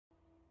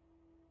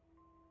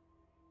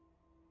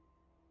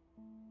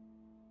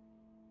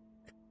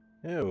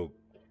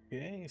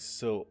Okay,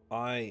 so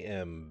I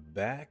am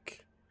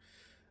back.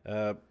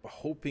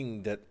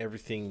 Hoping that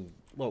everything,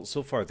 well,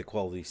 so far the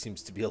quality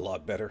seems to be a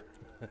lot better.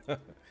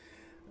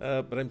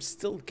 But I'm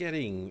still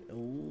getting a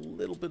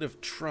little bit of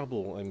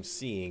trouble I'm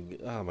seeing.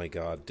 Oh my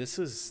god, this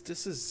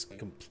is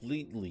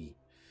completely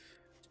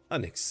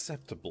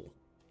unacceptable.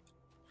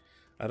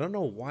 I don't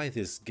know why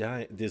this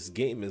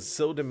game is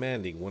so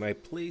demanding when I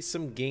play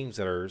some games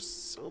that are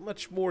so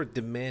much more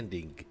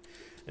demanding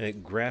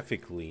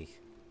graphically.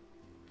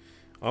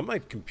 On my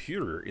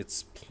computer,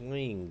 it's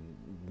playing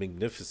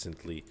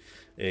magnificently,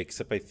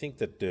 except I think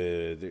that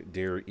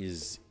there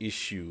is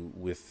issue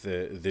with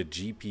the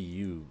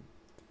GPU.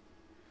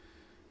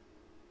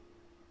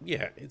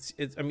 Yeah, it's.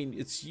 I mean,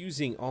 it's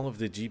using all of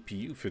the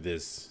GPU for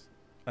this.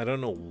 I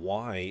don't know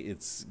why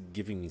it's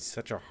giving me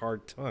such a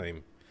hard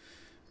time.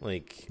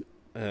 Like,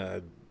 uh,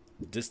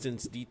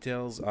 distance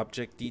details,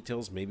 object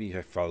details. Maybe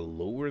if I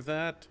lower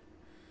that,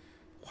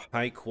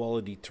 high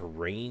quality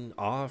terrain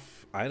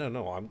off. I don't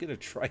know. I'm gonna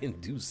try and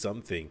do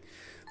something,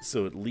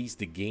 so at least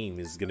the game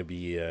is gonna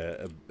be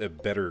a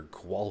better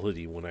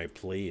quality when I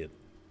play it.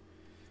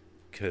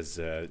 Because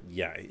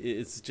yeah,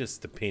 it's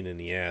just a pain in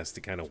the ass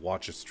to kind of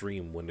watch a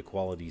stream when the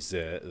quality's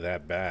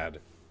that bad.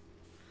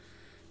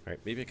 All right,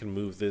 maybe I can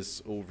move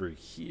this over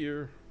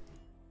here,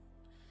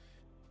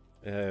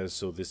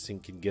 so this thing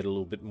can get a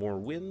little bit more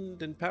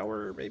wind and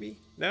power. Maybe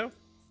no,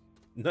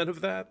 none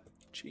of that.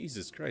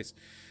 Jesus Christ.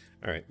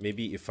 All right,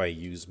 maybe if I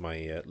use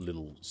my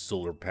little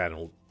solar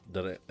panel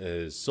that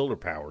solar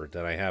power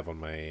that I have on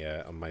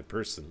my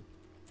person,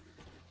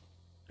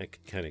 I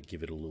could kind of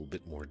give it a little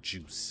bit more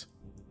juice.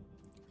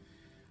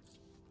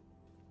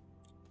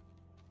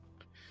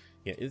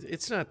 Yeah,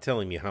 it's not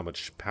telling me how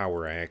much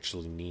power I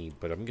actually need,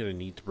 but I'm gonna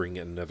need to bring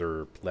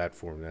another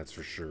platform, that's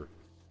for sure.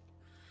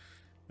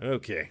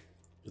 Okay,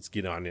 let's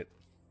get on it.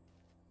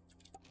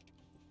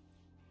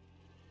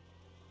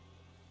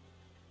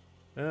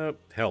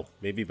 Hell,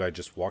 maybe by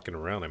just walking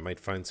around, I might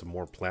find some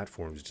more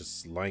platforms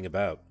just lying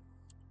about.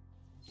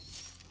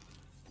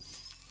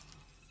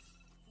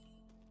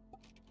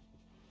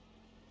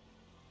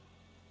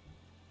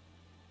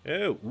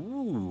 Oh,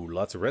 ooh,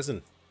 lots of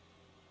resin.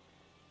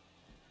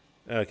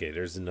 Okay,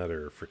 there's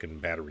another freaking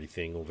battery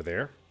thing over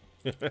there.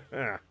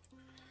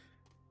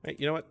 Hey,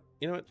 you know what?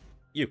 You know what?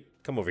 You,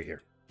 come over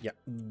here. Yeah,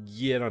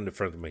 get on the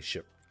front of my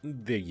ship.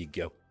 There you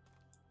go.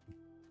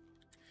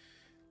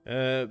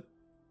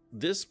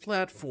 This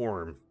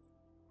platform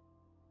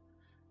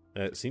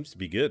seems to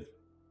be good.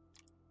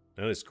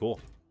 That is cool.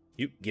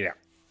 You, get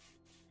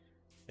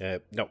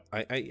out. No,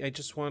 I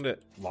just want to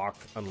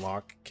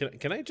unlock.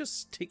 Can I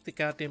just take the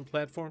goddamn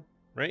platform?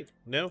 Right?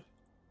 No?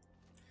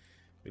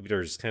 Maybe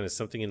there's kind of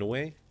something in the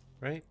way,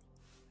 right?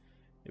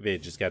 Maybe I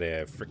just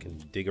gotta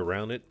frickin' dig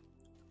around it.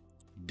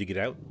 Dig it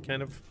out,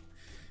 kind of.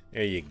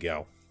 There you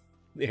go.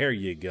 There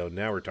you go.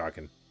 Now we're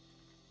talking.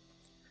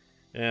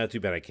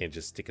 Too bad I can't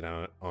just stick it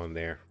on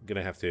there. I'm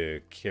gonna have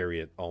to carry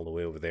it all the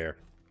way over there.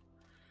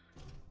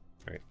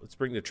 Alright, let's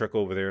bring the truck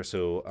over there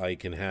so I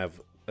can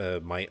have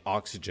my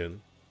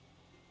oxygen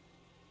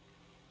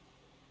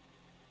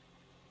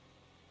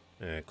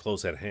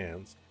close at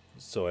hand,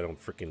 so I don't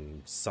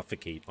frickin'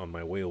 suffocate on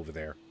my way over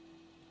there.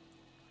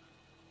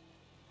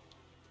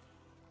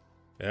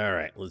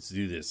 Alright, let's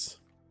do this.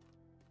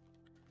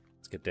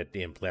 Let's get that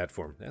damn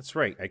platform. That's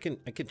right, I can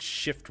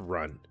shift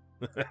run.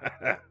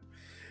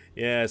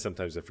 Yeah,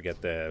 sometimes I forget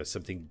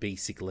something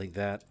basic like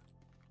that.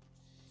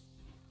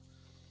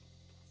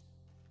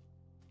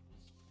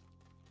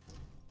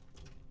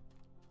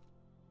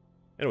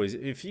 Anyways,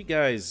 if you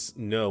guys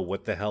know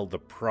what the hell the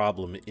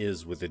problem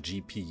is with the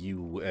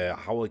GPU,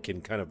 how I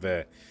can kind of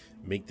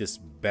make this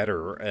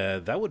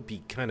better, that would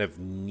be kind of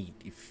neat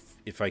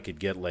if I could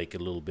get like a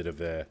little bit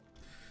of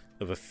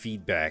a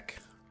feedback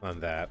on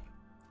that.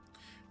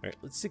 All right,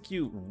 let's stick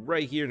you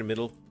right here in the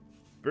middle.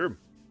 Boom.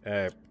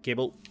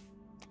 Cable,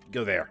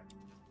 go there.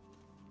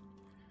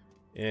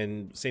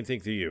 And same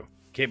thing to you.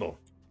 Cable,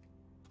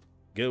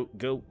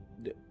 go.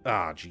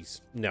 Ah,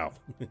 jeez. No,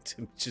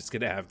 I'm just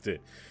gonna have to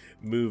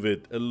move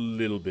it a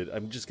little bit.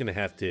 I'm just gonna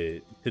have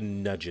to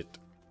nudge it,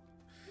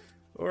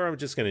 or I'm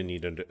just gonna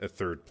need a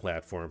third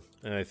platform.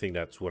 I think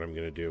that's what I'm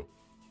gonna do.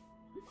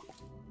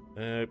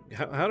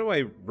 How do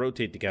I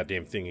rotate the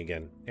goddamn thing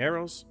again?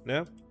 Arrows?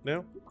 No?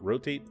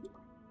 Rotate?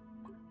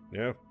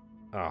 No?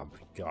 Oh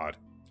my god.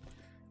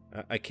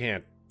 I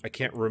can't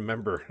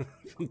remember.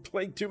 I'm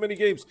playing too many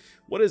games.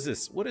 What is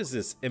this?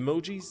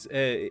 Emojis?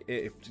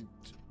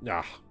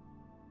 Nah.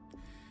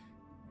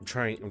 I'm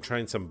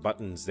trying some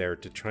buttons there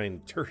to try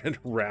and turn it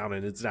around,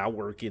 and it's not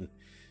working.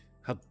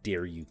 How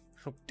dare you?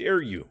 How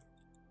dare you?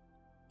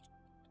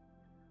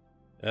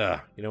 You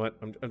know what?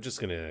 I'm just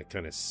gonna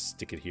kind of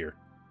stick it here.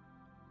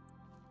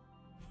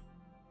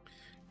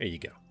 There you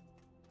go.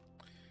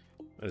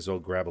 Might as well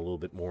grab a little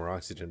bit more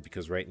oxygen,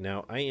 because right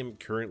now I am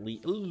currently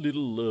a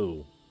little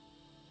low.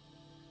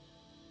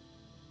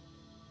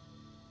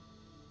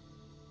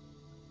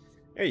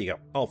 There you go.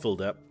 All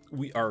filled up.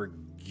 We are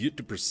good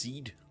to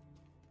proceed.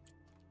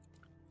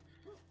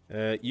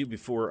 You,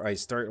 before I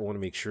start, I want to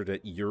make sure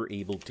that you're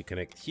able to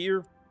connect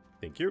here.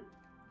 Thank you.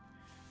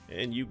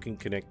 And you can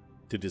connect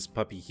to this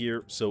puppy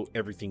here, so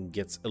everything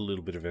gets a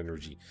little bit of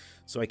energy.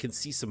 So I can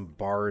see some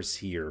bars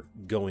here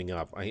going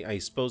up. I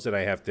suppose that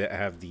I have to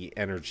have the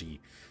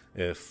energy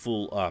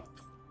full up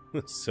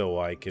so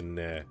I can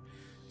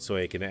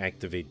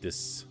activate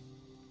this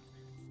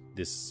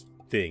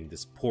thing,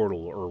 this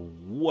portal, or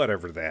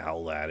whatever the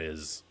hell that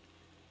is.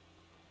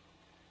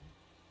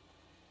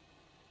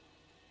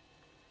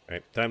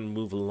 Alright, time to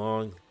move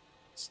along.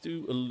 Let's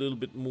do a little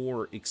bit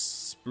more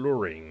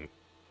exploring.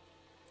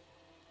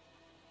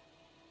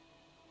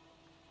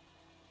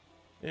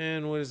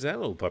 And what is that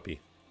little puppy?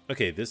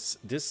 Okay, this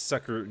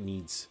sucker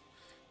needs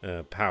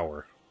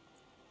power.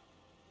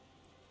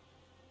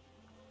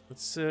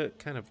 Let's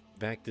kind of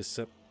back this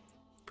up.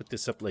 Put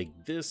this up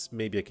like this.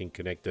 Maybe I can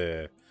connect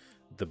the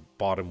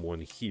bottom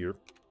one here.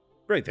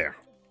 Right there.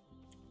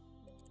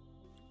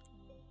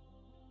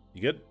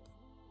 You good?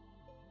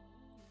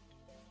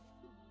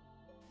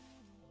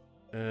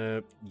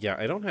 Yeah,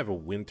 I don't have a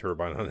wind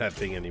turbine on that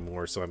thing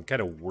anymore, so I'm kind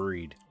of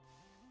worried.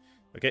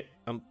 Okay,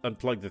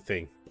 unplug the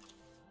thing.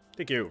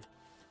 Thank you.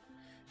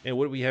 And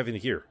what do we have in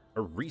here?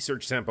 A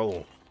research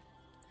sample.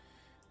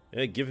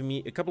 Giving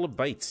me a couple of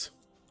bites.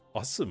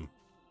 Awesome.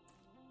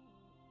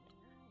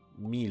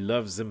 Me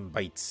loves them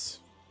bites.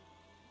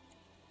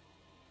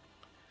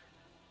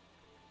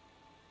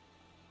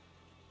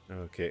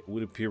 Okay, it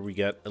would appear we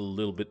got a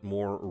little bit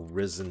more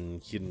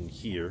resin hidden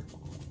here.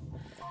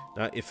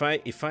 Now, if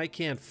I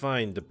can't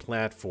find the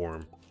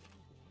platform,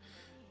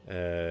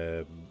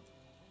 by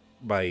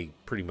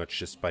pretty much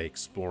just by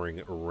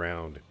exploring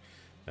around,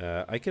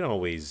 I can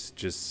always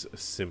just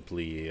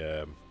simply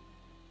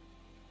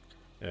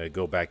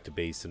go back to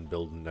base and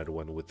build another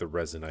one with the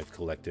resin I've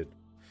collected.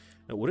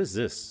 Now, what is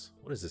this?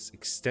 What is this?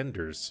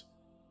 Extenders.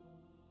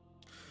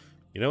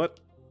 You know what?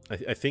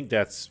 I think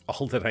that's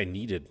all that I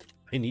needed.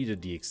 I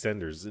needed the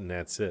extenders, and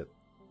that's it.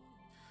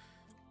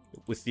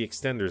 With the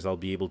extenders, I'll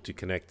be able to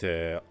connect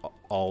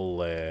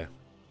all of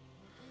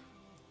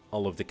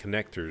the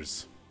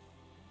connectors.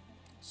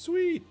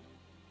 Sweet.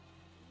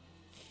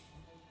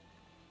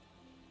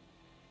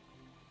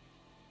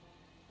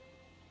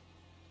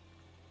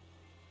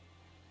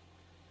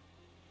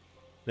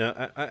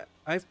 Now,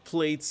 I've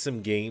played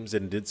some games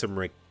and did some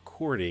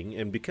recording,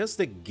 and because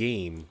the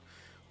game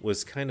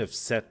was kind of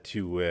set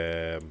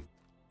to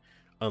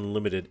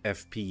unlimited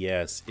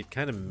FPS, it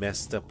kind of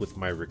messed up with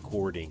my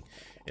recording,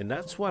 and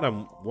that's why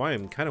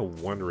I'm kind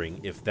of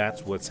wondering if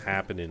that's what's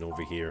happening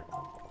over here.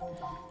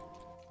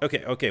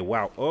 Okay,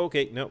 wow,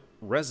 okay, no,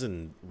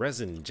 resin,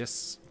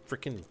 just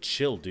freaking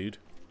chill, dude.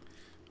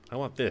 I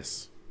want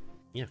this.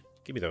 Yeah,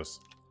 give me those.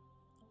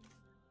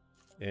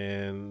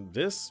 And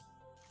this,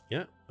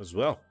 yeah, as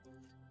well.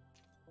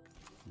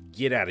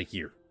 Get out of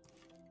here.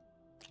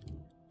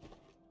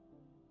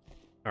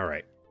 All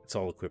right, it's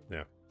all equipped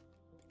now.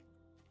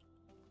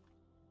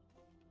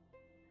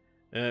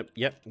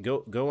 Yep,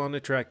 go on the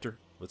tractor.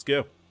 Let's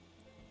go.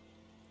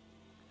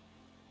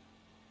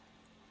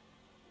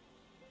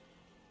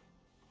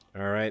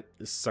 All right,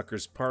 this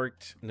sucker's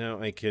parked.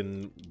 Now I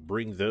can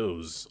bring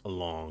those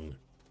along.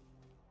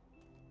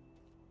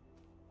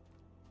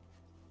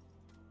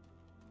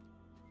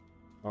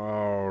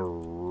 All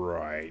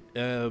right.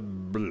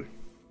 Bleh.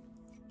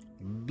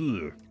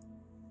 Bleh.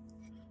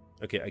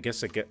 Okay, I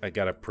guess I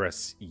gotta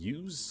press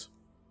use.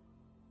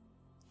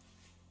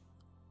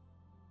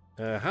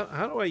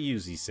 How do I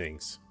use these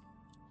things?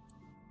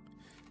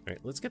 All right,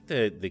 let's get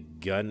the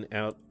gun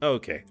out.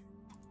 Okay,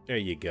 there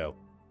you go.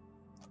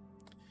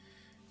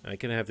 I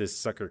can have this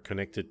sucker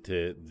connected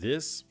to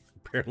this.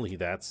 Apparently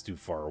that's too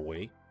far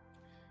away.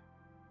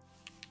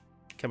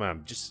 Come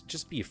on,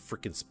 just be a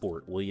freaking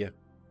sport, will you?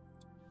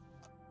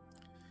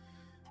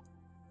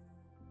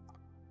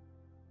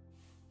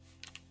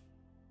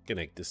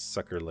 Connect this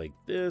sucker like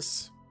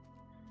this.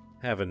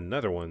 Have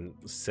another one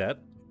set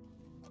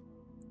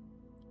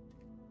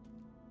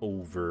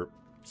over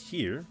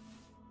here.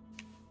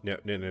 No,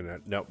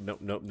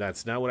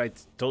 that's not what I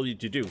told you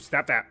to do.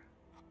 Stop that.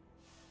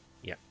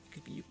 Yeah,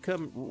 you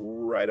come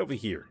right over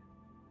here.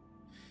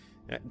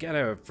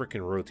 Gotta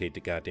freaking rotate the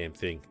goddamn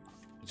thing.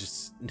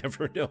 Just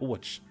never know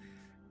which.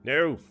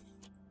 No.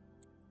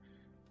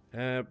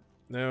 No.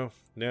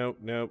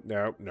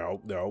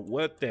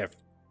 What the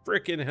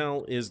frickin'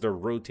 hell is the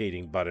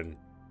rotating button?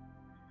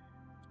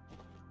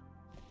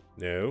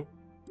 No.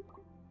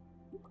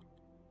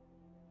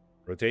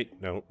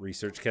 Rotate? No.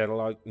 Research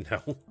catalog?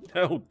 No.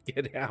 No.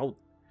 Get out.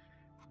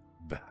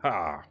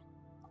 Bah.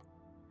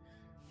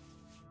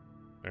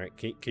 Alright,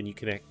 can you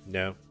connect?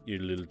 No.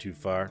 You're a little too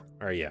far.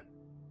 Are ya?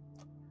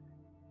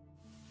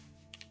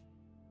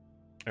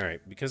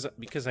 Alright,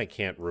 because I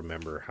can't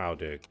remember how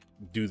to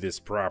do this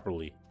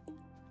properly.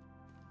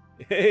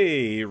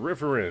 Hey,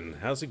 Rivaryn,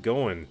 how's it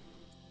going?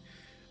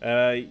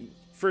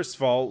 First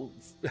of all,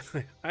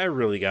 I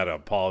really gotta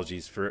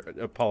apologize for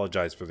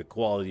the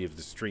quality of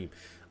the stream.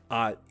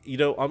 You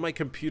know, on my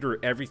computer,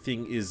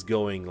 everything is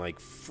going like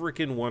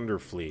freaking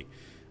wonderfully,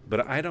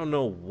 but I don't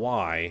know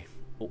why.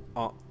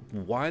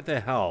 why the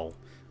hell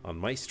on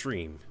my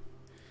stream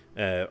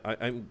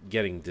I'm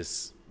getting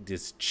this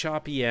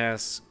choppy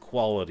ass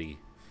quality.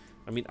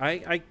 I mean,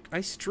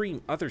 I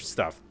stream other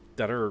stuff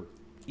that are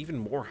even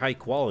more high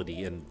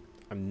quality, and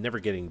I'm never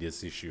getting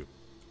this issue.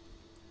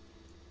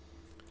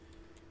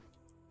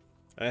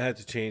 I had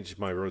to change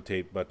my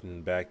rotate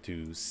button back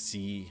to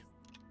C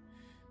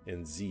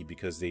and Z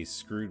because they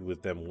screwed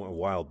with them a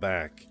while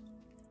back.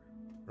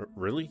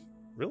 Really?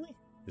 Really?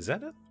 Is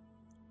that it?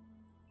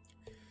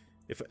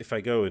 If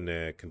I go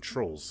in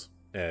controls,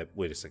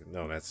 wait a second.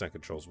 No, that's not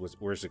controls.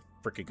 Where's the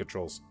frickin'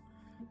 controls?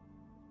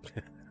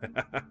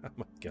 Oh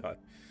my god.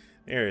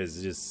 There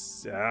is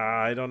just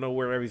I don't know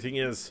where everything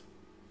is.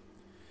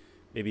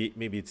 Maybe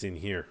it's in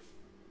here.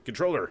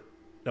 Controller.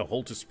 No,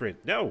 hold to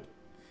sprint. No.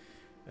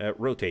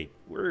 Rotate.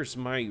 Where's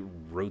my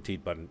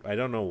rotate button? I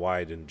don't know why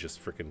I didn't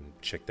just frickin'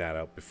 check that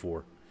out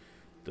before.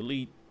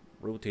 Delete.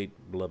 Rotate.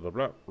 Blah blah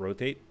blah.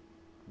 Rotate.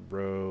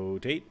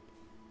 Rotate.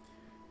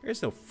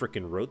 There's no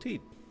frickin'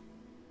 rotate.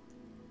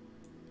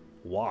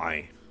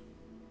 Why?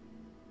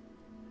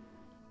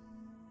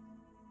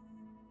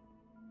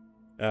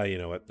 You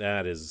know what?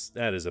 That is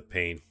a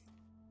pain.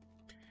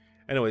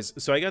 Anyways,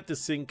 so I got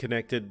this thing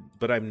connected,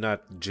 but I'm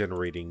not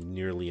generating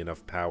nearly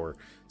enough power.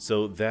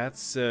 So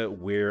that's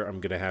where I'm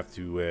gonna have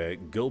to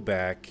go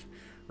back,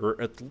 or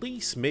at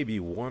least maybe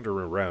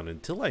wander around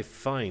until I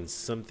find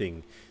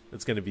something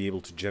that's gonna be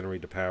able to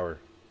generate the power.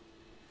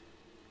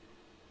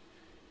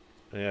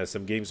 Yeah,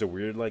 some games are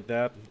weird like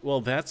that.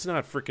 Well, that's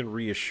not freaking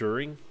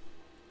reassuring.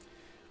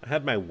 I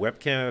had my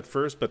webcam at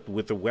first, but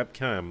with the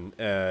webcam,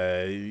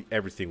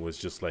 everything was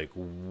just like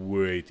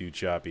way too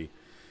choppy.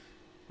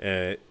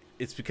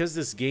 It's because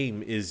this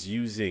game is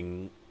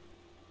using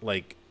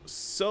like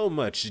so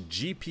much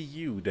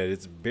GPU that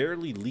it's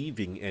barely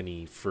leaving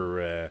any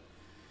for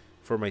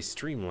my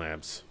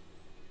Streamlabs.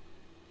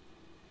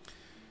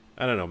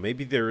 I don't know.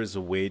 Maybe there is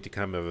a way to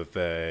kind of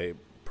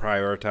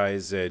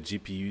prioritize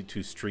GPU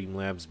to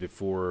Streamlabs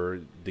before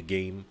the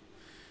game.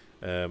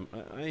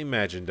 I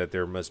imagine that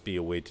there must be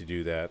a way to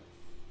do that.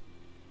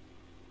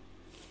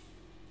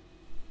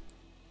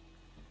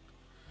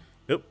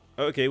 Nope.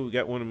 Okay, we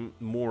got one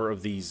more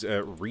of these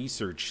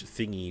research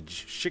thingy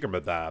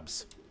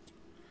shigamabobs.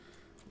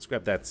 Let's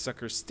grab that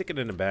sucker, stick it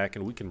in the back,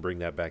 and we can bring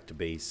that back to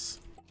base.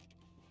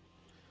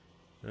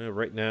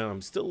 Right now,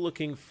 I'm still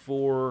looking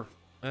for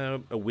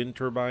a wind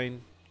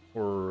turbine,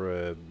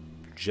 or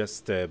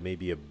just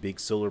maybe a big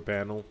solar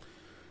panel.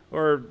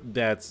 Or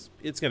it's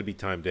going to be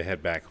time to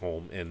head back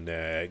home and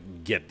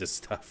get this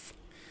stuff.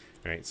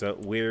 All right, so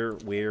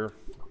where,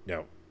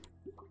 no.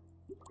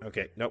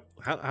 Okay, no,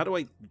 how do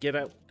I get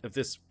out of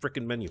this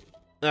frickin' menu?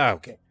 Ah,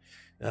 okay.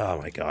 Oh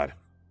my god.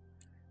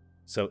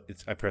 So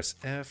I press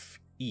F,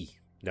 E.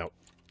 No,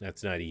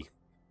 that's not E.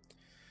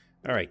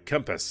 All right,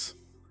 compass.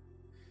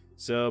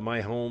 So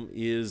my home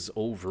is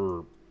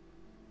over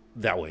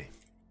that way.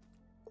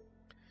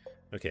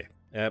 Okay,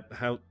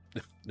 how,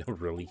 no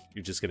really,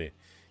 you're just going to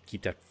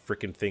keep that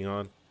frickin' thing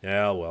on?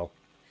 Yeah, well.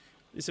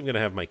 At least I'm gonna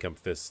have my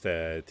compass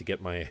to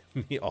get me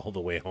all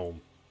the way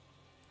home.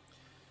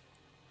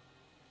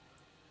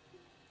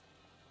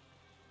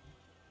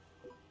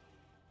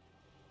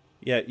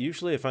 Yeah,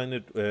 usually I find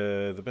that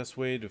the best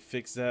way to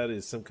fix that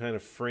is some kind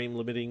of frame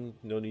limiting.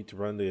 No need to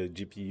run the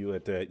GPU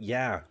at the...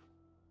 Yeah!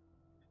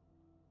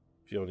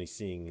 If you're only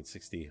seeing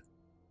 60.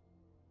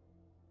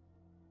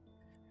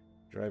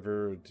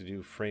 Driver to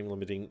do frame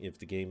limiting if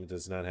the game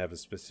does not have a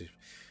specific...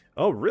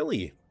 Oh,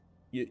 really?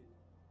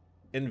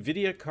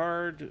 NVIDIA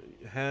card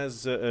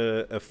has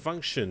a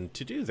function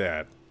to do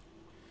that.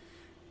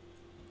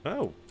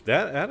 Oh,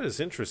 that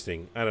is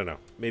interesting. I don't know.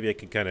 Maybe I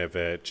can kind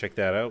of check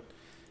that out.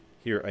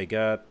 Here, I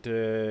got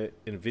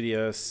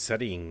NVIDIA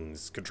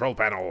settings control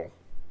panel.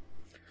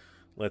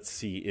 Let's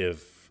see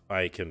if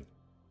I can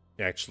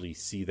actually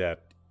see that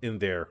in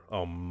there.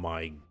 Oh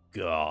my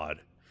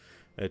god.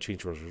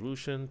 Change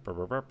resolution.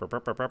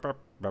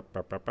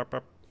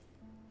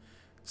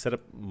 Set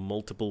up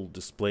multiple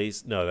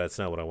displays. No, that's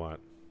not what I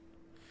want.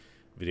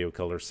 Video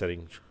color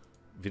settings.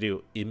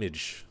 Video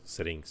image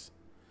settings.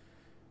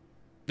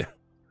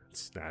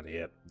 That's not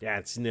it.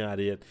 That's not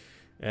it.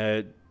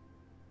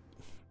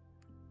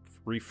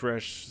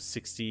 Refresh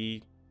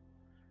 60.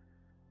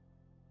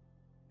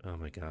 Oh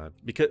my god.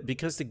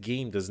 Because the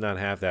game does not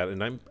have that,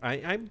 and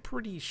I'm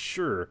pretty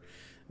sure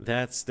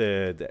that's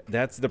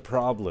the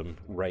problem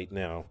right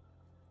now.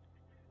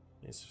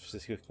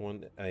 Specific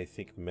one, I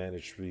think,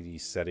 manage 3D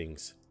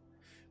settings.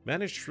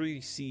 Manage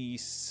 3D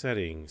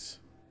settings.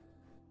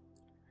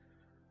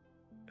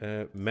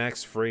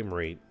 Max frame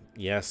rate.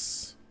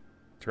 Yes.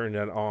 Turn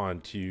that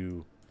on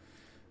to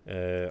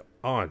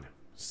on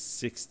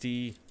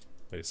 60.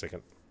 Wait a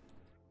second.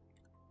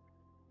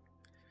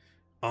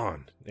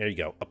 On. There you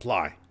go.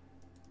 Apply.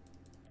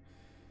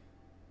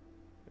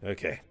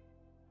 Okay.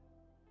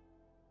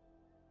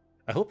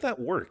 I hope that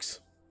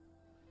works.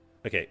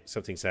 Okay,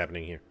 something's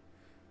happening here.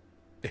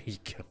 There you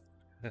go.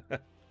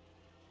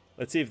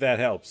 Let's see if that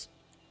helps.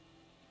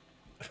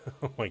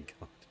 Oh my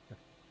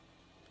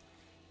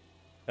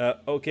god.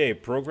 Okay,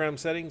 program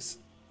settings.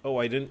 Oh,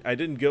 I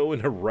didn't go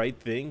in a right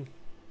thing.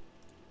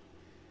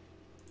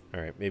 All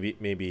right,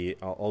 maybe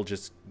I'll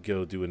just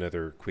go do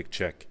another quick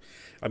check.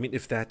 I mean,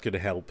 if that could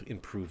help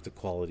improve the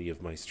quality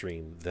of my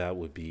stream, that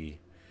would be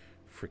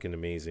freaking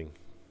amazing.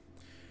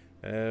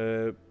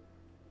 Well,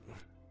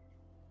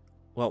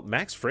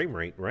 max frame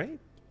rate, right?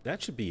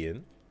 That should be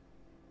in.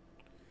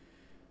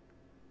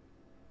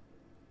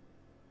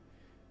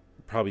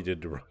 Probably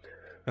did the wrong.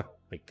 Oh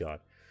my god.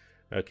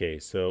 Okay,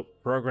 so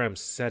program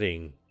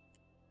setting.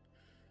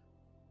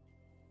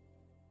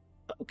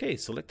 Okay,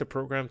 select the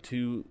program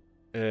to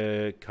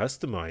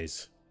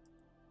customize.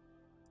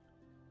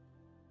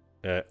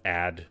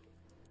 Add.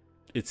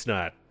 It's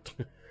not.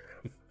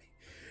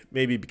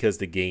 Maybe because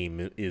the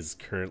game is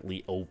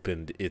currently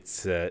opened,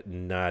 it's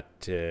not.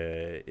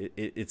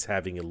 It's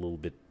having a little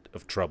bit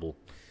of trouble.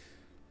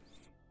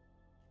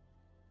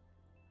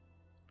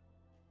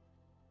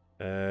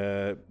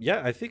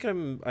 Yeah, I think I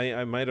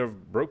might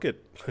have broke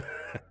it.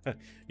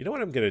 You know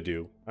what I'm gonna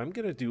do? I'm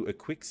gonna do a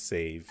quick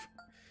save.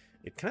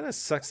 It kind of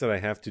sucks that I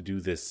have to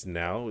do this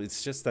now.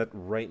 It's just that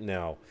right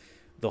now,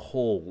 the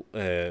whole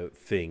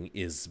thing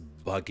is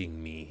bugging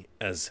me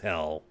as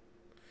hell.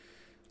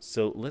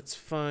 So let's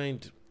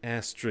find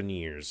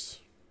Astroneers.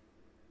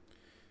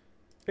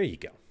 There you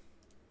go.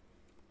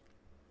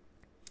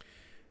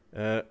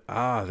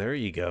 There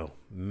you go.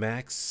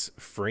 Max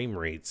frame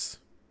rates.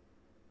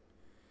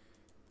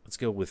 Let's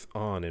go with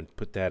on and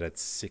put that at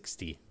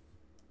 60.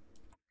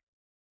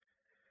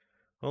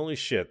 Holy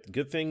shit.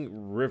 Good thing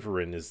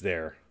Rivaryn is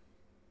there.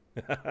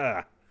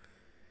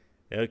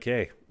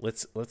 Okay,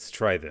 let's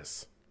try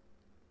this.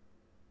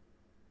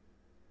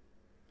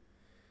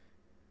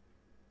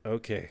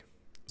 Okay.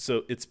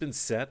 So it's been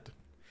set.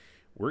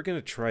 We're going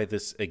to try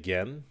this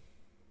again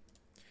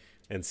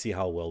and see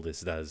how well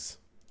this does.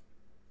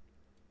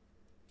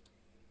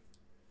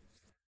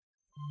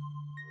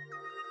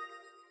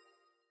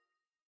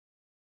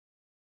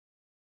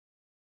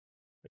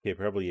 Okay,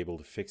 probably able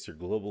to fix your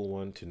global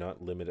one to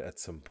not limit at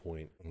some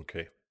point.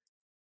 Okay.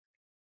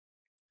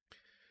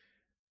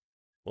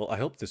 Well, I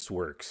hope this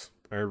works.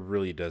 I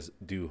really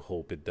do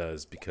hope it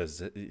does,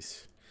 because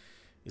it's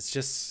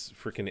just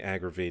freaking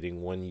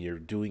aggravating when you're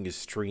doing a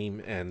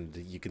stream and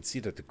you can see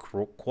that the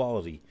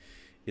quality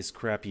is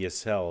crappy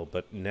as hell,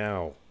 but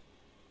now...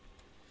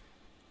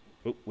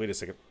 Oh, wait a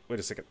second. Wait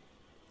a second.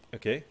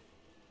 Okay.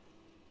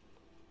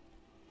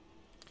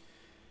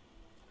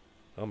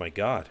 Oh my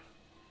god.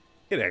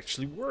 It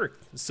actually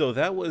worked. So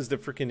that was the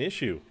freaking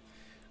issue.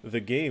 The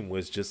game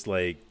was just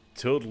like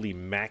totally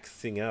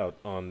maxing out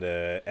on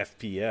the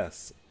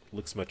FPS.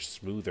 Looks much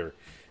smoother.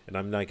 And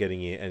I'm not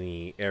getting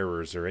any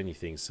errors or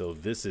anything. So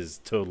this is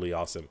totally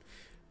awesome.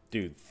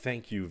 Dude,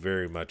 thank you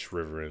very much,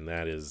 Rivaryn.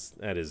 That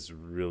is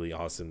really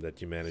awesome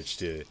that you managed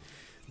to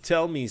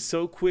tell me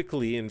so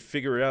quickly and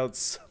figure out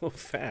so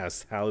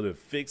fast how to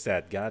fix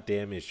that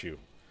goddamn issue.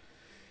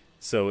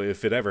 So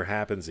if it ever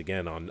happens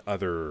again on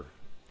other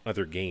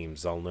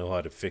games, I'll know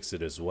how to fix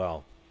it as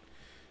well.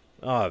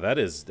 Ah, that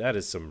is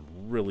some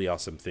really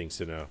awesome things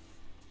to know.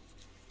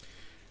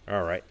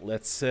 All right,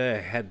 let's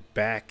head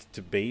back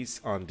to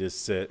base on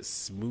this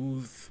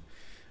smooth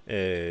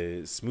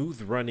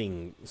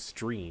running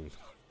stream.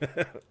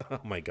 Oh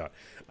my god,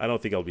 I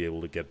don't think I'll be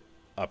able to get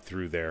up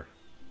through there.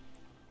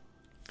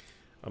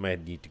 I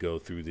might need to go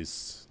through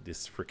this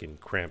freaking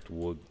cramped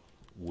wood.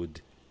 We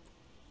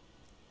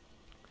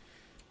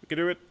can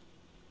do it.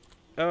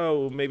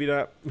 Oh, maybe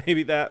not.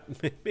 Maybe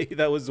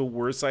that was the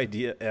worst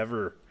idea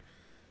ever.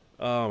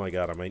 Oh my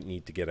god, I might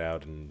need to get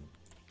out and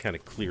kind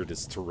of clear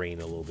this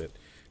terrain a little bit.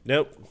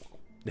 Nope.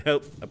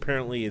 Nope.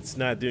 Apparently it's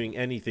not doing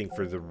anything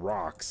for the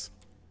rocks.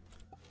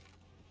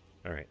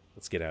 Alright,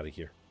 let's get out of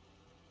here.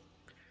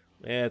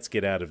 Let's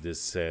get out of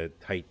this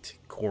tight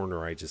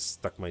corner I just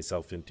stuck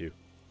myself into.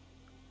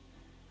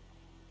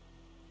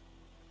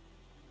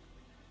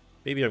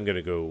 Maybe I'm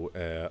gonna go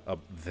up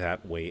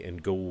that way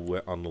and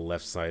go on the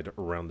left side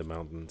around the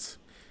mountains.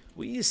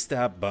 Will you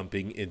stop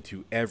bumping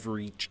into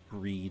every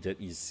tree that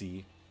you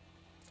see?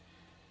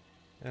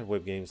 And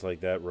web games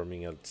like that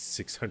running at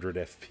 600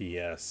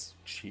 FPS.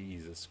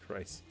 Jesus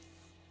Christ.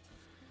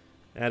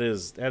 That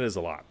is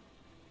a lot.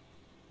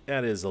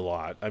 That is a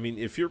lot. I mean,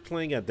 if you're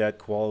playing at that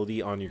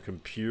quality on your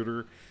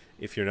computer,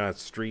 if you're not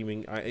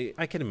streaming,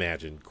 I can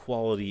imagine.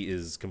 Quality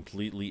is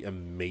completely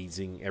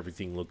amazing.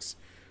 Everything looks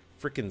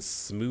freaking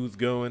smooth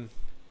going.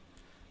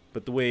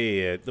 But the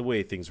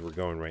way things were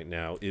going right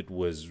now, it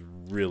was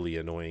really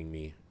annoying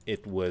me.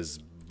 It was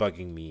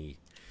bugging me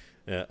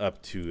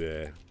up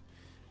to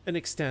an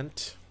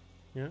extent.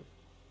 Yeah.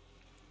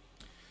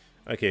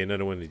 Okay,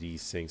 another one of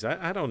these things.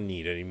 I don't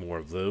need any more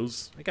of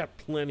those. I got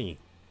plenty.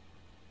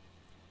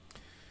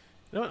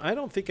 No, I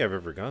don't think I've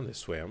ever gone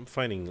this way. I'm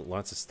finding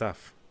lots of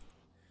stuff.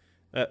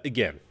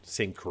 Again,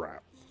 same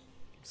crap.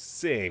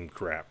 Same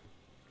crap.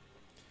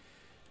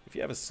 If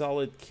you have a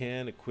solid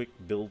can, a quick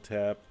build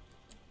tap,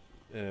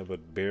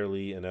 but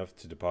barely enough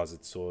to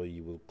deposit soil,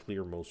 you will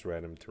clear most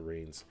random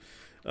terrains.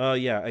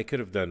 Yeah, I could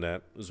have done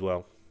that as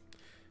well.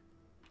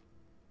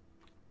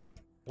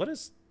 What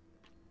is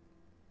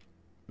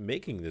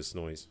making this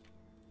noise?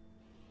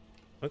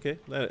 Okay,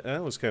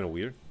 that was kind of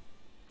weird.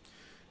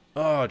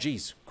 Oh,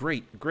 geez,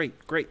 great,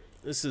 great, great.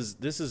 This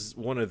is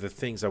one of the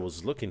things I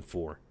was looking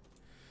for.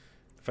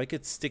 If I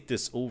could stick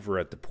this over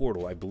at the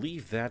portal, I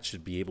believe that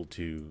should be able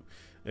to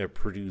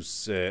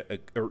produce a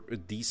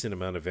decent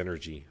amount of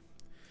energy.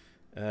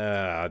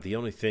 The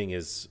only thing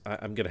is,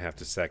 I'm gonna have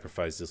to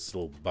sacrifice this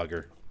little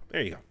bugger.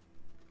 There you go.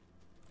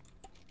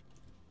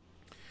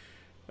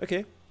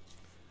 Okay.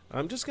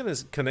 I'm just gonna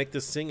connect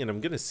this thing, and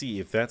I'm gonna see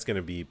if that's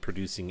gonna be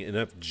producing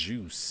enough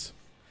juice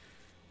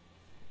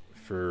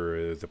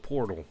for the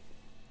portal.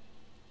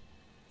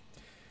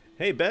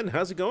 Hey Ben,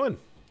 how's it going?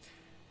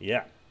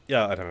 Yeah,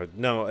 I don't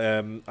know.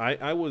 No,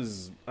 I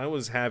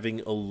was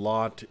having a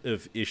lot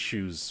of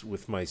issues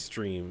with my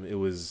stream. It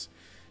was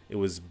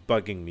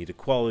bugging me. The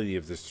quality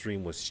of the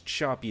stream was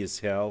choppy as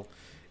hell,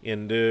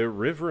 and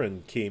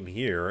Rivaryn came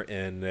here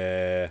and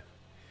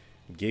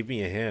gave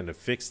me a hand to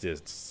fix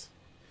this.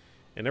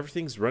 And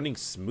everything's running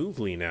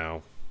smoothly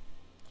now.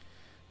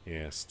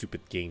 Yeah,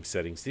 stupid game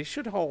settings. They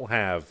should all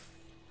have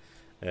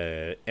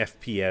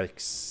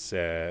FPX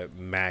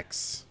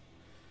max.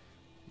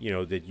 You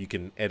know, that you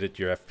can edit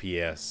your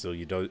FPS so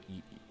you don't.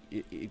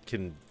 It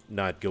can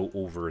not go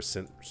over a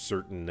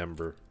certain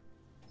number.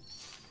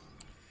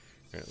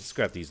 All right, let's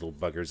grab these little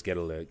buggers.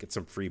 Get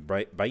some free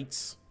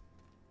bites.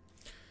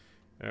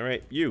 All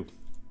right, you,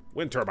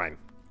 wind turbine,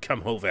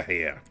 come over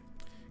here.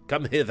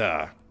 Come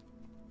hither.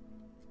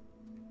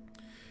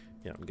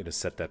 Yeah, I'm gonna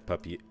set that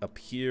puppy up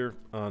here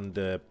on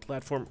the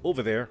platform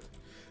over there.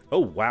 Oh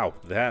wow,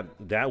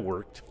 that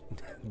worked.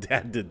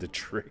 That did the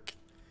trick.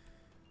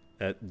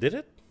 Did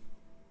it?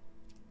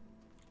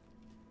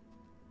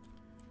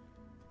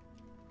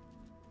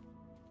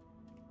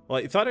 Well,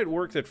 I thought it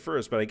worked at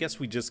first, but I guess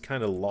we just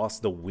kind of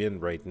lost the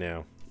wind right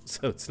now,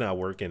 so it's not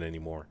working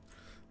anymore.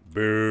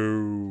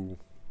 Boo!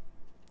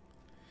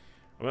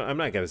 I'm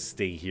not gonna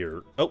stay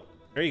here. Oh,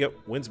 there you go.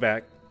 Wind's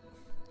back.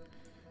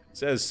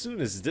 So as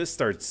soon as this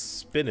starts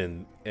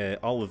spinning,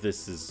 all of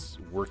this is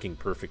working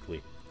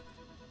perfectly.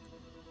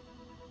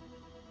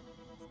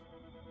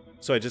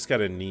 So I just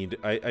gotta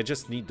I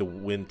just need the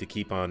wind to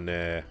keep on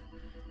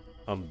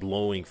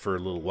blowing for a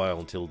little while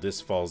until this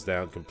falls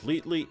down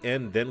completely,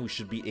 and then we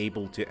should be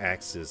able to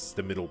access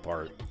the middle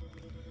part.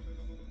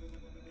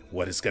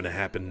 What is gonna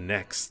happen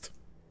next?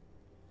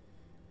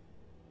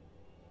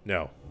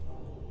 No.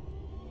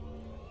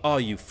 Oh,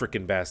 you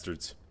frickin'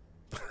 bastards.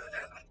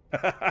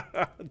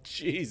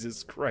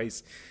 Jesus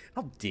Christ.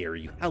 How dare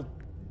you? How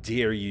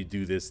dare you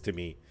do this to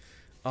me?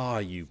 Ah,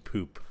 you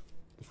poop.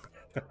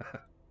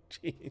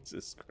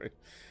 Jesus Christ.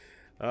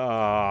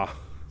 Ah.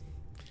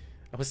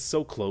 I was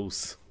so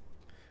close.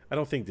 I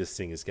don't think this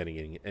thing is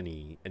getting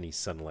any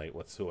sunlight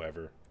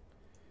whatsoever.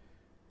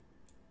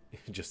 You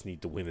just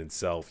need the wind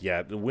itself.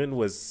 Yeah, the wind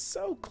was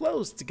so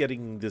close to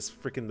getting this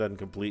frickin' done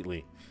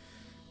completely.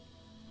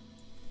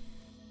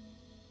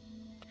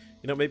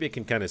 You know, maybe I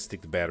can kind of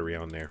stick the battery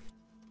on there.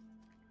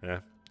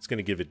 Yeah, it's going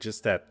to give it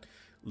just that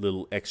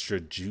little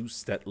extra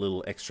juice, that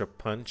little extra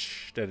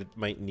punch that it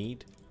might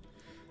need.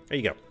 There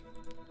you go.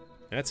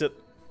 That's it.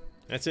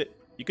 That's it.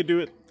 You can do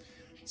it.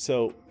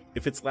 So,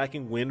 if it's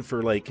lacking wind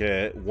for like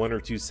 1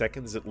 or 2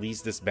 seconds, at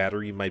least this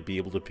battery might be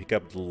able to pick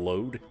up the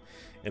load.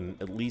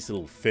 And at least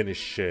it'll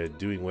finish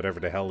doing whatever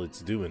the hell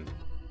it's doing.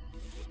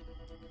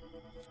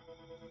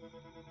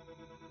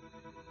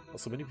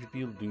 Also, many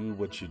people do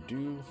what you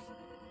do.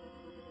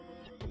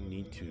 You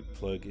need to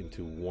plug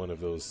into one of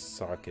those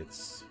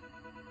sockets.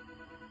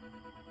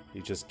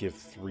 You just give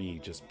 3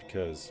 just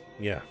because.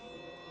 Yeah.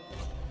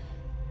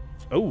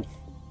 Oh.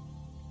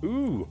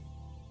 Ooh.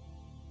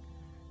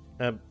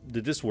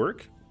 Did this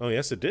work? Oh,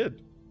 yes, it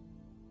did.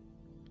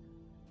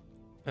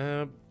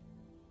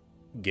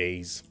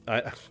 Gaze.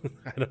 I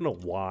don't know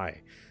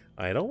why.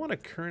 I don't want to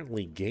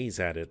currently gaze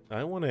at it.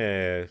 I want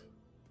to...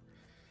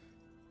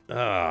 you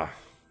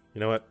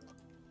know what?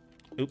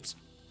 Oops.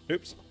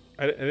 Oops.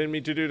 I didn't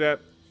mean to do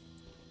that.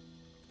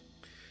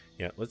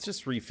 Yeah, let's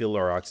just refill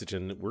our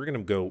oxygen. We're gonna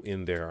go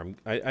in there.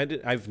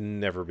 I've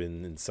never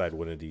been inside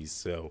one of these,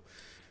 so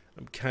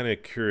I'm kind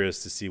of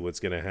curious to see what's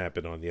gonna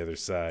happen on the other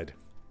side.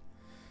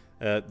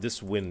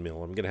 This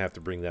windmill, I'm gonna have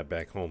to bring that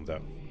back home,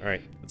 though. All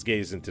right, let's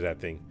gaze into that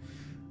thing.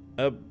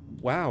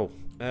 Wow.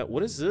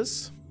 What is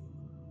this?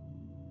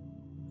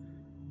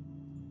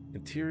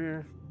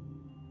 Interior?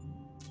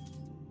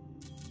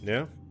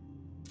 No?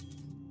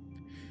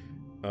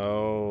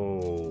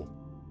 Oh.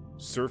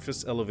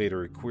 Surface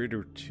elevator,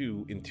 equator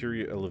 2,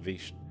 interior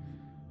elevation.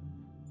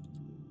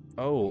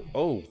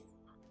 Oh.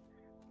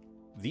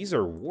 These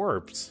are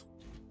warps.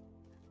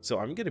 So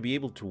I'm going to be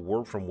able to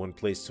warp from one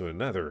place to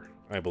another,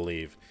 I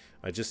believe.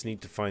 I just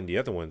need to find the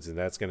other ones, and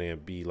that's going to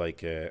be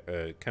like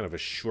a kind of a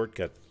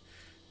shortcut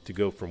to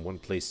go from one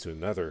place to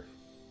another.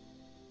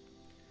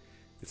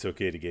 It's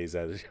okay to gaze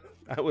at it.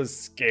 I was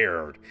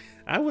scared.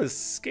 I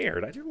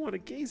didn't want to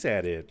gaze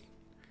at it.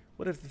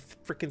 What if the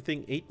frickin'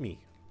 thing ate me,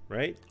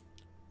 right?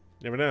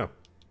 Never know.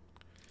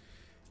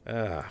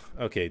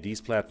 Okay,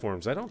 these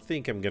platforms, I don't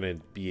think I'm going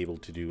to be able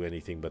to do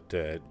anything but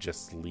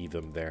just leave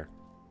them there.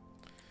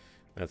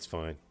 That's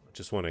fine.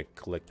 Just want to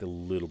collect a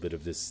little bit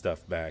of this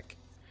stuff back.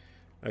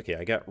 Okay,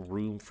 I got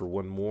room for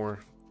one more.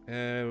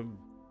 Wait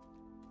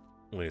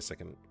a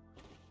second.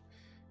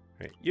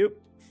 Alright, yep.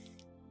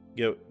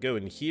 Go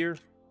in here.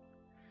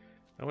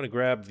 I want to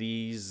grab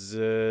these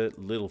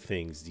little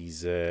things,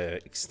 these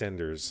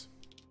extenders.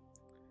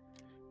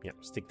 Yeah,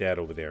 stick that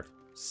over there.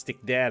 Stick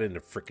that in the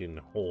frickin'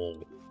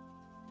 hole.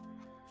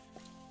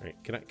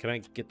 Alright, can I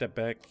get that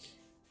back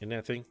in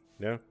that thing?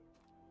 No?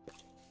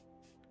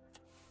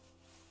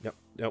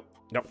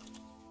 No.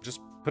 Just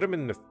put them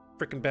in the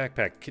frickin'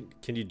 backpack.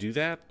 Can you do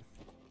that?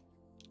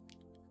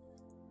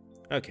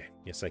 Okay,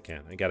 yes I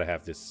can. I gotta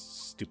have this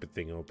stupid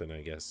thing open,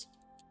 I guess.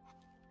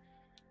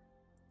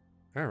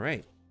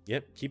 Alright.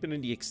 Yep, keep it in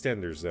the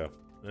extenders, though.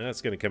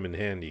 That's gonna come in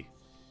handy.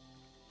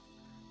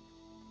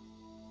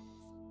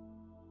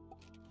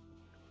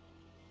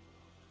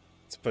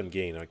 It's a fun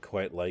game. I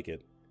quite like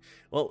it.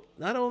 Well,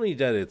 not only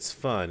that it's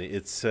fun,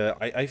 it's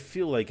I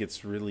feel like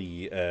it's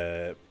really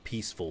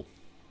peaceful.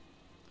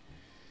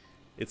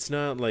 It's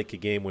not like a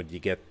game when you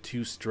get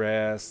too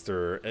stressed,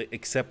 or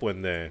except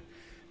when the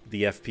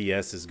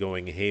FPS is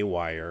going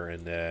haywire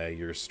and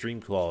your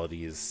stream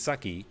quality is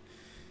sucky.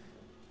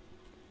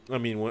 I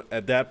mean,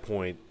 at that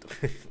point,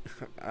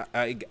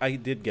 I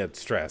did get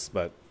stressed,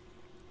 but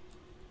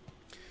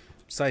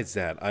besides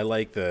that, I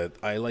like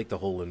the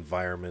whole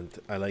environment.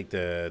 I like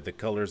the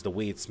colors, the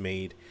way it's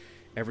made.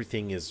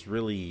 Everything is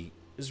really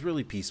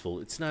peaceful.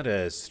 It's not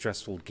a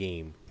stressful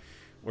game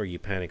where you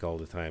panic all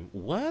the time.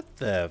 What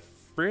the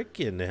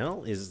frickin'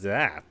 hell is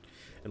that?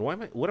 And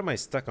what am I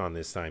stuck on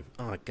this time?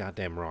 Oh,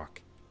 goddamn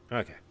rock.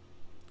 Okay.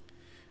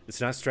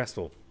 It's not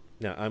stressful.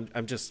 No,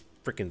 I'm just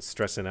frickin'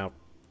 stressing out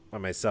by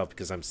myself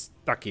because I'm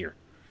stuck here.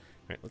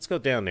 All right, let's go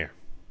down there.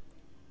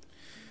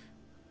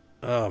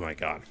 Oh my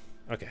god.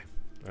 Okay.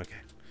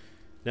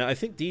 Now I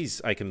think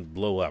these I can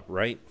blow up,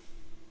 right?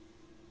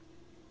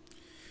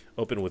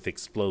 Open with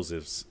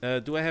explosives.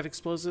 Do I have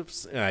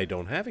explosives? I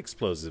don't have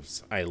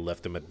explosives. I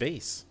left them at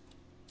base.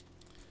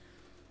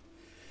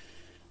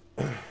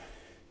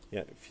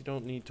 Yeah, if you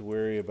don't need to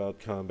worry about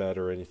combat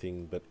or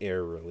anything but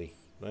air, really.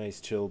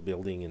 Nice, chill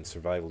building and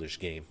survivalish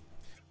game.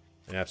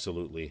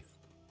 Absolutely.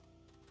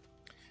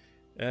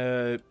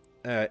 I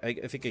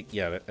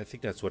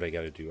think that's what I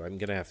gotta do. I'm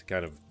gonna have to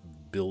kind of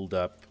build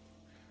up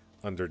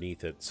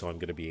underneath it, so I'm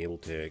gonna be able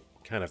to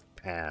kind of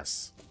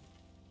pass.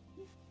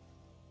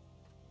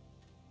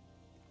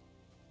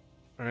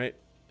 Alright,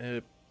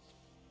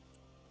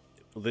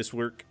 will this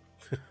work?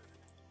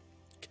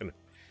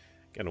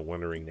 kind of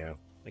wondering now.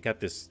 I got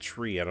this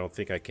tree, I don't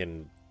think I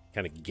can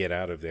kind of get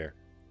out of there.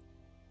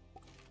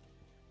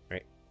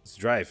 Alright, let's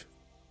drive.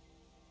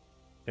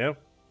 No?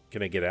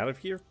 Can I get out of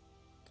here?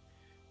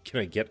 Can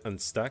I get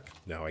unstuck?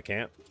 No, I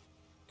can't.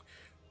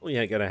 Well,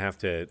 yeah, I gotta have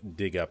to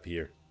dig up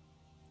here.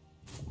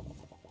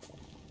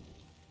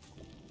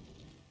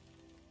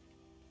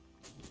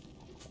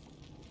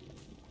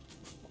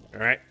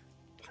 Alright.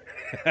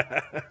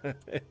 I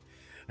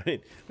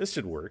mean, this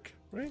should work,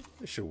 right?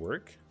 This should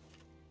work.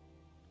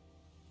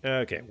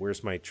 Okay,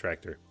 where's my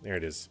tractor? There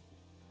it is.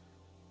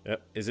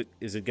 Is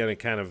it gonna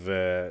kind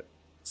of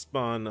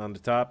spawn on the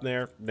top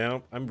there?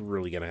 No, I'm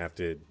really gonna have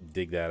to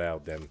dig that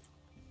out then.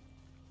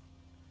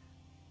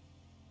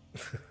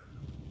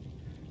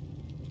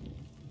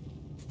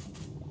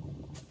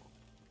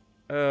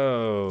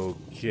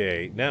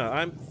 Okay, now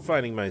I'm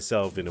finding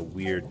myself in a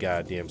weird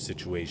goddamn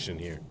situation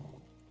here.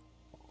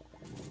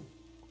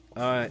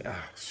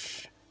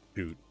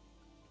 Shoot.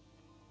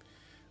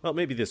 Well,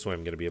 maybe this one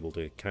I'm gonna be able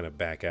to kind of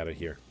back out of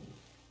here.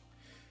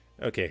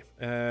 Okay,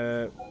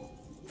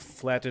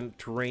 flattened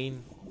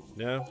terrain?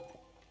 No?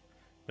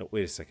 No,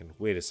 wait a second,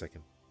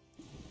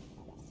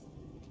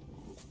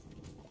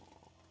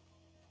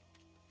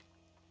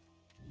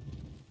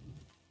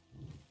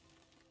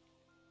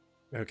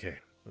 Okay,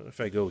 well, if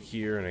I go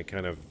here and I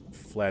kind of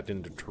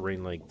flatten the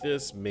terrain like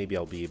this, maybe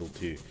I'll be able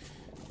to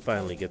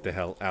finally get the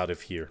hell out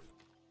of here.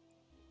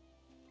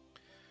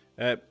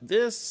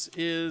 This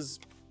is...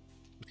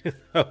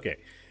 okay,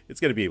 it's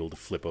going to be able to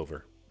flip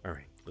over.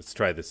 Alright, let's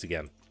try this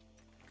again.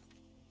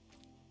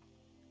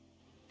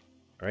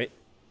 Alright,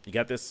 you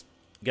got this.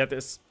 You got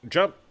this.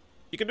 Jump!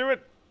 You can do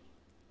it!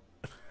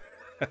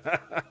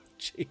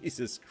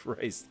 Jesus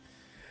Christ.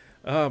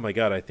 Oh my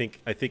god, I think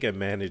I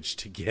managed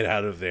to get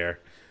out of there.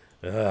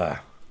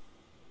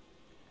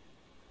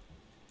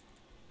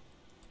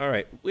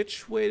 Alright,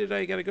 which way did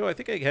I gotta go? I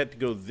think I had to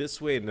go this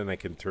way and then I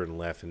can turn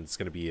left and it's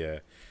gonna be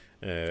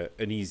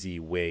an easy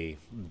way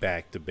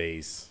back to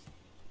base.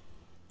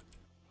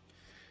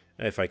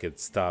 If I could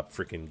stop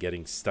freaking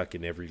getting stuck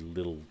in every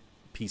little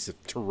piece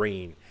of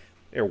terrain.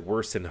 They're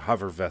worse than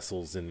hover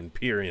vessels in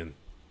Empyrean.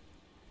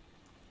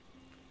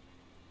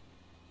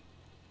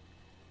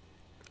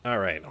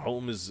 Alright,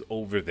 home is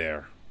over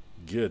there.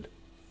 Good.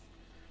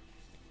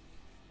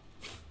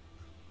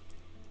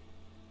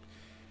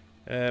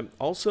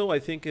 Also, I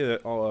think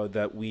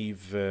that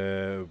we've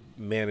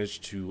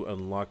managed to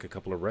unlock a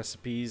couple of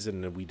recipes,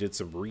 and we did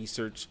some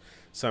research.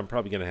 So I'm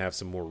probably going to have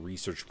some more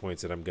research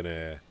points that I'm going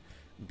to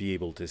be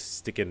able to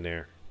stick in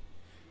there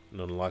and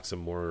unlock some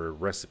more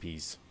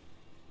recipes.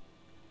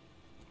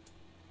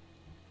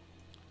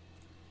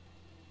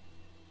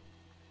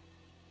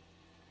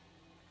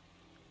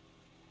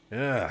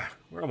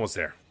 We're almost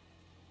there.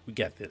 We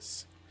got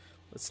this.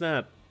 Let's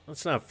not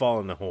fall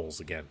in the holes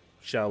again,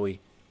 shall we?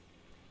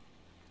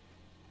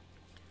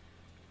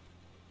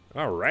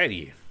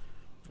 Alrighty.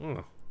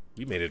 Oh,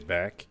 we made it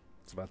back.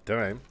 It's about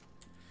time.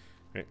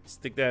 Alright,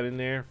 stick that in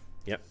there.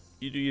 Yep,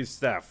 you do your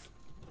stuff.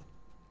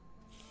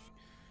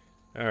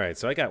 Alright,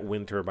 so I got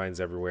wind turbines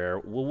everywhere.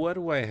 Well, what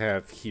do I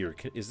have here?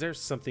 Is there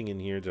something in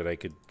here that I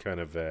could kind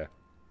of,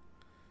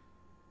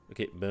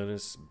 Okay,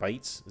 bonus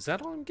bites. Is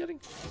that all I'm getting?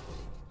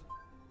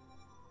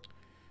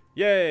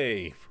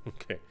 Yay!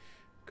 Okay.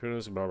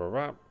 Chronos, blah, blah,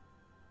 blah.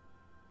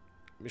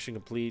 Mission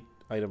complete.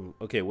 Item.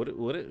 Okay, what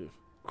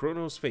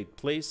Chronos Fate.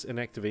 Place and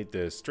activate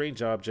the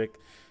strange object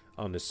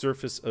on the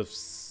surface of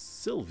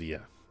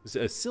Silva.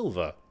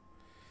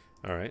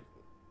 Alright.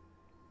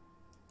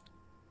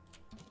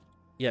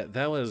 Yeah,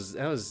 that was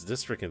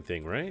this freaking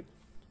thing, right?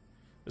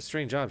 A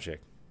strange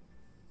object.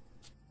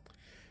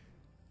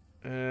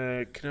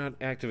 Cannot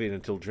activate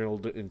until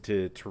drilled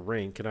into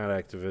terrain. Cannot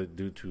activate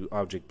due to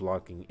object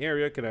blocking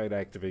area. Cannot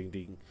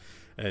activating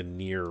a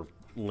near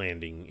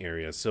landing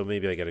area. So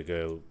maybe I gotta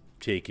go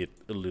take it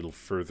a little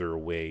further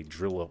away.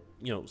 Drill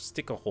a,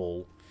 stick a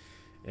hole,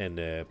 and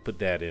put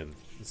that in.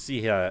 See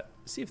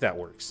if that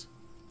works.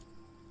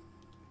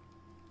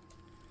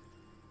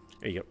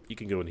 There you go. You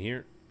can go in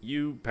here.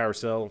 You power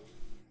cell.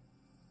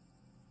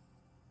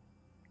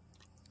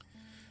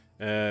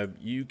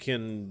 You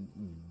can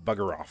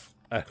bugger off.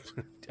 I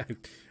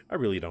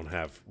really don't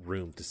have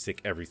room to stick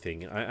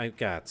everything. I've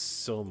got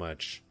so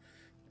much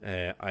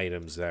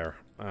items there.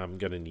 I'm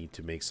gonna need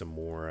to make some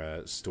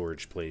more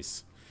storage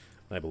place,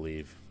 I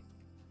believe.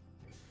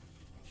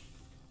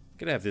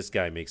 Gonna have this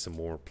guy make some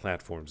more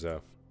platforms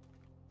though.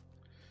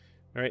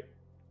 Alright.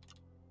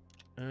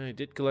 I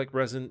did collect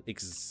resin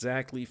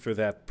exactly for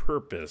that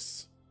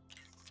purpose.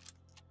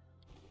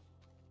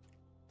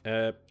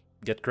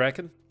 Get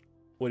cracking?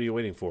 What are you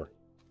waiting for?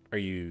 Are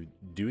you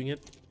doing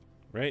it?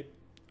 Right?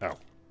 Oh.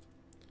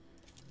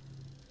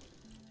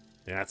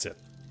 That's it.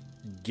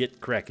 Get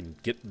cracking.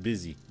 Get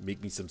busy.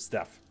 Make me some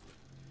stuff.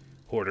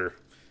 Hoarder.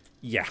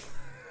 Yeah.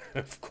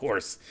 Of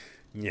course.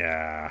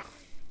 Yeah.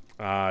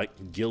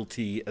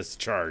 Guilty as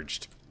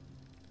charged.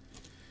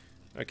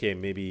 Okay,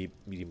 maybe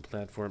medium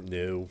platform.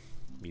 No.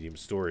 Medium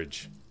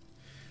storage.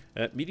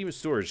 Medium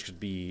storage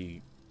could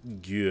be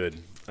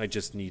good. I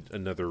just need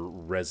another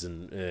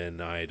resin,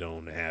 and I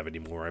don't have any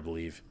more, I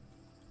believe.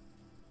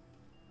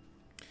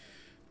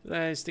 Did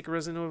I stick a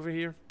resin over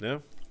here?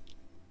 No?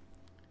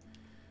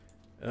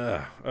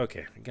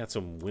 Okay. I got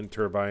some wind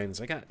turbines.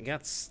 I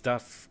got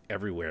stuff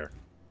everywhere.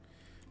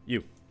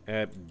 You.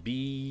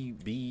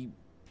 Be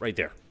right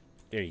there.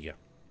 There you go.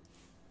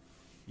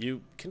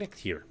 You connect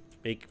here.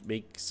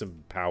 Make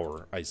some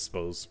power, I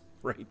suppose.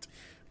 Right?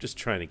 Just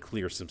trying to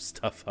clear some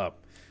stuff up.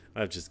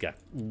 I've just got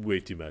way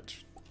too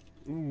much.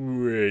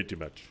 Way too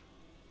much.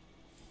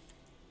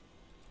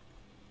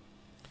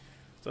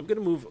 So I'm going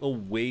to move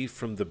away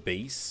from the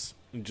base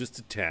just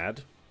a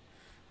tad.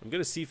 I'm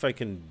going to see if I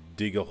can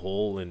dig a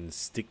hole and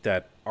stick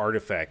that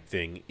artifact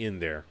thing in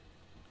there.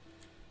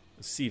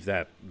 Let's see if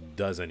that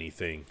does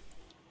anything.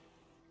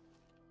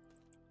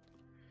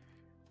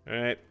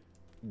 Alright.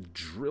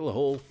 Drill a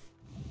hole.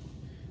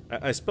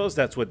 I suppose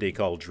that's what they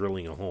call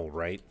drilling a hole,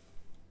 right?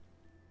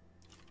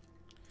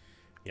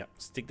 Yep.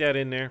 Stick that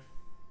in there.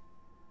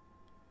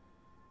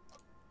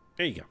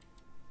 There you go.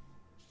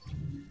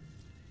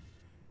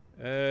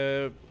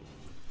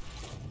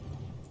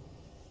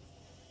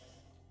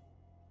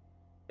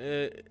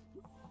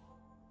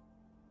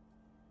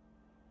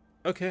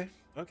 Okay.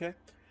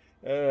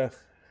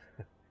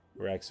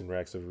 Racks and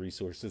racks of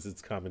resources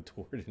it's common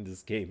toward in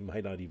this game.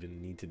 Might not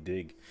even need to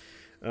dig.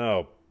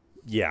 Oh,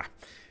 yeah.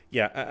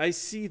 Yeah, I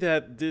see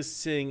that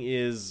this thing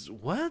is...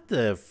 What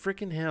the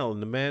freaking hell?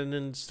 The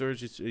abandoned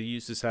storage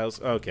uses house.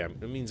 Okay,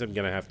 it means I'm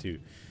going to have to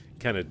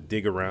kind of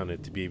dig around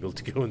it to be able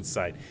to go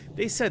inside.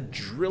 They said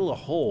drill a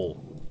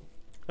hole.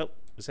 Oh,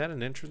 is that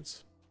an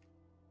entrance?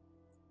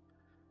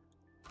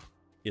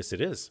 Yes,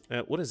 it is.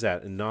 What is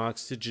that? An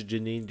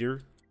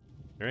oxygenator?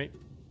 Right?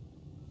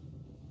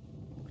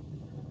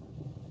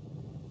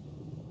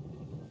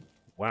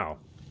 Wow.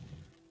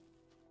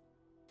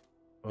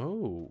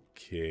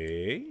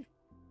 Okay.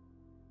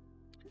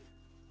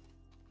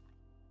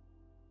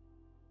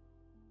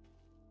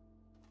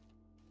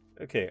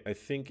 Okay, I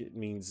think it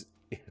means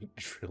it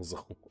drills a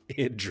hole.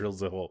 It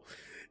drills a hole.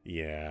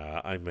 Yeah,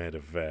 I might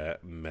have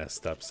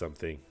messed up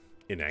something.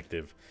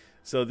 Inactive.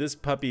 So this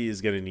puppy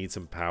is going to need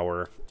some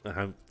power.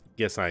 I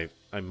guess I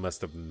must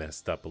have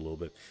messed up a little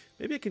bit.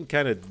 Maybe I can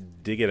kind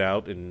of dig it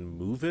out and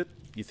move it.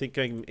 You think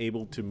I'm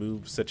able to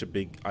move such a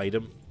big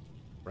item?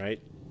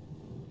 Right?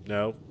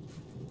 No?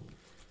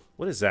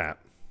 What is that?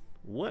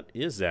 What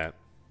is that?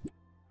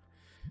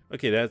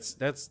 Okay,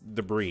 that's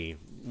debris.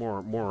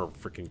 More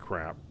freaking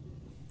crap.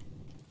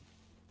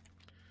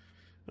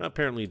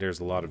 Apparently there's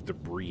a lot of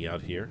debris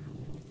out here.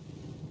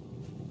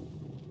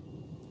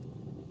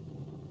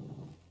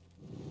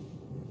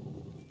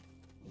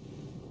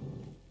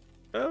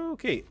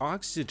 Okay,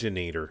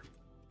 oxygenator.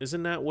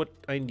 Isn't that what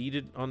I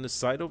needed on the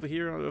side over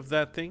here of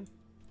that thing?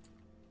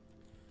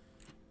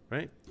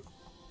 Right?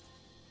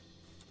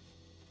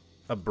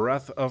 A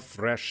breath of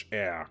fresh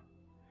air.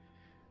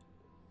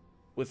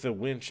 With a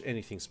winch,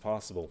 anything's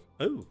possible.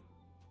 Oh,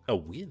 a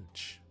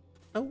winch.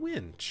 A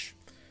winch.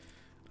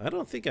 I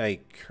don't think I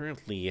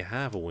currently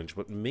have a winch,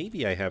 but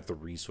maybe I have the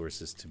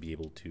resources to be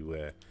able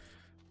to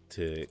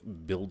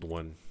build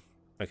one.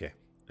 Okay.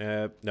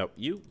 No,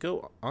 you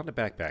go on the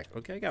backpack.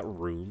 Okay, I got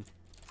room.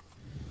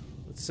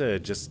 Let's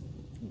just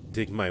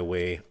dig my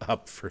way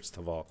up first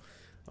of all.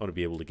 I want to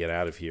be able to get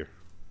out of here.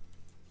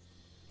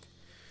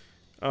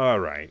 All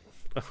right.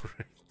 All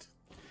right.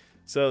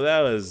 So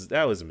that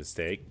was a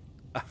mistake.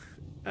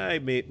 I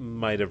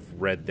might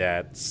have read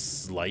that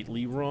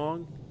slightly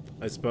wrong,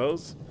 I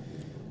suppose.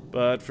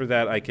 But for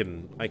that, I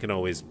can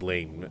always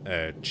blame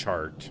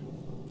chart.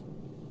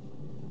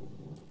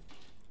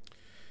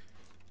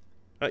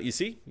 You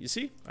see,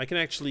 I can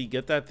actually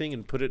get that thing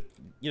and put it,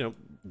 you know,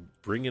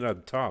 bring it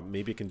on top.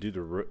 Maybe I can do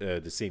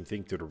the same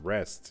thing to the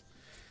rest,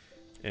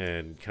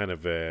 and kind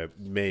of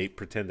may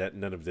pretend that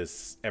none of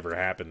this ever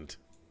happened.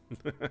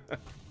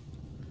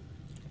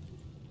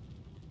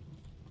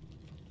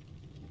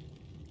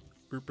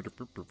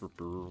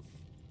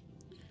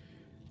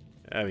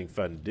 Having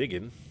fun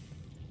digging.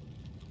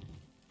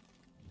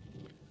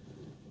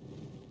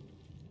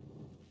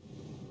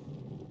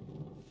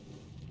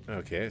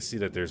 Okay, I see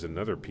that there's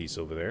another piece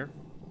over there.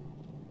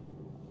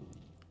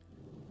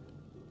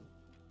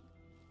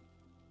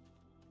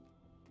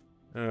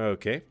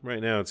 Okay,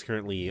 right now it's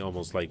currently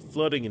almost like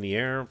floating in the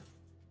air,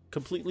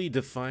 completely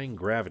defying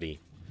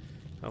gravity.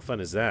 How fun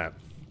is that?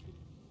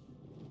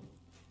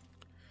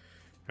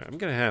 I'm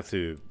gonna have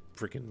to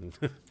freaking...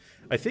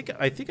 I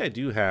think I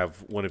do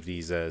have one of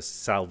these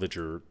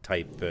salvager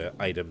type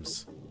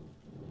items.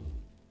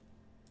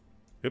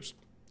 Oops.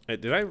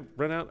 Did I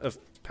run out of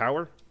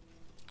power?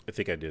 I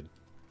think I did.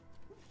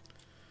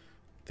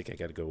 I think I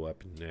gotta go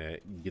up and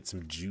get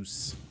some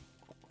juice.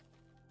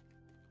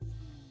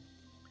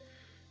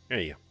 There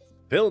you go.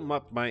 Fill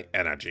up my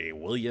energy,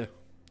 will you?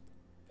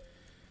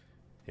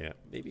 Yeah,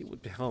 maybe it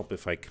would help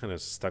if I kind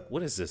of stuck...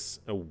 What is this?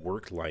 A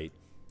work light.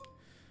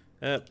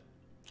 You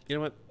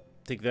know what?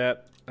 Take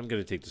that. I'm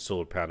gonna take the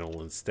solar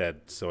panel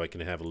instead, so I can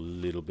have a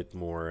little bit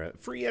more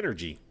free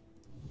energy.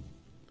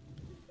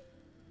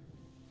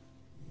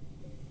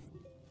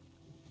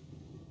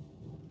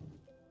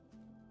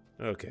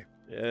 Okay.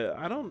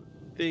 I don't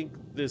think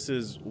this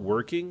is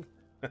working.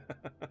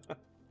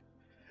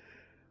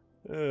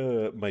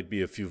 Might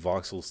be a few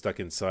voxels stuck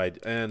inside,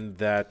 and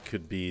that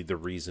could be the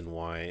reason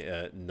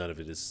why none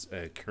of it is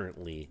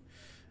currently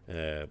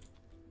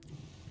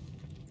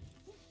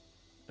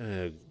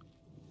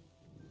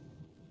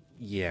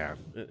yeah,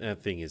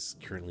 that thing is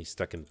currently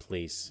stuck in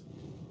place.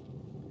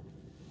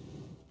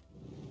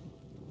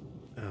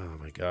 Oh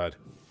my god.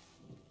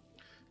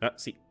 Ah,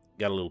 see,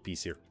 got a little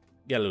piece here.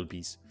 Got a little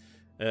piece.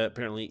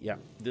 Apparently, yeah,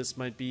 this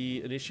might be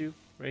an issue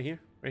right here,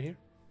 right here.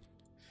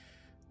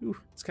 Ooh,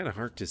 it's kind of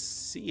hard to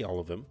see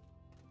all of them.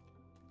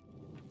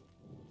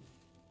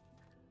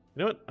 You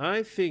know what?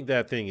 I think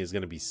that thing is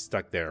going to be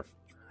stuck there.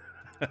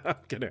 I'm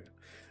gonna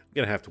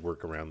have to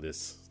work around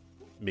this.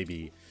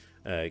 Maybe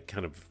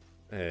kind of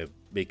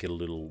make it a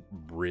little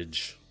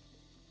bridge,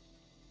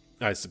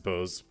 I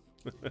suppose.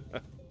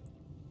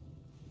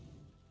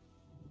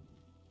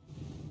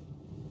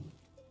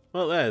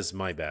 Well, that is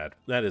my bad.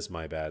 That is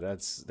my bad.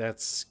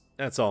 That's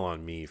all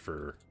on me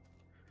for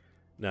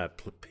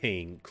not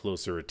paying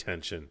closer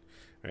attention.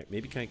 All right,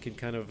 maybe I can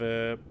kind of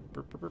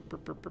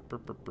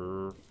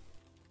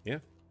yeah,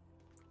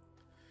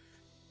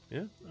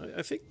 yeah.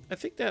 I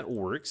think that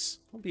works.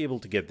 I'll be able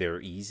to get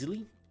there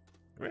easily.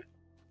 All right.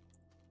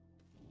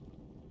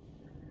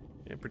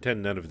 And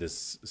pretend none of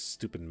this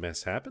stupid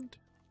mess happened.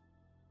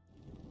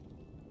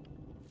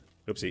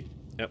 Oopsie.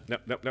 Nope,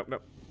 nope, nope, nope,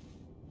 nope.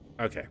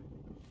 Okay.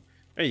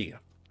 There you go.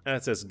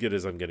 That's as good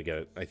as I'm going to get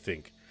it, I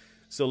think.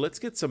 So let's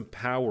get some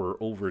power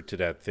over to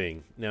that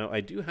thing. Now,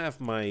 I do have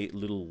my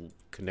little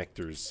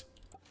connectors.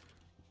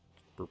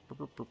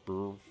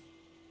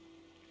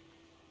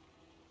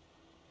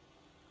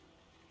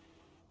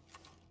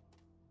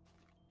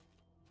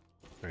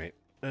 Alright.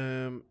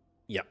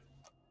 Yeah.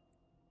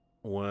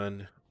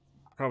 One.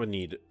 Probably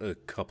need a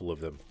couple of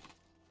them.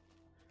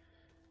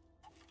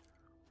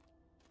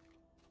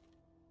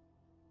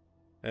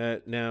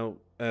 Now,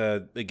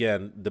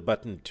 again, the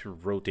button to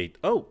rotate.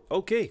 Oh,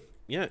 okay.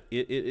 Yeah,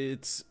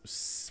 it's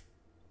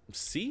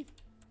C?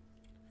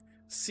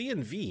 C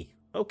and V.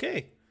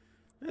 Okay.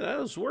 Yeah, that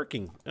was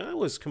working. I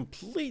was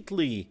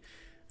completely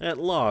at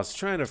loss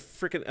trying to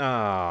frickin'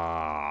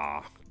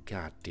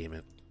 god damn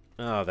it.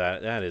 Oh,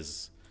 that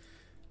is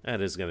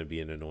gonna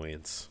be an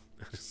annoyance.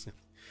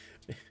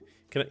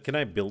 Can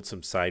I build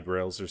some side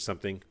rails or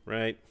something,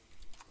 right?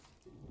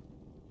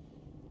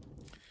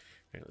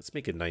 Alright, let's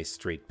make a nice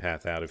straight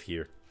path out of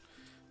here.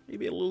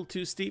 Maybe a little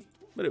too steep,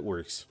 but it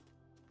works.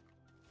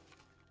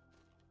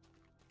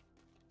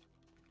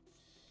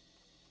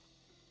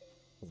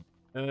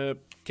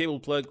 Cable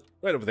plug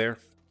right over there.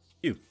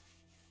 You.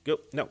 Go.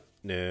 No.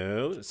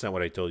 No, that's not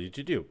what I told you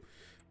to do.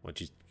 I want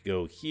you to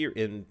go here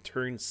and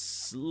turn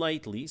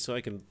slightly so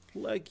I can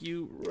plug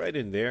you right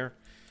in there.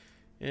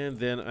 And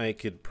then I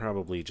could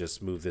probably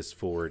just move this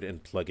forward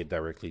and plug it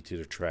directly to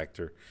the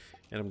tractor.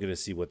 And I'm going to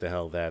see what the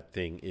hell that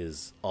thing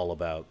is all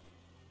about.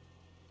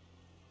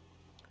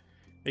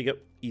 There you go.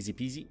 Easy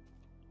peasy.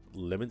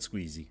 Lemon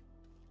squeezy.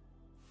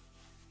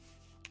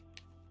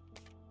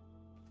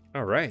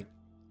 Alright.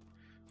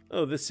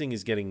 Oh, this thing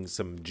is getting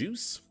some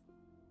juice.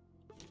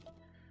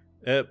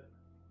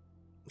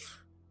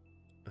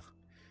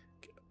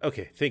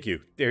 Okay, thank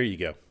you. There you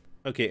go.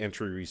 Okay,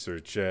 entry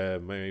research.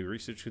 My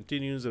research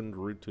continues en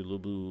route to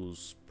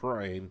Lubu's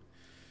Prime.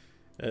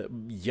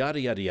 Yada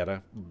yada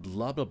yada.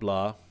 Blah blah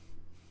blah.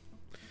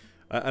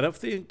 I don't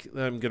think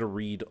I'm gonna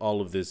read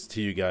all of this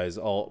to you guys.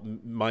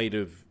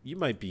 You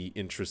might be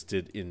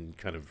interested in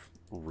kind of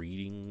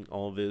reading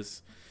all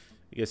this.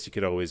 I guess you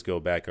could always go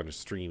back on a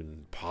stream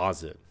and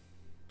pause it.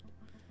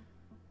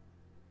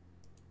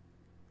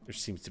 There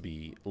seems to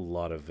be a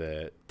lot of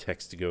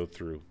text to go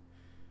through.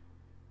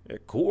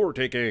 Core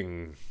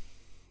taking.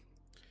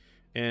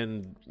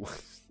 And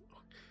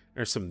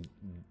there's some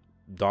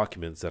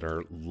documents that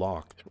are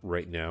locked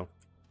right now.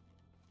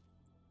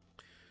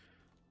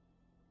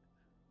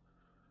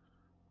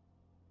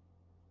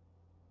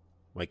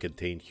 Might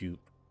contain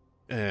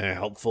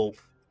helpful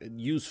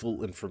and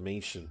useful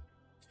information.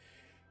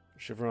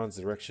 Chevron's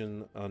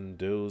direction on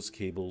those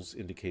cables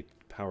indicate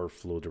power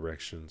flow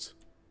directions.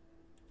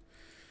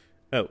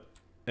 Oh,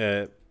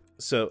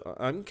 so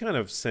I'm kind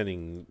of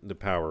sending the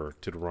power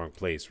to the wrong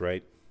place,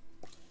 right?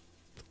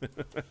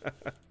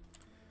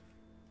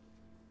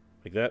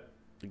 Like that?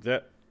 Like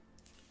that?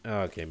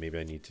 Okay, maybe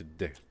I need to...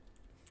 There.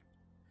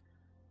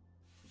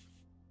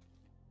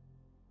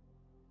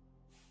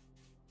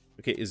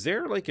 Okay, is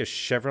there like a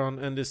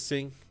chevron on this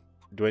thing?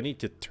 Do I need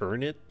to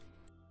turn it?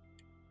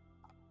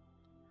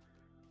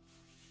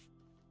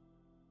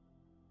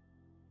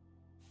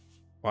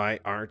 Why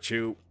aren't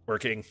you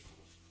working?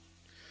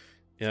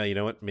 Yeah, you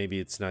know what? Maybe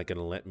it's not going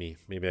to let me.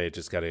 Maybe I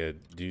just got to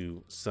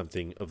do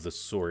something of the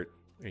sort.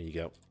 There you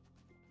go.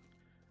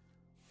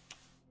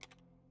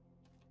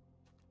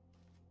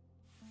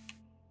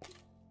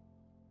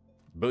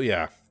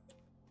 Booyah.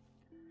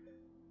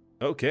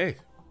 Okay.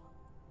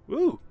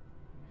 Woo.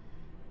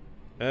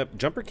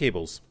 Jumper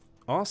cables.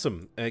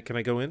 Awesome. Can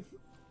I go in?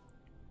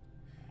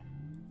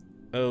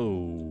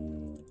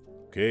 Oh.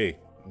 Okay.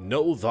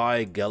 Know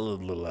thy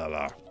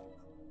Galilala.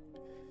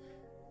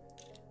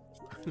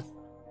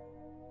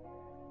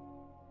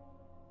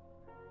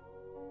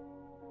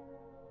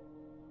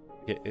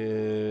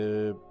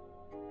 Yeah,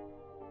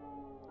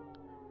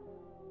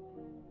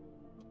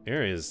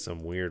 there is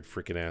some weird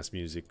freaking ass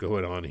music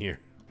going on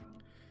here.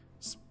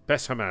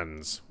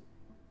 Specimens.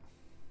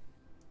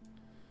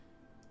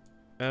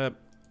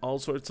 All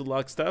sorts of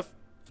lock stuff.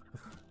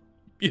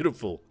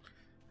 Beautiful.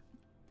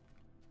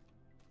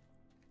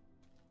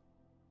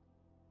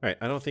 Alright,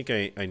 I don't think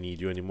I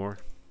need you anymore.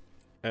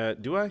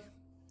 Do I?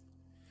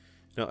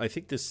 No, I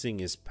think this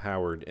thing is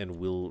powered and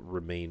will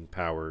remain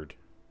powered.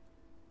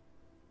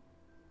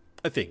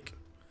 I think.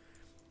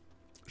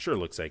 Sure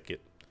looks like it.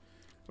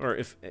 Or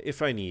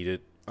if I need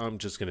it, I'm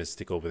just gonna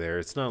stick over there.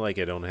 It's not like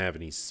I don't have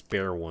any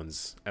spare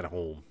ones at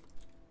home.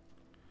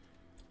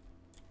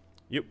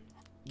 Yep.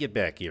 Get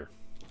back here.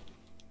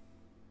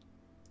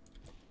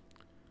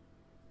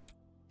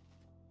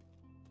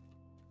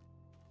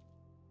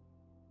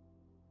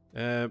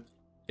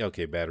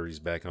 Okay, battery's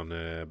back on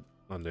the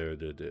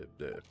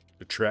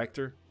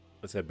tractor.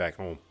 Let's head back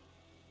home.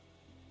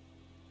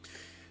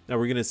 Now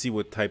we're gonna see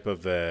what type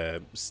of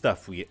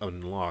stuff we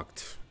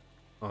unlocked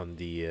on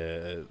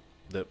the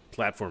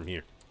platform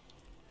here.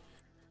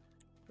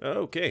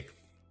 Okay.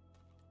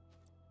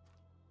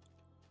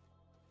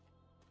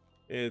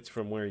 It's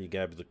from where you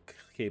grab the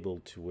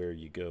cable to where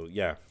you go.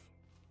 Yeah.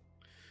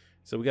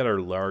 So we got our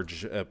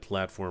large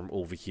platform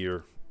over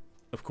here.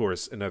 Of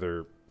course,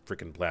 another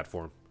freaking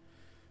platform.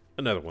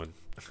 Another one.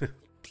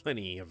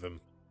 Plenty of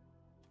them.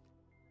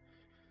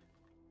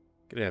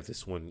 Gonna have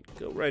this one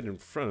go right in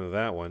front of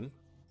that one.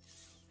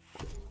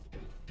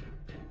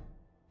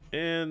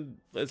 And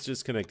let's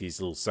just connect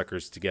these little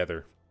suckers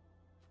together.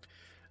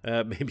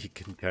 Maybe you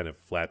can kind of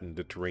flatten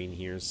the terrain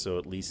here so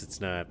at least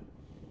it's not...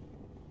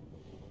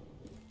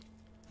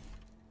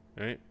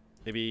 Alright,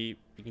 maybe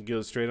you can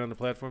go straight on the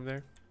platform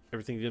there.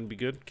 Everything's gonna be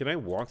good. Can I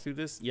walk through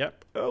this?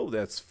 Yep. Oh,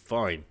 that's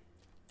fine.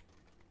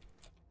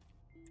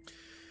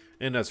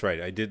 And that's right,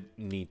 I did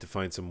need to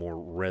find some more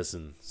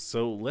resin.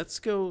 So let's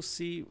go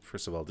see...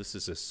 First of all, this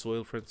is a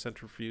soil front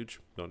centrifuge.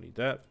 Don't need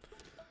that.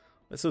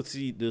 Let's go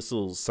see this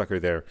little sucker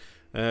there.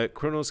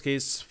 Chronos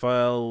case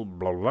file,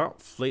 blah, blah, blah.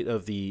 Flight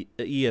of the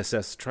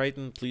ESS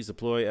Triton. Please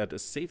deploy at a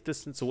safe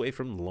distance away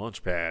from the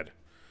launch pad.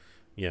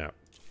 Yeah.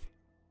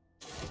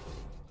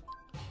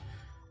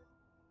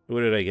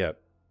 What did I get?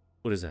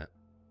 What is that?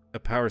 A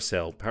power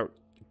cell.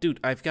 Dude,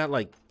 I've got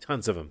like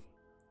tons of them.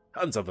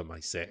 Tons of them,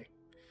 I say.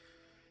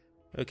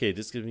 Okay,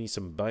 this gives me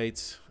some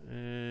bites.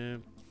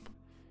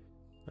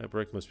 That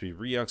brick must be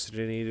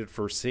reoxygenated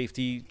for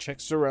safety.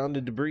 Check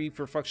surrounding debris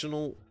for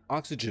functional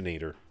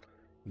oxygenator.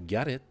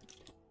 Got it.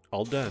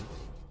 All done.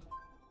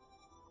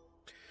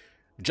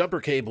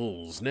 Jumper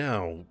cables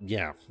now.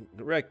 Yeah.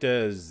 Direct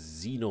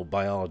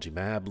xenobiology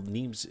map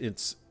needs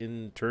its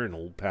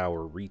internal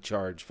power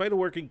recharge. Find a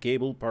working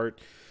cable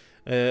part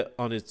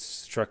on its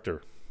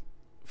structure.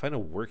 Find a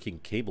working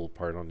cable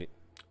part on it.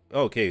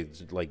 Oh, okay,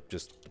 it's like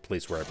just the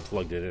place where I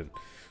plugged it in.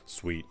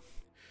 Sweet.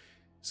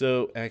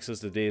 So, access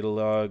the data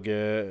log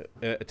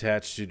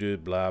attached to the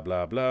blah,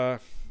 blah, blah.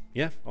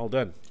 Yeah, all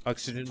done.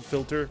 Oxygen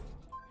filter.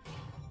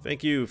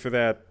 Thank you for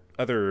that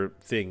other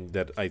thing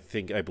that I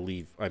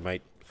believe I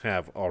might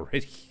have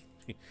already.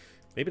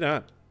 Maybe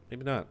not.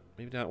 Maybe not.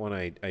 Maybe not when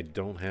I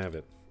don't have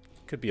it.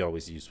 Could be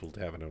always useful to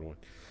have another one.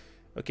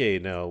 Okay,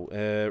 now,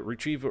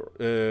 retrieve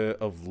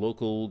of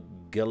local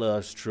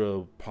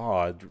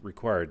galastropod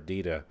required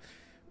data.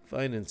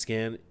 Find and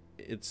scan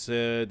its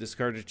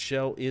discarded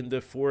shell in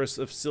the forest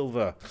of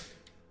Silva.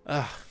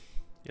 Ah,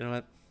 you know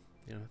what?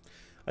 You know,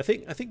 I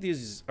think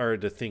these are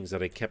the things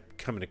that I kept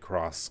coming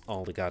across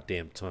all the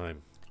goddamn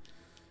time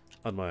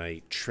on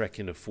my trek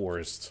in the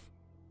forest.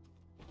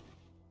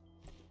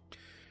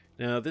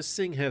 Now, this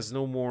thing has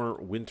no more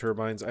wind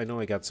turbines. I know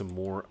I got some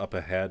more up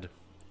ahead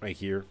right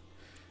here.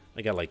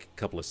 I got like a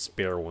couple of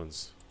spare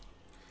ones.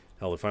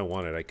 Hell, if I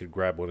wanted, I could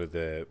grab one of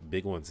the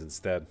big ones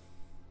instead.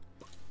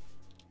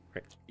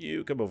 Right,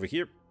 you come over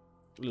here.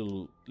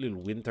 Little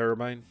wind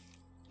turbine.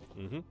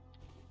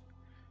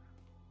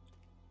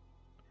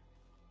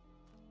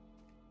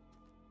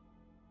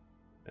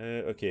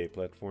 Okay,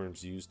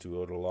 platforms used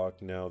to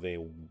auto-lock. Now they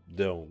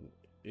don't.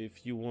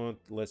 If you want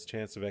less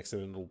chance of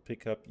accidental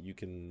pickup, you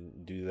can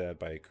do that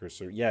by a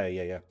cursor.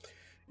 Yeah,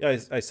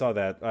 I saw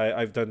that.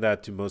 I've done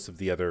that to most of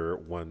the other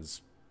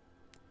ones.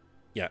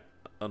 Yeah,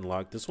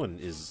 unlocked. This one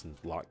is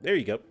locked. There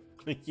you go.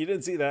 You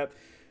didn't see that.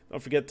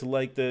 Don't forget to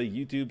like the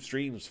YouTube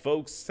streams,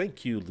 folks.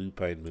 Thank you,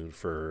 Lupine Moon,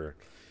 for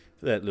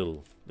that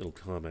little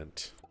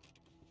comment.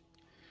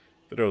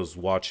 For those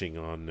watching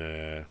on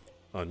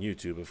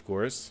YouTube, of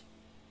course.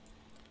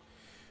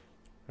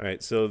 All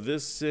right, so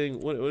this thing,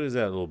 what is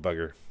that little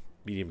bugger?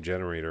 Medium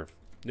generator.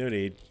 No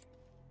need.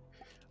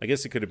 I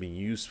guess it could have been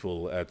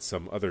useful at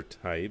some other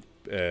type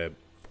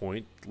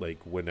point, like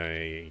when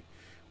I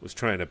was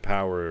trying to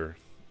power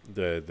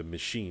the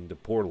machine, the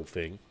portal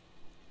thing.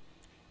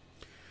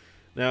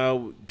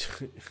 Now,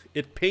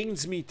 it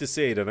pains me to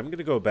say that I'm going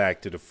to go back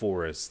to the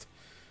forest.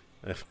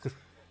 You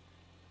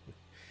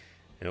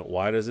know,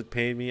 why does it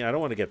pain me? I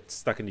don't want to get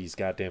stuck in these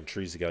goddamn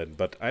trees again,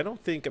 but I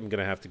don't think I'm going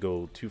to have to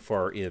go too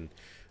far in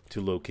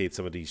to locate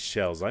some of these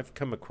shells. I've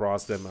come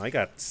across them. I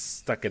got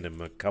stuck in them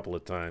a couple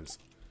of times.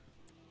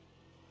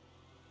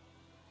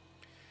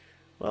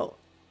 Well,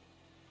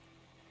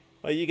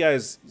 you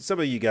guys,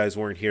 some of you guys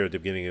weren't here at the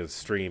beginning of the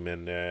stream,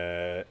 and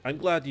I'm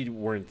glad you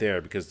weren't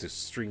there because the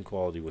stream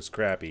quality was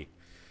crappy.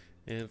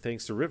 And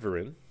thanks to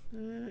Rivaryn,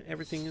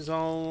 everything is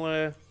all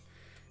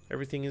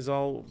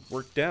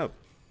worked out.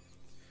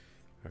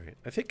 All right,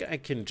 I think I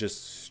can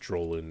just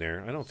stroll in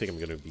there. I don't think I'm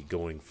going to be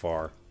going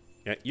far.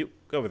 Yeah, you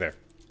go over there.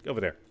 Go over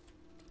there.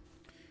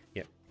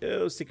 Yeah,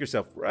 go stick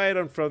yourself right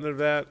in front of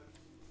that.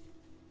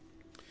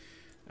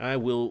 I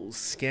will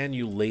scan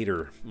you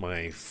later,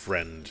 my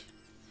friend.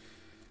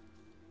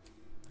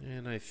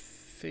 And I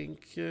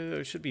think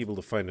I should be able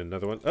to find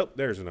another one. Oh,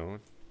 there's another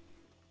one.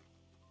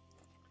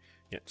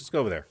 Yeah, just go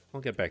over there. I'll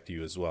get back to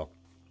you as well.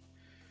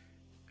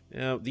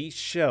 Now, these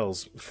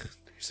shells...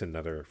 There's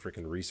another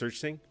freaking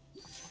research thing.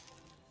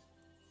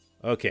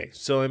 Okay,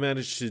 so I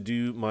managed to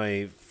do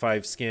my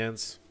 5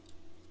 scans.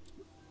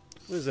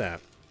 What is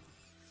that?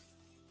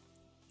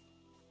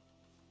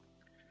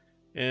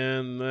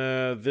 And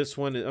this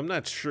one, I'm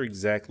not sure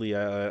exactly.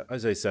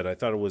 As I said, I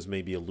thought it was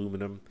maybe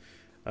aluminum.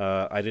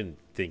 I didn't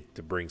think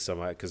to bring some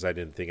because I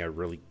didn't think I'd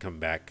really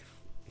come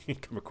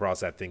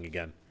across that thing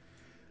again.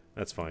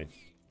 That's fine.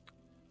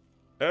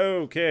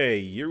 Okay,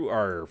 you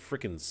are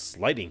freaking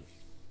sliding.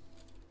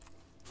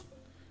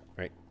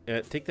 Right,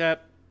 take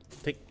that.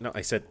 No,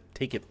 I said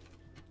take it.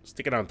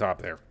 Stick it on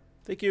top there.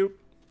 Thank you.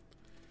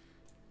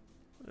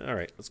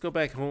 Alright, let's go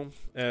back home.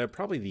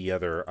 Probably the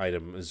other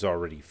item is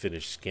already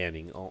finished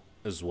scanning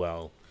as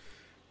well.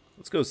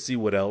 Let's go see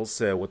what else,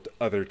 what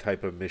other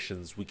type of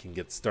missions we can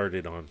get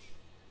started on.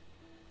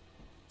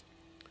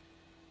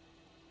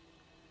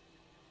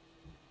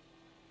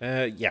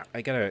 Yeah,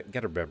 I gotta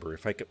remember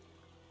if I could...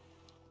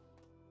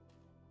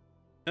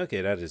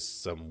 Okay, that is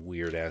some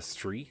weird-ass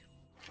tree.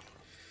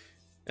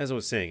 As I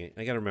was saying,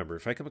 I gotta remember,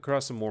 if I come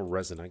across some more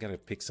resin, I gotta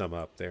pick some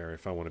up there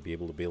if I want to be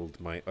able to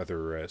build my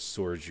other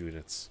storage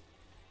units.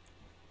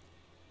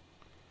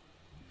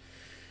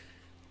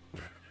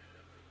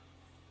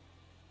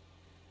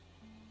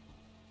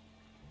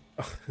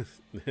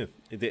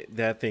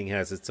 That thing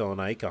has its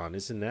own icon.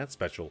 Isn't that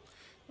special?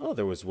 Oh,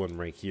 there was one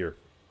right here.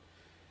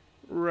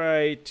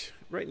 Right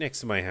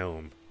next to my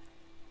home.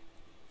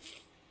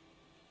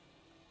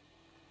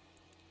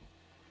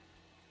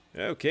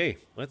 Okay,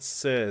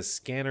 let's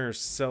scan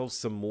ourselves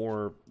some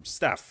more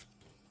stuff.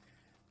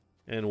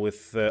 And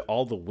with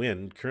all the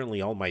wind,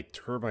 currently all my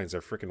turbines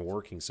are freaking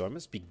working, so I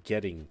must be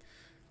getting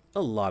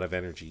a lot of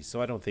energy.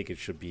 So I don't think it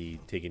should be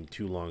taking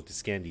too long to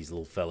scan these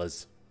little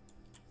fellas.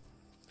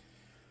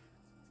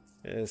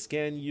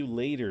 Scan you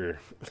later.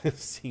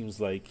 Seems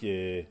like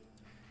a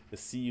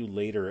see you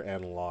later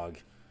analog.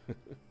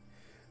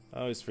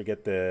 I always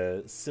forget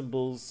the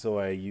symbols, so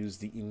I use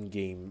the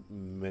in-game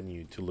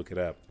menu to look it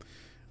up.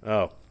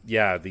 Oh,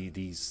 yeah,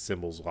 these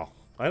symbols. Well,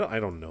 I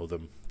don't know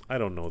them. I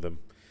don't know them.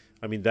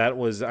 I mean,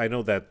 I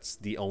know that's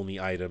the only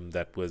item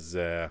that was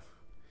in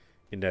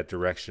that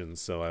direction,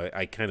 so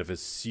I kind of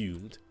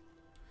assumed.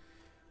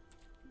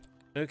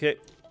 Okay.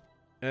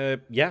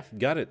 Yeah,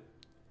 got it.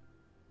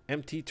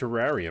 Empty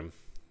terrarium.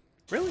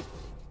 Really?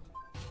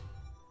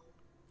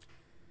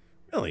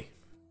 Really?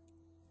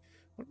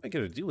 What am I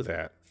going to do with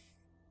that?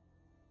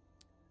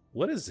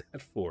 What is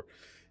that for?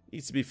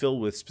 Needs to be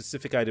filled with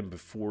specific item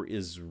before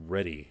is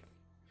ready.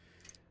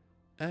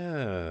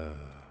 Okay.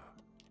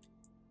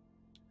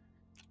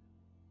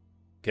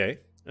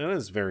 That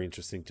is very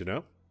interesting to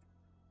know.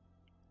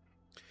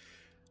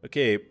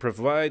 Okay,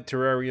 provide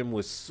terrarium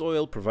with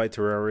soil, provide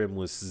terrarium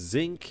with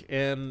zinc,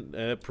 and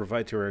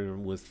provide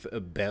terrarium with a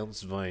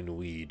bounce vine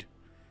weed.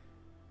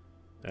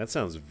 That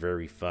sounds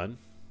very fun.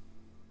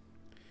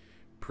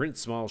 Print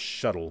small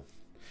shuttle.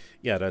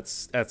 Yeah,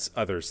 that's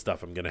other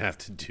stuff I'm gonna have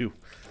to do.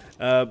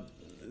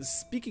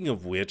 Speaking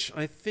of which,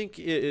 I think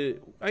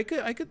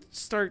I could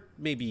start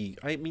maybe.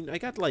 I mean, I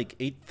got like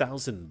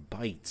 8,000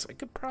 bytes. I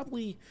could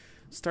probably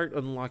start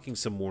unlocking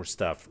some more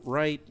stuff,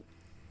 right?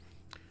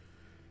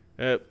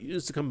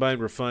 Used to combine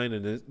refined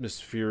and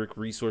atmospheric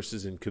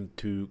resources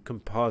into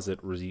composite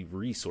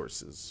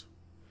resources.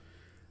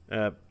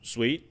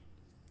 Sweet.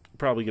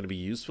 Probably going to be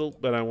useful,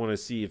 but I want to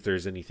see if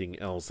there's anything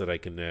else that I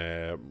can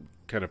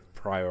kind of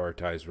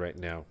prioritize right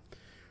now.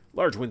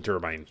 Large wind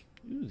turbine.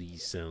 Ooh,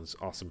 these sounds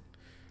awesome.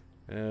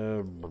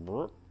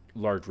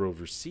 Large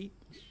rover seat.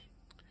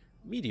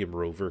 Medium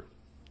rover.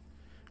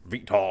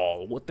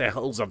 VTOL. What the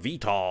hell's a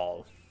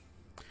VTOL?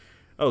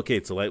 Okay,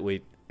 it's a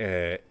lightweight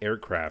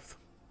aircraft.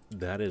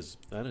 That is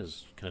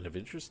kind of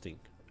interesting.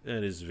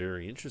 That is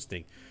very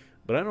interesting.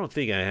 But I don't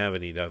think I have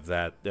any of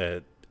that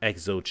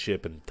exo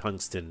chip and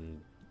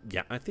tungsten.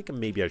 Yeah, I think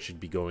maybe I should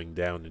be going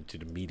down into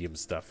the medium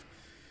stuff.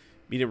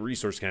 Medium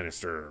resource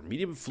canister.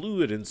 Medium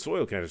fluid and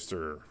soil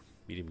canister.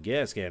 Medium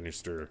gas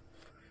canister.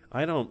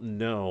 I don't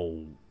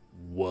know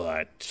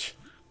what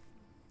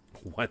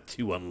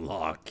to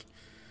unlock.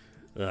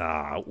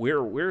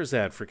 Where is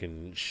that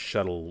freaking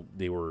shuttle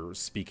they were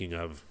speaking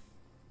of?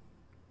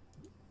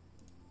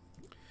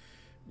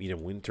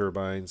 Medium wind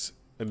turbines.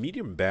 A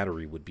medium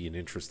battery would be an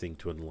interesting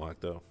to unlock,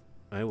 though.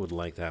 I would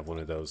like to have one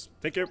of those.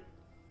 Thank you.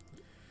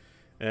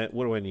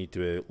 What do I need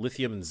to...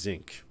 lithium and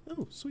zinc.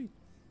 Oh, sweet.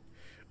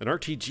 An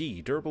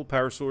RTG. Durable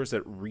power source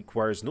that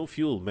requires no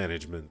fuel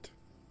management.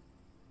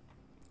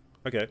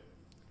 Okay.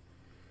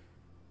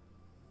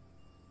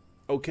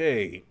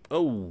 Okay.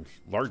 Oh,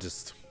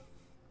 largest.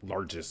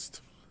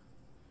 Largest.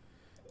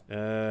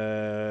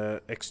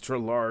 Extra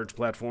large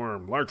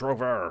platform. Large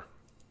rover.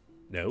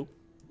 No.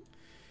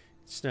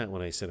 It's not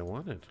what I said I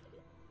wanted.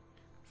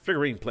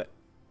 Figurine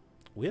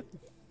What?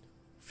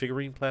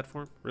 Figurine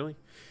platform? Really?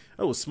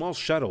 Oh, a small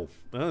shuttle.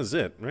 That was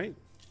it, right?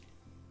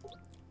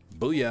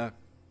 Booyah.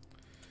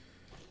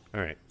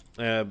 Alright.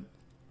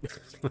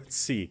 Let's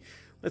see.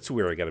 Let's see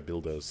where I gotta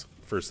build those,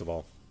 first of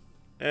all.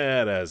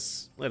 Let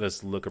us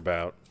look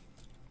about.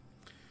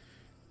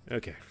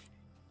 Okay.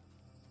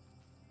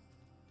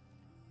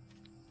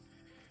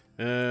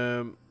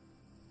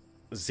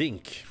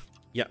 Zinc.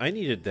 Yeah, I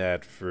needed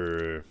that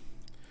for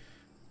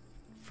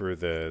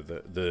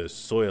the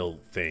soil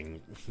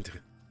thing.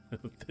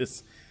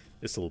 this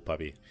little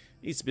puppy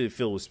needs to be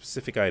filled with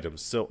specific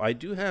items. So I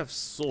do have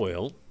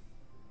soil.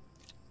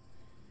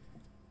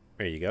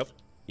 There you go.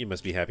 You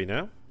must be happy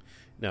now.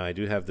 Now I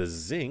do have the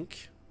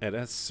zinc, and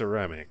that's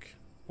ceramic.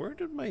 Where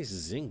did my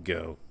zinc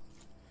go?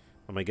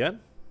 Oh my god.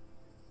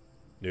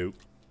 Nope.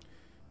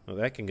 Well,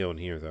 that can go in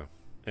here though.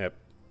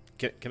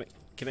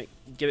 Can I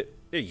get it?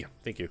 There you go.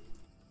 Thank you.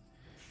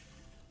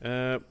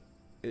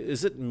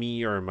 Is it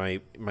me or am I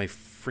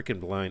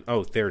freaking blind?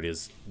 Oh, there it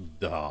is.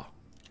 Duh.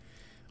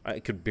 I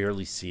could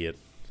barely see it.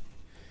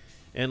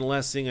 And the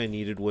last thing I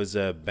needed was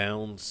a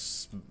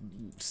bounce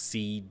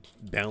seed.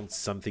 Bounce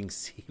something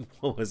seed.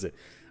 What was it?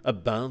 A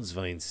bounce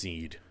vine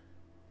seed.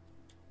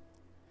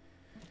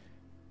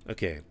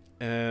 Okay.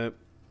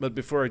 But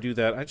before I do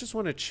that, I just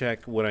want to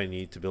check what I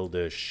need to build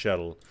a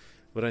shuttle.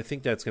 But I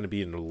think that's going to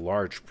be in a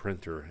large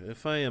printer,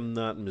 if I am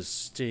not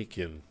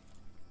mistaken.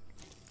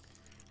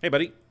 Hey,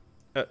 buddy.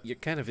 You're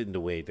kind of in the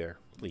way there.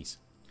 Please.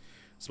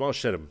 Small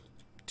shuttle.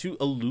 2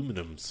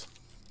 aluminums.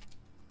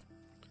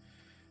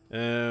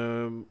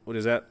 What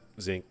is that?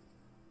 Zinc.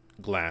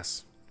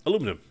 Glass.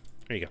 Aluminum.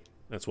 There you go.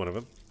 That's one of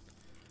them.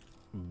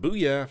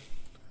 Booyah.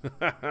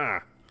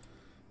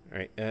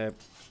 Alright,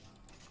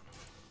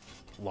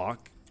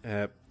 lock.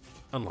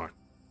 Unlock.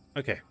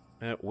 Okay.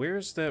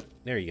 Where's the...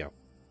 There you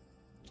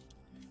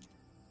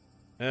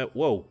go.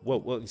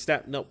 Whoa.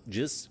 Stop. No,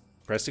 just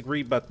press the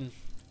green button.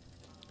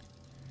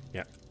 Yeah,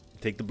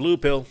 Take the blue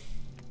pill.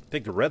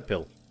 Take the red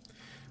pill.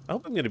 I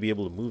hope I'm going to be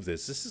able to move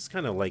this. This is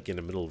kind of like in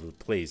the middle of the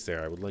place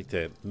there. I would like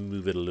to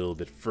move it a little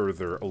bit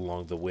further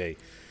along the way.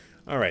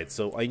 Alright,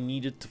 so I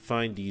needed to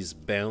find these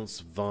bounce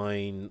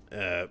vine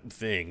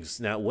things.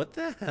 Now, what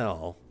the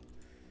hell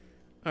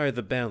are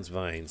the bounce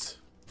vines?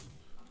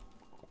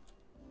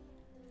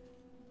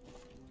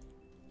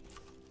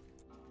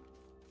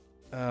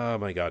 Oh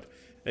my god.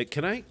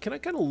 Can I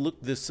kind of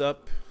look this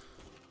up?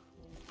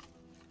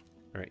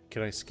 Alright,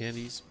 can I scan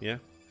these? Yeah.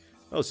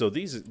 Oh, so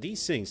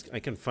these things I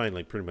can find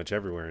like pretty much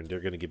everywhere, and they're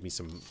gonna give me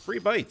some free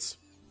bites.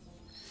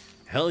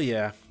 Hell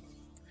yeah.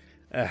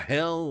 A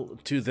hell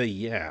to the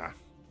yeah.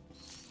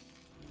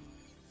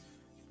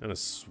 Kind of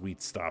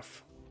sweet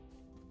stuff.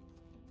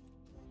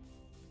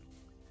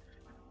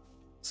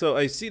 So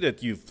I see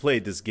that you've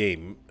played this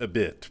game a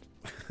bit,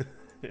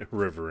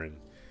 Rivaryn.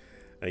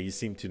 You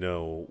seem to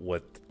know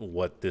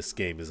what this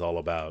game is all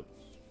about.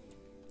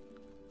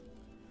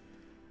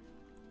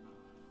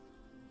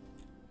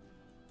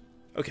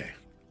 Okay.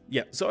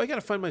 Yeah, so I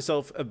gotta find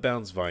myself a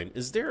bounce vine.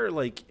 Is there,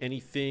 like,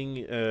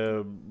 anything,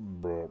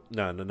 no,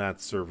 not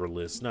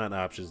serverless, not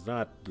options,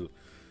 not,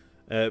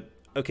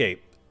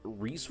 okay,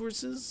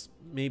 resources?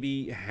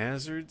 Maybe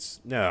hazards?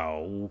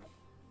 No.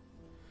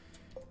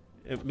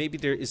 Maybe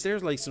is there,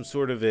 like, some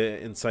sort of a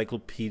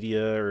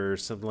encyclopedia or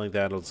something like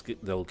that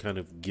that'll kind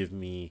of give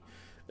me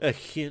a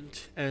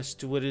hint as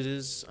to what it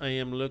is I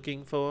am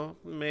looking for,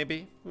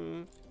 maybe?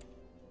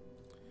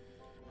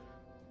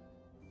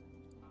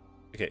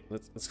 Okay,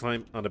 let's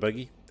climb on the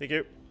buggy. Thank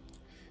you.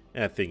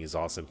 That thing is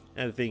awesome.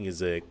 That thing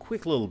is a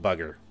quick little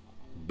bugger.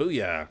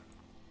 Booyah.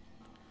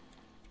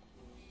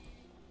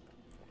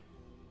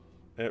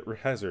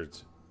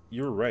 Hazards.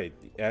 You were right.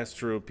 The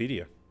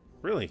Astropedia.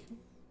 Really?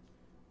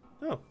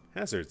 Oh,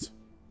 hazards.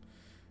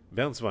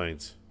 Bounce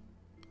vines.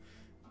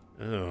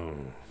 Oh.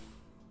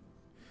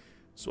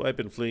 Swipe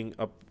and fling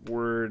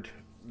upward,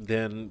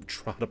 then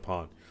trot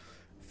upon.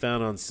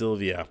 Found on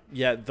Sylvia.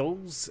 Yeah,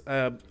 those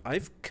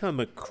I've come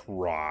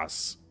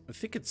across. I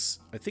think it's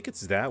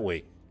that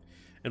way.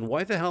 And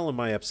why the hell am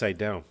I upside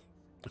down?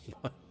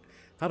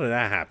 How did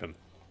that happen?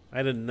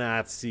 I did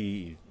not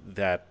see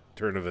that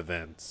turn of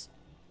events.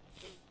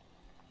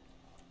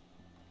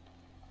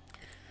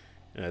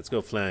 Let's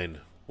go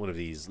find one of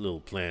these little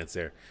plants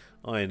there.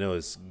 All I know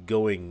is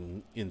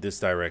going in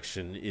this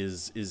direction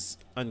is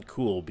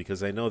uncool,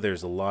 because I know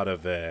there's a lot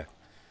of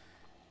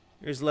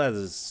there's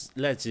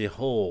lots of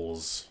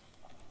holes.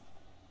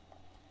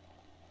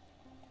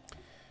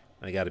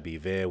 I gotta be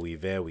very,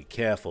 very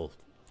careful.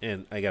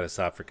 And I gotta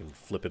stop freaking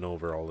flipping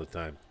over all the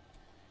time.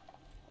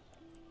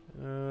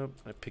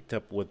 I picked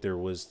up what there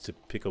was to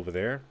pick over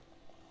there.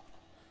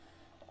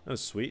 Oh,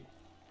 sweet.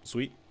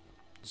 Sweet.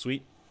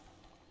 Sweet.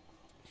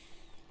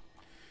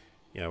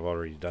 Yeah, I've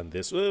already done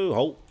this. Oh,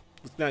 hole.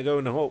 Let's not go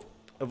in the hole.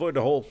 Avoid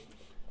the hole.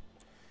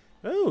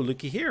 Oh,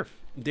 looky here.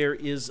 There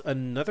is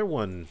another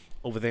one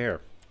over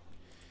there.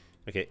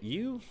 Okay,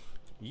 you,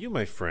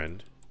 my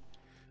friend.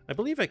 I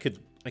believe I could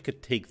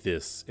take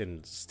this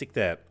and stick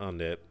that on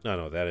the.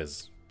 No, that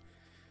is.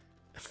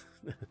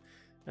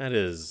 That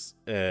is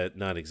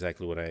not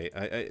exactly what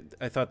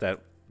I thought that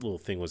little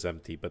thing was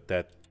empty, but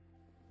that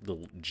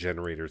little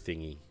generator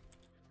thingy.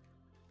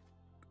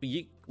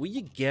 Will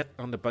you get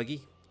on the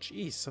buggy?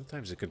 Jeez,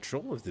 sometimes the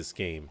control of this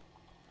game.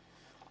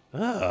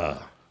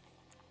 Ah.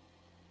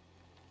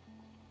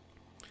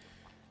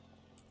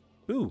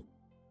 Ooh,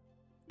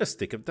 a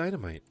stick of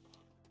dynamite.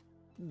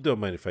 Don't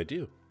mind if I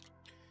do.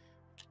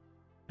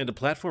 And the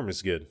platform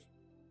is good.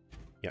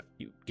 Yeah,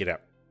 you get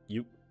out.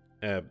 You,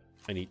 I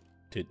need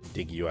to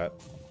dig you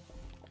out.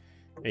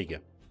 There you go.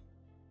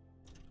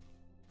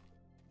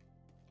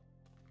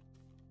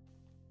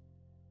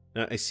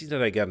 Now, I see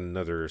that I got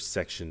another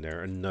section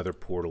there, another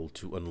portal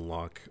to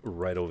unlock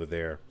right over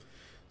there.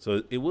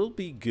 So it will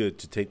be good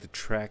to take the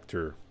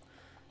tractor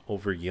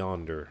over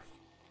yonder.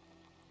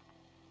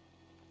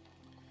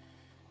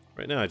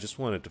 Right now, I just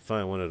wanted to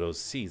find one of those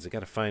seeds. I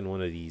gotta find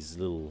one of these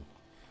little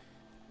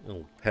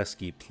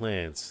pesky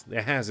plants.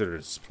 They're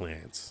hazardous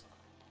plants.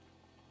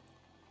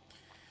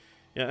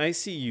 Yeah, I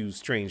see you,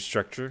 strange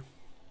structure.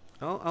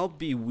 I'll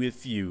be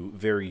with you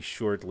very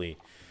shortly.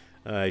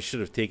 I should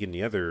have taken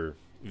the other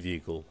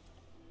vehicle.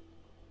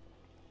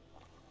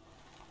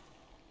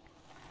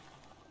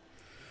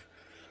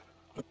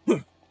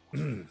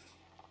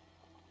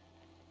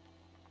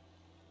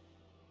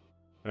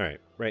 Alright,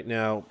 right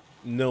now,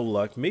 no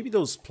luck. Maybe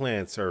those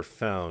plants are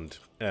found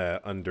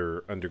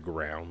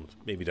underground.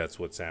 Maybe that's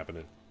what's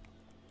happening.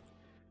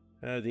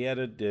 They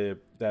added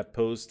that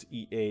post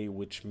EA,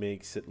 which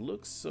makes it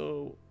look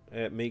so...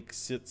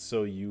 makes it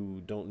so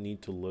you don't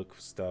need to look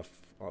stuff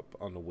up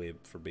on the web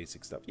for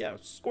basic stuff. Yeah,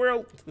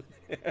 squirrel!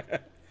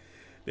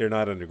 They're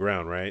not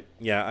underground, right?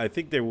 Yeah, I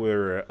think they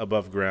were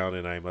above ground,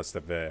 and I must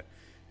have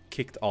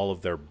kicked all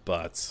of their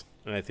butts.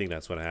 And I think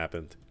that's what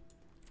happened.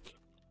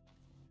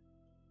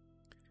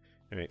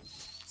 Alright,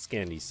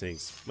 scan these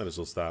things. Might as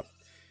well stop.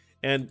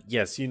 And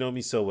yes, you know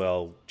me so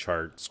well,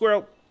 chart.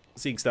 Squirrel!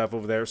 Seeing stuff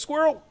over there.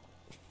 Squirrel!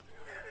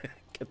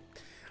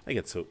 I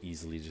get so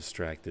easily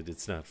distracted.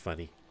 It's not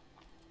funny.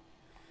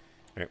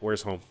 All right,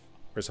 where's home?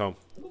 Where's home?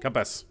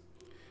 Compass.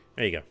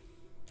 There you go.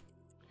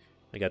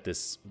 I got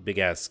this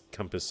big-ass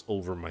compass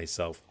over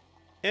myself.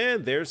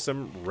 And there's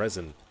some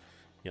resin.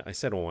 Yeah, I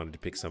said I wanted to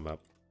pick some up.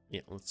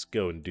 Yeah, let's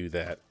go and do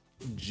that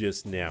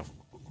just now.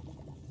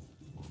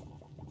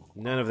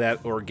 None of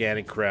that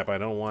organic crap. I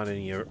don't want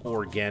any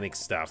organic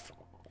stuff.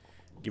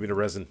 Give me the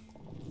resin.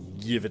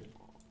 Give it.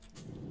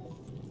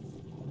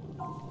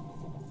 I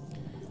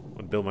want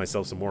to build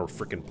myself some more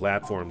freaking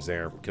platforms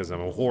there because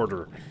I'm a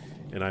hoarder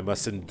and I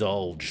must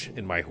indulge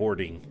in my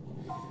hoarding.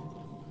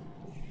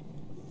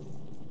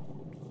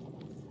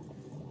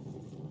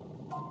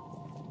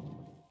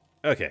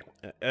 Okay.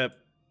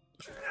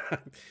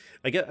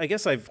 I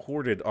guess I've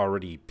hoarded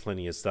already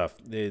plenty of stuff.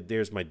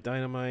 There's my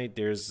dynamite,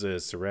 there's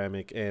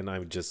ceramic, and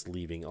I'm just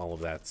leaving all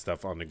of that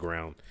stuff on the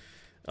ground.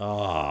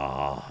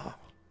 Ah,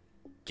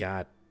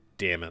 god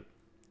damn it.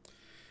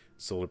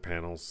 Solar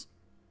panels.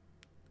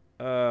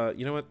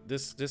 You know what?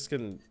 This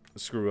can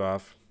screw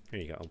off. Here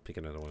you go. I'll pick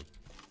another one.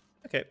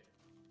 Okay.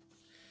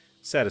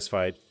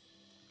 Satisfied.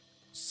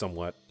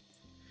 Somewhat.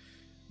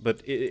 But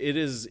it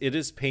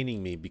is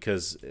paining me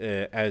because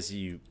as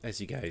you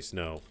guys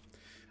know,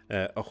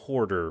 a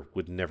hoarder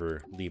would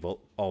never leave all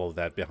of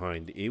that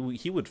behind.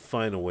 He would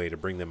find a way to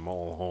bring them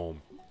all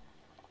home.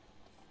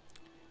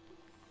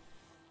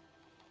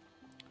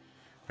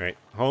 All right,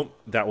 home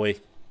that way.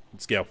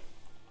 Let's go.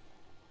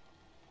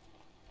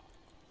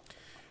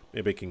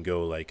 Maybe I can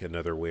go like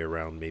another way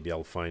around. Maybe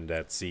I'll find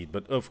that seed.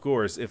 But of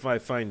course, if I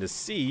find a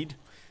seed,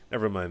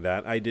 never mind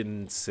that. I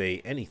didn't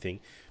say anything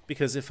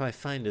because if I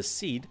find a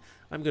seed,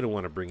 I'm going to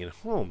want to bring it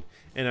home,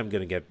 and I'm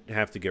going to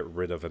have to get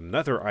rid of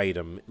another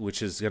item,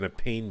 which is going to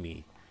pain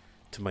me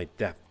to my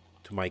depth,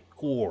 to my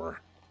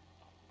core.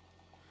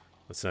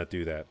 Let's not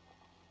do that.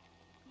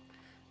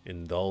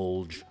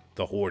 Indulge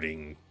the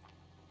hoarding.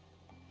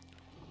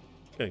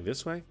 Going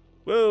this way?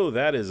 Whoa,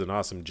 that is an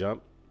awesome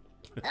jump.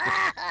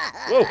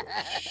 Whoa,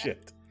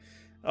 shit.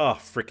 Oh,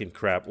 freaking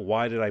crap.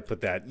 Why did I put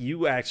that?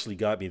 You actually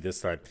got me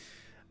this time.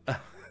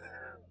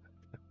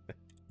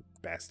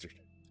 Bastard.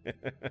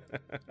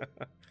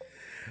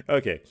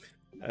 Okay.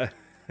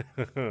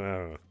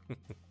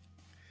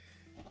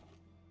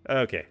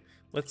 Okay.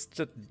 Let's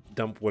just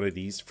dump one of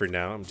these for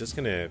now. I'm just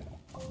gonna...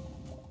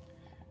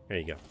 There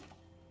you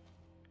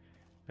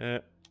go.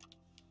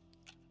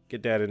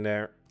 Get that in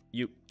there.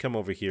 You come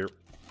over here.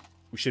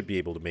 We should be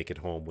able to make it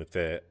home with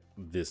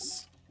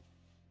this.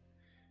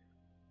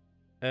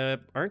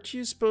 Aren't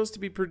you supposed to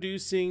be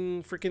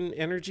producing freaking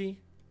energy?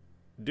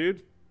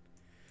 Dude?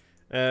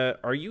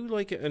 Are you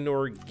like an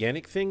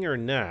organic thing or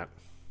not?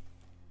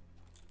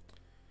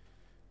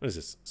 What is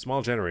this?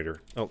 Small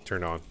generator. Oh,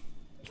 turn on.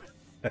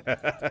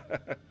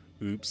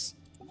 Oops.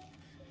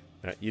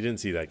 You didn't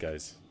see that,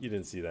 guys. You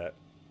didn't see that.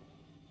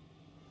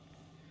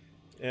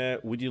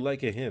 Would you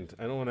like a hint?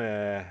 I don't want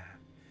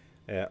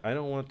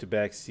to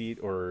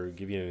backseat or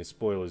give you any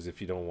spoilers if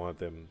you don't want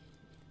them.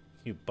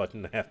 You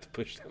button have to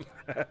push them.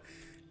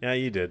 Yeah,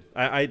 you did.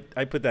 I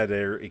put that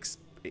there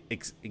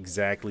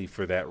exactly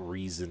for that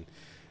reason.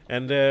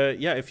 And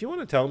yeah, if you want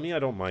to tell me, I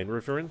don't mind,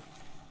 Rivaryn.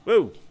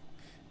 Whoa.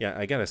 Yeah,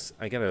 I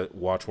gotta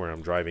watch where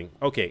I'm driving.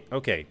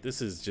 Okay,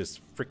 this is just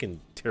freaking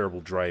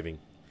terrible driving.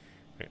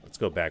 All right, let's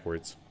go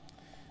backwards.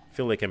 I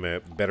feel like I'm a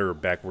better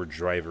backward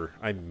driver.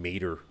 I'm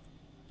Mater.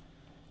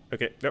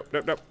 Okay,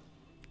 nope.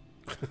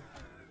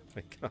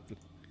 My God.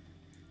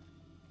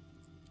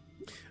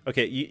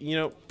 Okay, you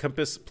know,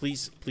 Compass,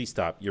 please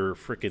stop. You're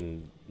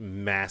freaking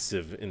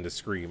massive in the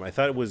screen. I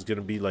thought it was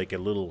gonna be like a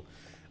little,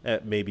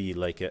 maybe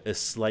like a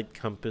slight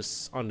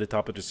compass on the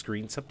top of the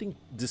screen, something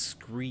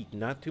discreet,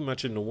 not too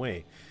much in the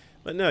way.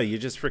 But no, you're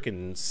just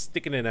freaking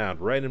sticking it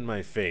out right in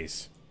my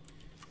face.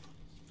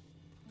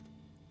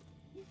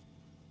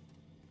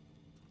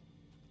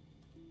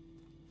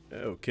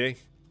 Okay,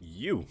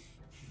 you,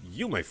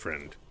 my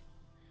friend.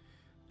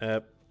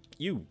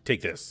 You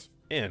take this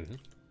and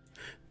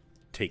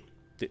take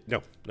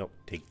no,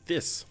 take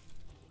this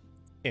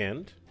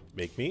and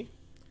make me,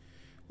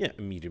 yeah,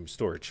 a medium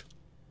storage,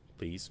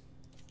 please.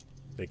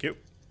 Thank you.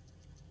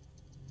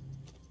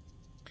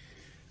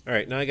 All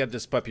right, now I got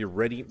this puppy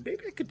ready.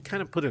 Maybe I could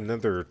kind of put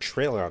another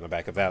trailer on the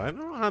back of that. I don't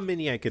know how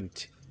many I can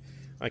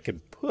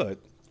put.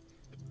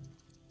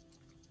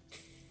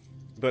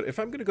 But if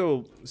I'm going to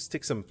go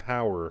stick some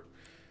power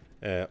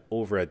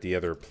over at the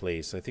other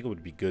place, I think it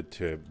would be good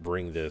to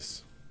bring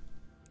this.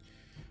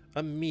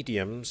 A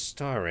medium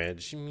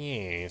storage,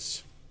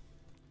 yes.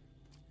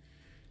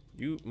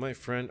 You, my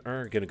friend,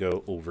 are going to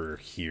go over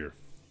here.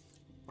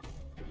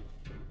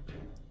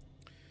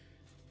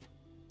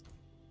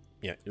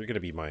 Yeah, you're going to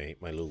be my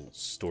little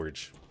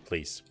storage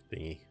place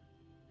thingy.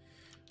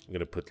 I'm going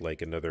to put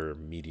like another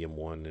medium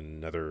one and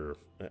another...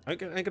 I'm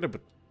going to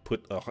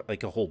put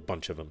like a whole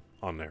bunch of them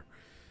on there.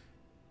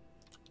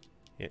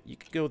 Yeah, you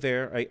could go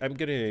there. I'm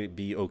going to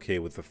be okay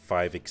with the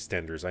 5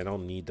 extenders. I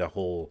don't need the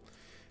whole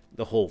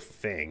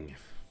thing.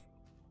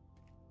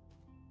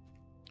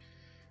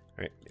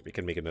 All right, maybe we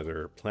can make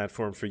another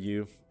platform for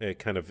you.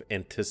 Kind of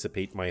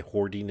anticipate my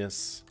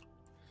hoardiness.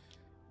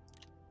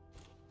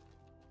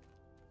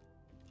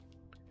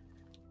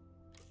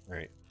 All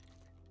right.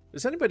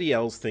 Does anybody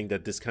else think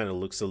that this kind of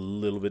looks a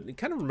little bit... It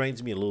kind of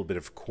reminds me a little bit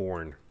of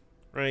corn,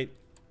 right?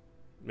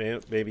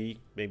 Maybe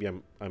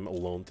I'm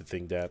alone to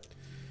think that.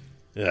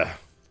 Yeah,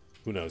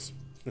 who knows?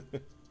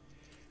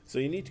 So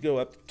you need to go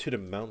up to the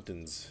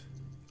mountains.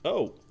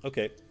 Oh,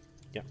 okay.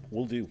 Yeah,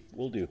 we'll do.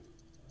 We'll do.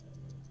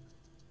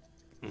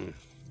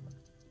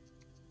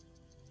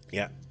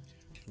 Yeah.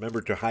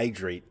 Remember to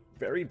hydrate.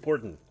 Very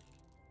important.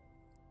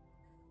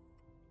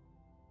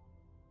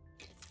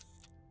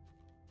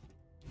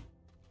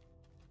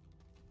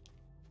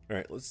 All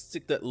right, let's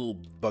stick that little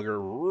bugger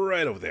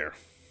right over there.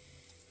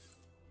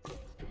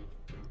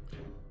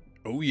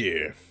 Oh,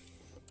 yeah.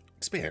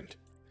 Expand.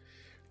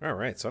 All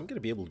right, so I'm going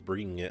to be able to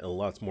bring a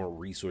lot more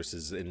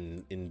resources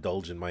and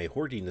indulge in my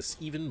hoardiness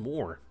even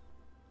more.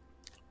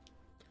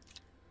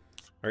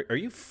 Are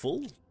you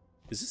full?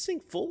 Is this thing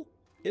full?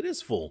 It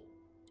is full.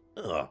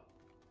 Ugh.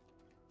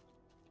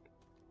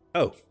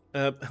 Oh,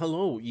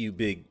 hello, you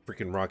big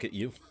freaking rocket,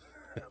 you.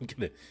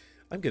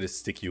 I'm gonna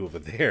stick you over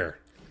there.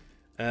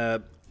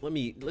 Let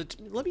me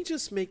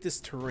just make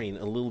this terrain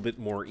a little bit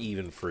more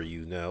even for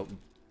you now.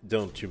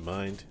 Don't you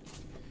mind?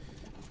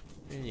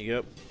 There you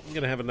go. I'm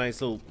gonna have a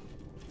nice little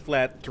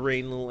flat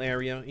terrain little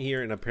area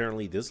here, and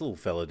apparently this little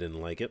fella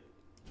didn't like it.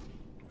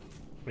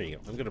 There you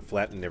go. I'm gonna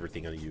flatten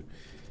everything on you.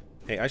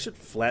 Hey, I should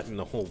flatten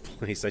the whole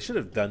place. I should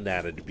have done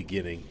that at the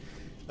beginning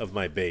of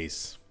my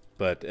base.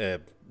 But,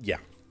 yeah.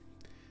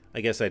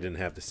 I guess I didn't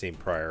have the same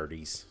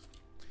priorities.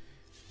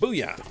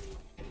 Booyah!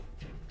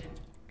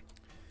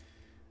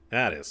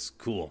 That is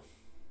cool.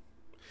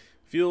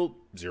 Fuel,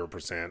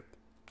 0%.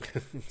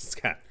 It's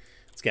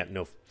got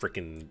no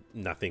freaking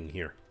nothing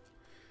here.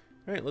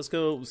 Alright, let's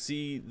go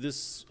see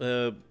this,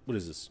 what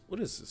is this? What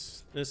is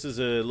this? This is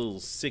a little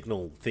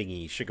signal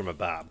thingy,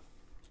 shikamabob.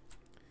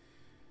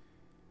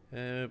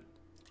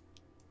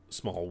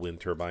 Small wind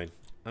turbine.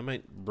 I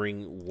might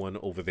bring one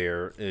over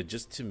there,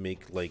 just to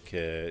make, like,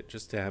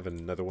 just to have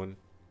another one.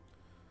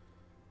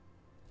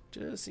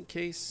 Just in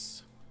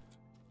case.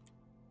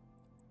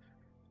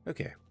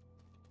 Okay.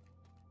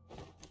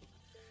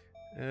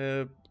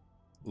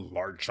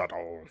 Large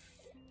shuttle.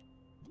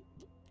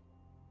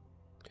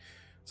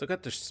 So I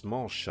got the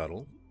small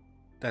shuttle.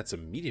 That's a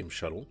medium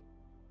shuttle.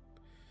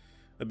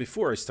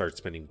 Before I start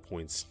spending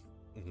points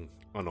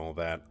on all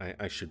that,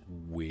 I should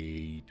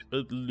wait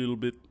a little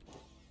bit.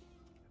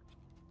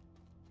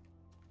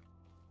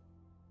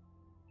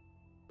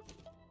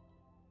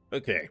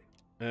 Okay.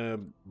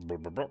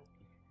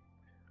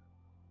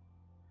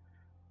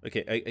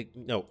 Okay,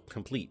 no,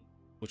 complete.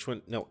 Which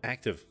one? No,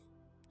 active.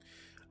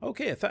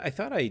 Okay, I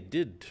thought I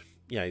did.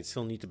 Yeah, I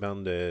still need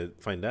to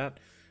find out.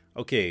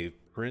 Okay,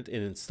 print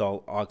and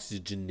install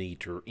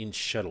oxygenator in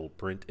shuttle.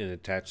 Print and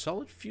attach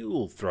solid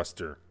fuel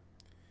thruster.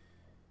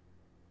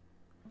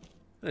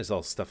 That is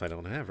all stuff I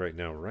don't have right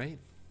now, right?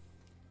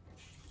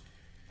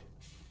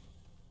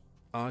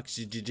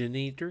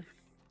 Oxygenator?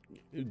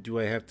 Do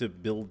I have to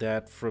build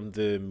that from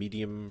the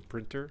medium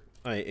printer?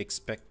 I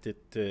expect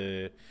it,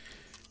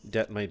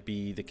 that might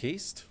be the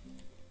case.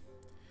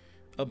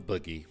 A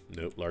buggy.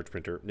 Nope. Large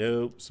printer.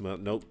 Nope. Nope.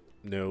 Nope.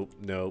 Nope.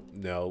 Nope.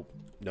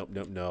 Nope.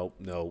 Nope. Nope.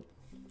 Nope.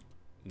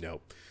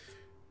 Nope.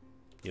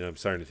 You know, I'm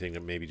starting to think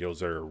that maybe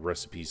those are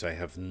recipes I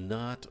have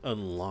not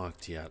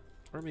unlocked yet.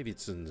 Or maybe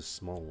it's in the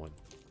small one.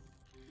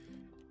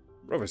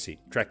 Rover seat.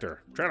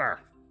 Tractor. Trailer.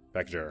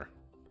 Packager.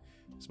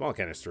 Small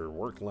canister.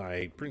 Work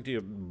light.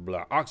 Printing.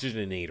 Blah.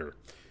 Oxygenator.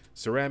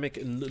 Ceramic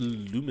and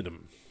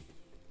aluminum.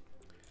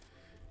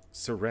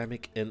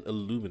 Ceramic and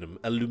aluminum.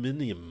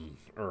 Aluminium.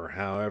 Or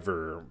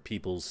however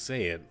people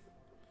say it.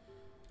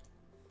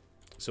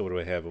 So what do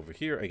I have over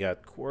here? I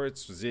got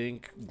quartz,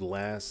 zinc,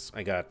 glass.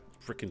 I got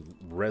freaking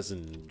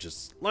resin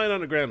just lying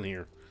on the ground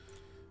here.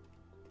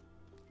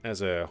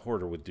 As a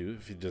hoarder would do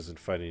if he doesn't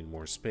find any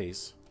more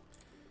space.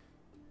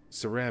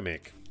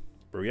 Ceramic.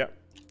 Oh yeah.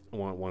 I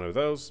want one of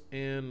those.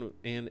 And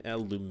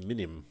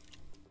aluminium.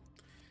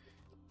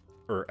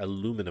 Or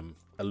aluminum.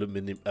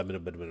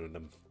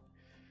 Aluminum.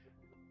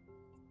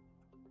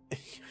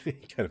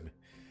 Kind of,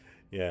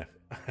 yeah.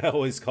 I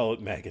always call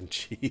it mac and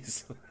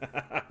cheese.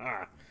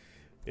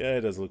 Yeah,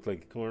 it does look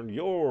like corn.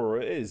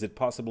 Is it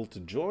possible to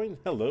join?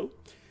 Hello.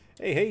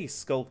 Hey,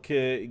 Skulk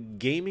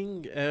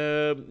Gaming.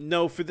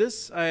 No, for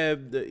this,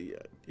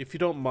 if you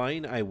don't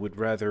mind, I would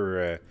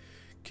rather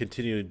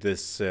continue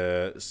this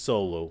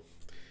solo.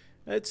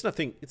 It's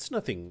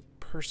nothing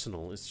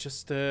personal. It's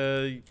just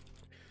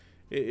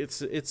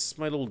it's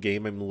my little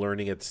game I'm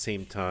learning at the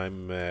same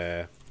time.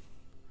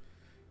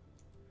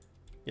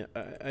 Yeah,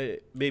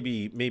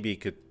 maybe it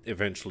could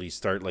eventually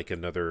start like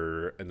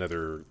another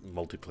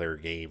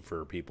multiplayer game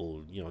for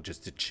people, you know,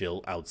 just to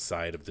chill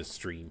outside of the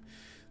stream.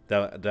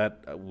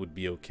 That would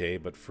be okay,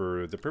 but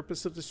for the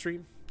purpose of the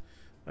stream,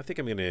 I think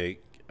I'm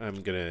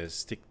gonna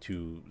stick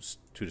to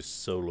the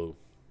solo. All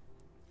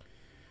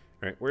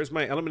right, where's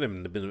my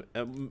aluminum?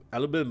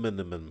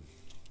 Aluminum.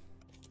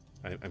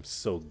 I'm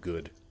so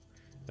good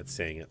at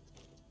saying it.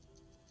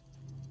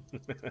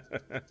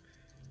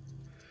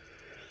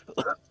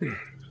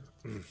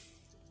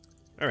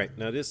 Alright,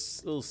 now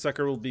this little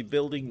sucker will be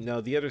building.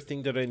 Now the other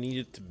thing that I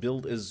needed to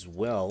build as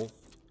well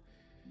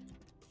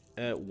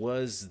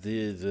was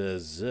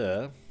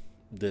no.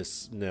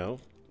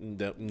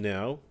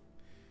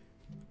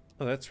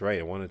 Oh, that's right.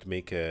 I wanted to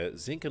make a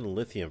zinc and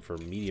lithium for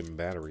medium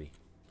battery.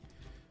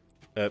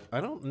 I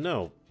don't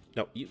know.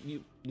 No,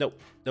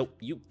 no,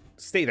 you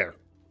stay there.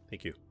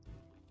 Thank you.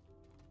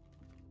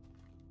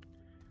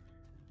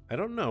 I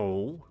don't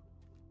know.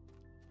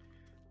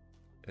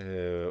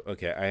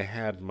 Okay, I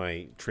had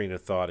my train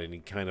of thought and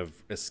it kind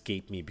of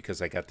escaped me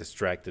because I got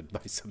distracted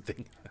by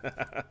something.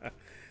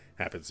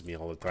 Happens to me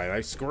all the time.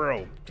 I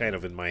squirrel kind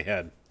of in my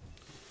head.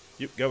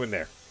 You go in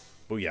there.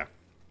 Booyah.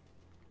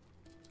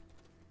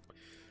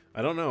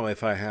 I don't know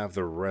if I have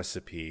the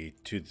recipe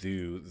to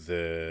do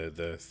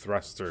the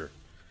thruster.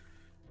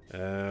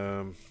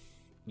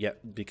 Yeah,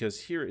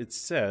 because here it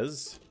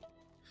says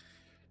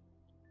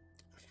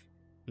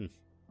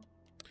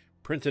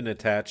print and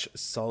attach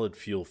solid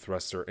fuel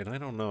thruster, and I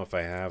don't know if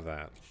I have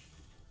that.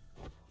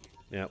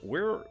 Now,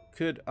 where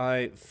could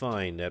I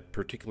find that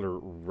particular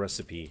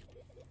recipe?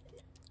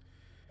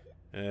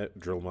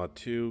 Drill mod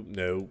 2,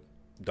 no.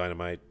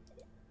 Dynamite,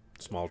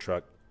 small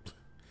truck.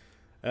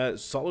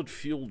 Solid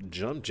fuel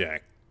jump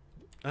jack.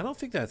 I don't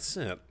think that's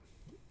it.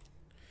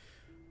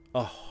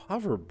 A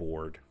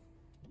hoverboard.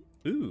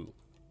 Ooh.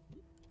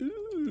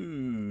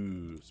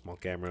 Ooh. Small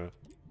camera.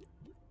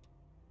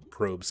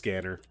 Probe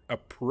scanner. A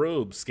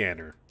probe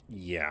scanner.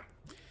 Yeah.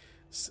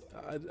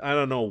 I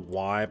don't know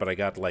why, but I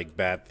got like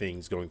bad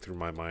things going through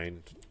my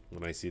mind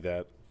when I see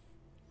that.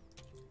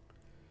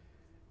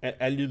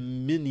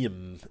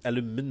 Aluminium.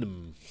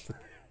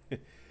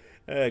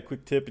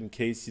 Quick tip in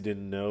case you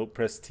didn't know.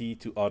 Press T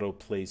to auto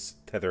place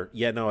tether.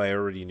 Yeah, no, I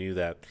already knew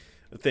that.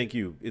 Thank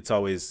you. It's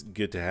always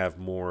good to have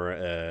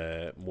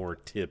more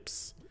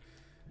tips.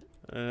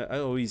 I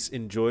always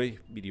enjoy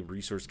medium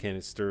resource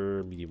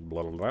canister, medium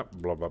blah blah blah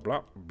blah blah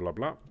blah blah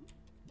blah.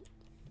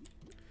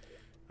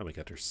 Oh my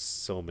god, there's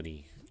so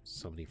many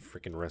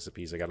freaking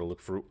recipes. I gotta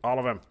look through all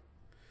of them.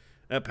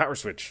 Power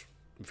switch,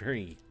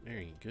 very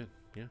good.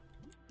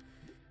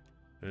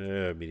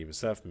 Yeah. Medium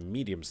stuff,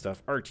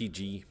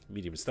 RTG,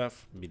 medium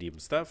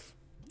stuff.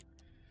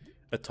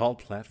 A tall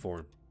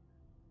platform.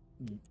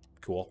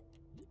 Cool.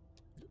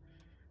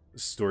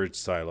 Storage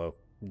silo.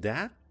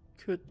 That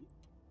could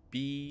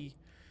be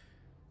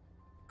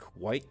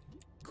quite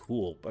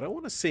cool, but I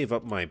want to save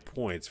up my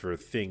points for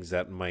things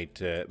that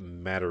might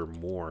matter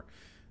more.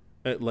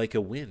 Like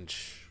a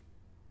winch.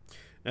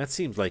 That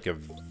seems like a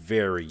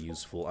very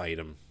useful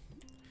item.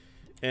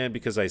 And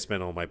because I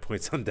spent all my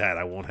points on that,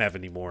 I won't have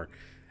any more.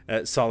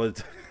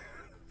 Solid.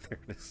 There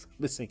it is.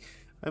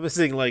 I'm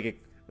missing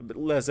like a bit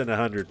less than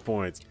 100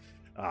 points.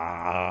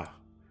 I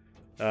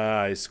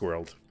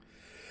squirreled.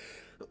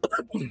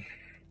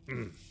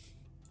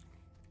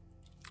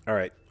 All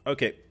right.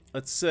 Okay.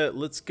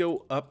 Let's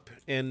go up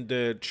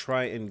and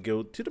try and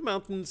go to the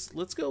mountains.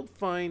 Let's go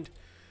find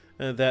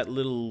that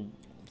little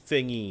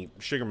thingy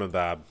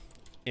sugarmabob,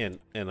 and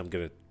I'm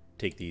gonna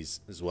take these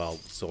as well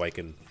so I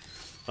can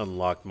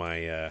unlock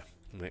my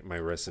my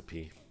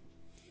recipe.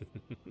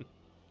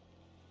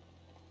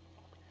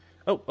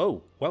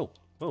 Oh, whoa.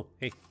 Oh,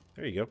 hey,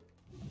 there you go.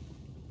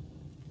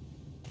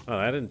 Oh,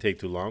 that didn't take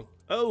too long.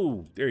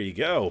 Oh, there you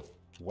go.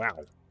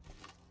 Wow.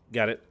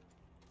 Got it.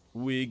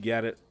 We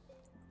got it.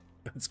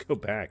 Let's go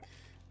back.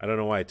 I don't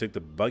know why I took the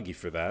buggy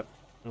for that.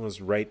 It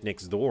was right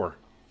next door.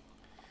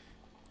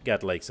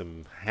 Got like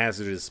some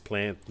hazardous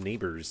plant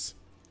neighbors.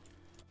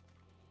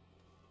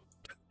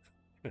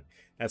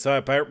 That's how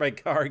I park my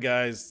car,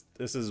 guys.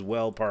 This is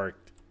well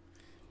parked.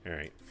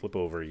 Alright, flip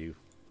over, you.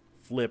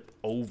 Flip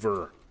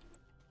over.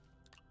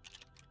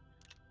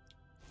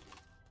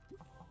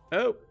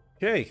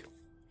 Okay.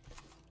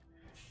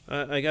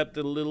 I got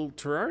the little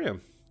terrarium.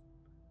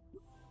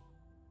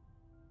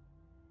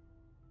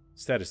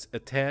 Status.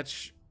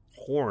 Attach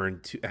horn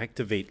to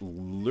activate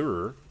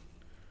lure.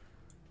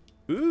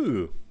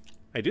 Ooh.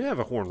 I do have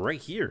a horn right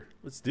here.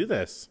 Let's do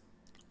this.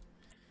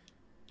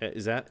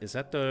 Is that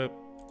the...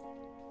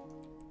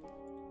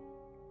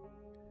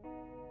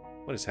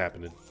 What is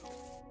happening?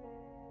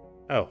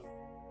 Oh.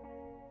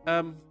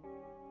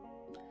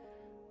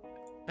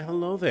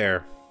 Hello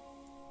there.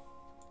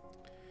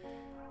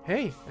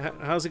 Hey,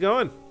 how's it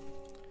going?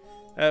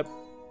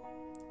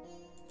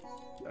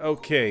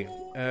 Okay.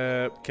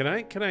 Can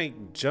I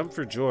jump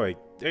for joy?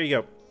 There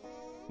you go.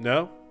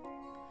 No?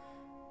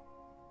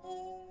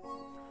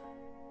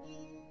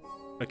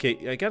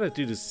 Okay, I gotta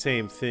do the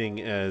same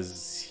thing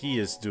as he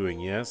is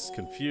doing, yes?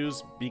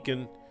 Confused,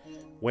 beacon,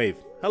 wave.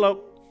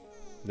 Hello?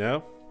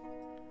 No?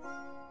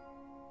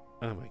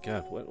 Oh my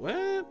god, what?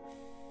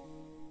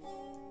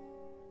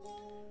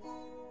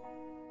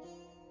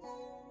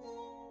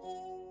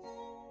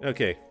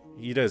 Okay,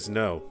 he does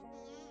no.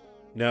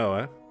 No,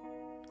 huh?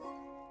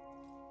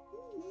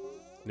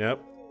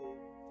 Nope.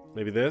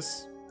 Maybe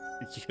this?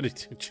 You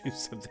gotta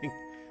choose something.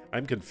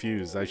 I'm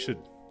confused. I should...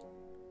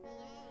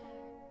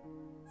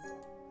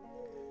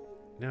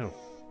 No.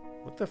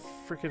 What the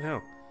freaking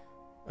hell?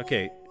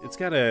 Okay, it's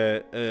got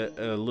a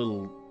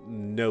little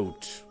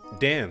note.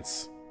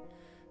 Dance.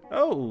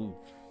 Oh.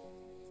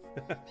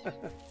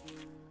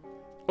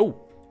 Oh.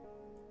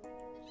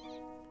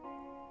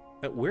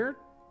 Where?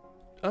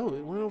 Oh,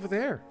 it went over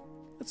there.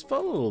 Let's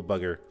follow, little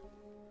bugger.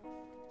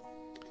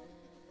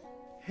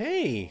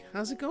 Hey,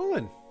 how's it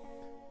going?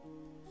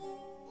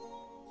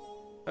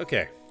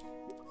 Okay.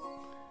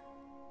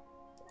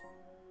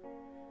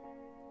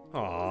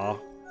 Aw,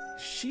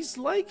 she's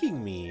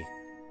liking me.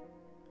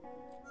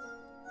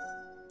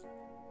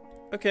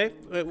 Okay,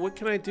 what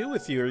can I do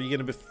with you? Are you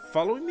gonna be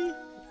following me?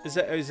 Is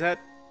that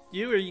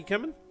you? Are you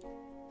coming?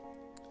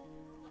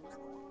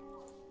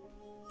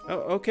 Oh,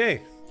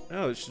 okay.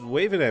 Oh, she's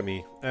waving at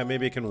me.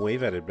 Maybe I can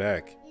wave at it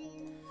back.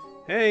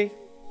 Hey.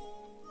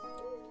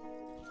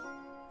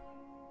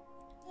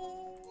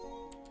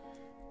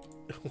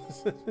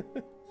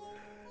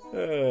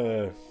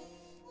 How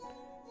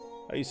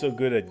are you so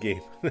good at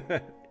game?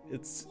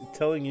 It's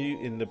telling you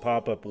in the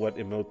pop-up what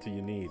emote do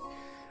you need.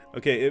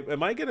 Okay,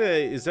 am I gonna...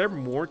 Is there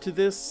more to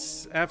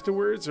this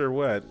afterwards, or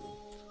what?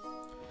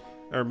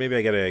 Or maybe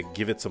I gotta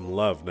give it some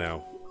love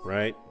now,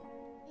 right?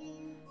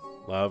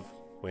 Love,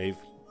 wave,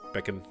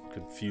 beckon,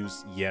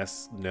 confuse,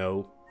 yes,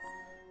 no.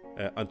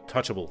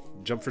 Untouchable.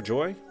 Jump for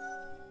joy?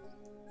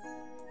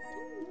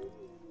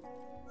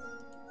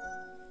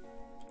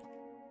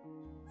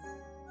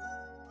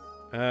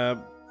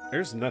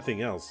 There's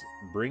nothing else.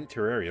 Bring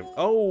terrarium.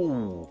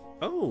 Oh!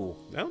 Oh,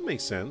 that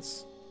makes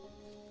sense.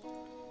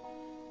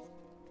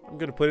 I'm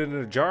gonna put it in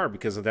a jar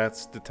because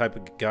that's the type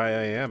of guy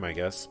I am, I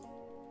guess.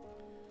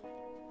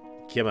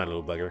 Come on,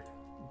 little bugger.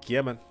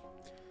 Come on.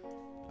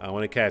 I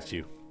want to catch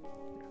you.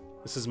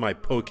 This is my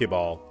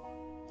Pokeball.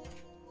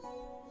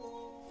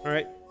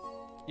 Alright.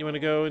 You want to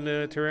go in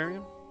the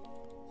terrarium?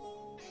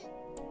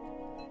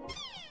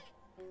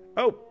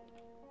 Oh!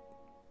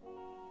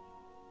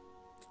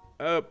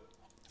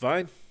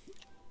 Fine.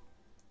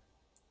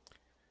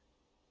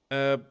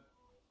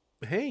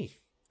 Hey.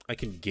 I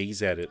can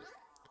gaze at it.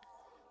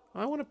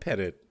 I want to pet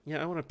it.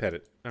 Yeah, I want to pet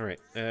it. Alright,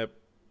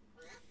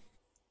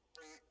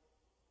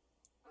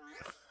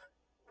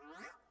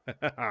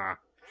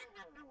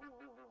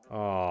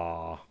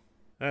 Aw,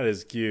 that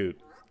is cute.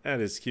 That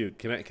is cute.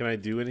 Can I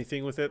do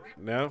anything with it?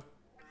 No?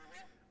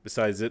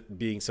 Besides it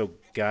being so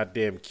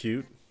goddamn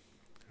cute?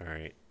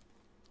 Alright.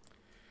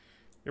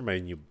 You're my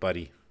new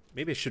buddy.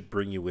 Maybe I should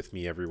bring you with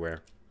me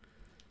everywhere.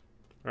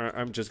 Alright,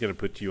 I'm just gonna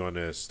put you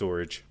on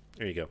storage.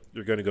 There you go.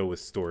 You're gonna go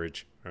with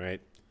storage. Alright?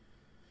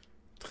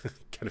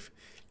 Kind of,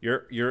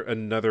 you're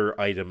another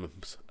item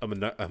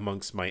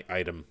amongst my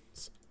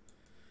items.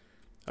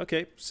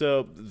 Okay,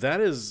 so that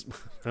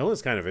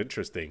was kind of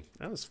interesting.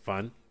 That was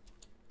fun.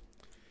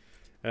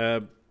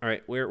 All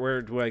right,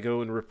 where do I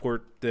go and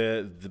report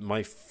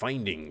my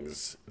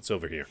findings? It's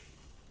over here.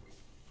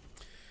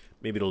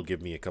 Maybe it'll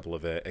give me a couple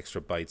of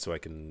extra bites so I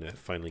can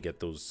finally get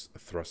those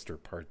thruster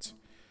parts.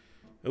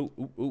 Oh,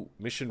 ooh, ooh,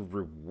 mission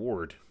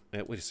reward.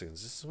 Wait a second,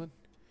 is this one?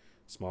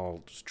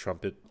 Small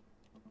trumpet.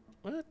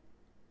 What?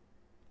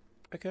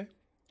 Okay.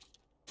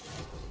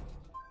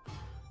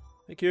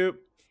 Thank you.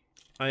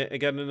 I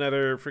got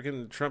another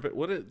freaking trumpet.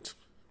 What it?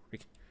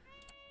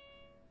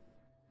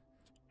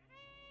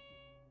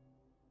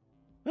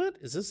 What?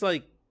 Is this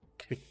like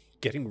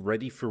getting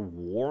ready for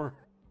war?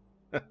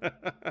 You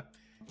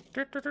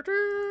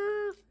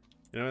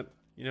know what?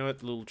 You know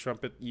what, little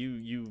trumpet?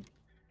 You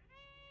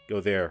go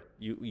there.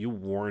 You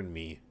warn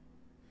me.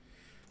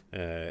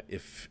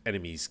 If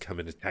enemies come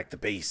and attack the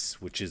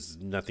base, which is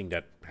nothing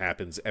that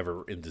happens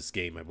ever in this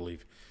game, I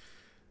believe.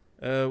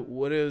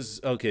 What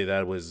is... Okay,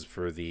 that was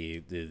for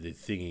the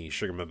thingy,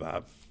 Sugar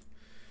Mabob.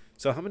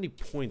 So how many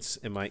points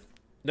am I...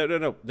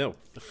 No.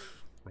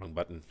 Wrong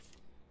button.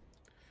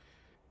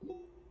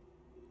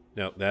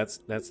 No, that's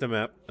the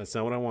map. That's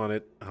not what I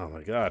wanted. Oh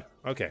my god.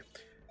 Okay.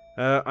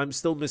 I'm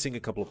still missing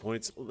a couple of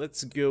points.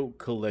 Let's go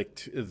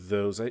collect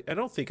those. I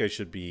don't think I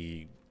should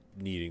be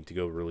needing to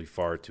go really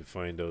far to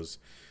find those.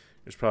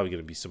 There's probably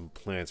going to be some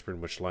plants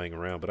pretty much lying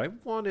around, but I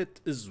want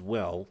it as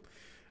well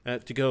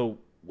to go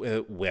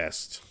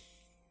west.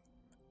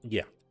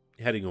 Yeah,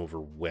 heading over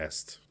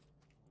west.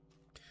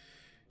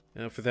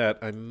 Now for that,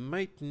 I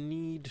might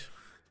need...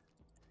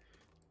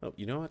 Oh,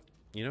 you know what?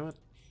 You know what?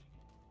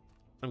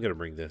 I'm going to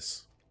bring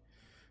this.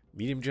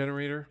 Medium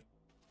generator.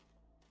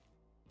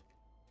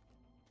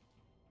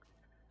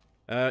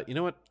 You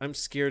know what? I'm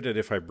scared that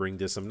if I bring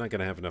this, I'm not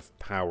going to have enough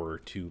power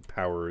to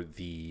power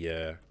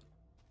the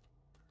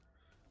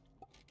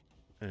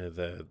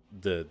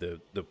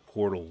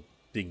portal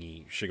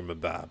thingy,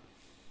 Shigamabob.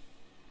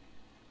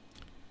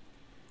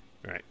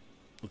 Alright,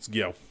 let's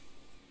go.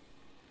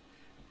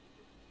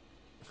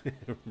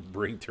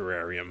 Bring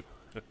terrarium.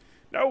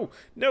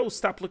 No,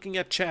 stop looking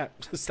at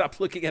chat. Stop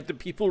looking at the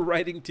people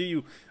writing to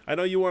you. I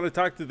know you want to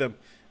talk to them,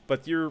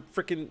 but your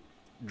freaking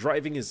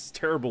driving is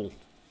terrible.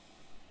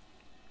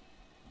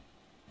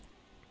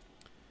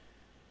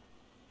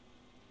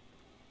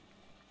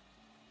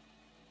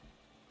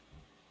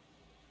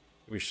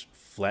 We should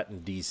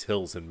flatten these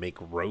hills and make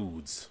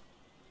roads,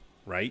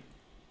 right?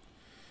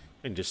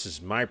 And this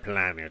is my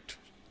planet.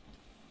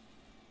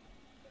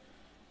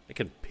 I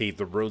can pave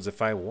the roads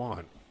if I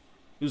want.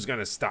 Who's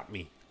gonna stop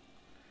me?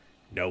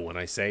 No one,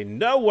 I say.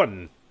 No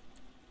one!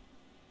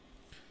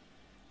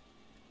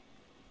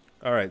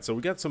 Alright, so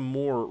we got some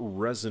more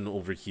resin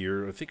over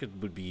here. I think it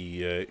would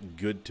be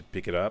good to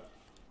pick it up.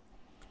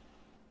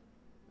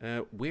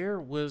 Where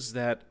was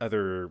that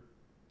other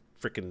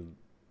frickin'...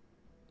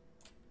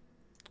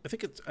 I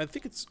think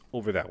it's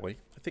over that way.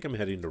 I think I'm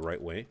heading the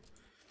right way.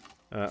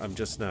 I'm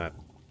just not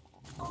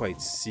quite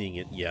seeing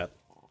it yet.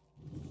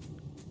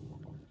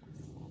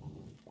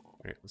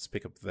 Alright, let's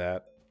pick up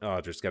that.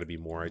 Oh, there's got to be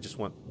more. I just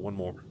want one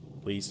more.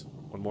 Please.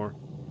 One more.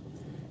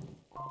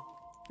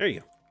 There you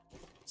go.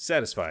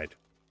 Satisfied.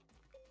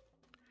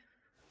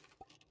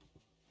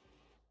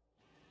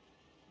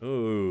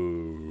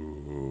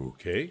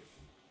 Okay.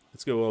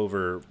 Let's go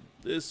over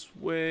this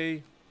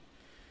way.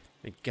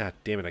 And god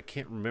damn it, I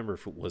can't remember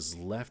if it was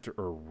left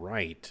or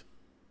right.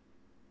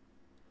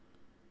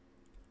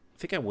 I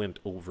think I went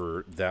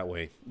over that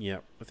way. Yeah,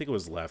 I think it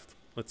was left.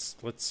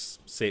 Let's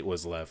say it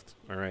was left.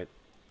 All right.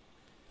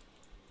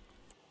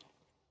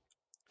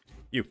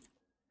 You,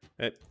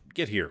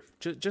 get here.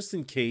 Just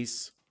in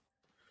case.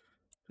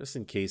 Just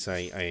in case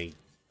I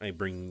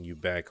bring you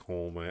back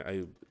home.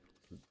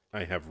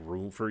 I have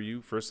room for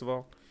you first of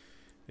all.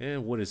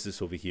 And what is this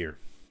over here?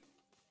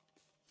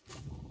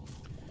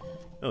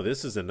 Oh,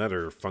 this is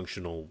another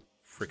functional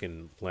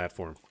frickin'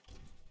 platform.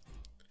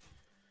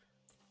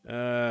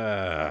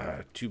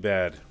 Too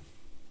bad.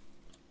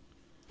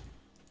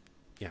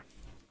 Yeah,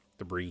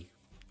 debris.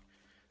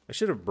 I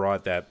should have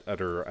brought that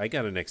other... I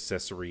got an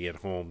accessory at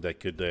home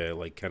that could,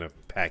 like, kind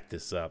of pack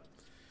this up.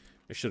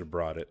 I should have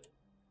brought it.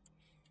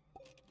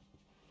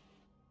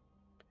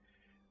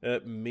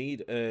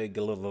 Made a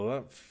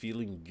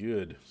feeling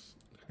good.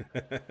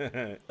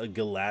 A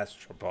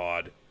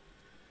galastropod.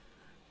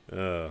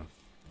 Yeah,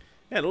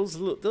 those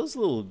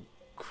little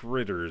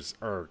critters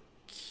are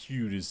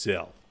cute as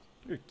hell.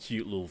 They're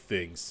cute little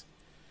things.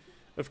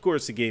 Of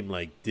course, a game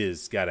like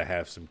this gotta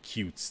have some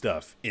cute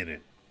stuff in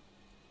it.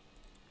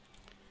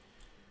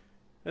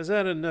 Is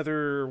that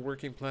another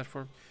working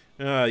platform?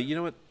 You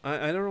know what?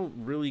 I don't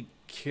really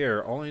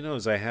care. All I know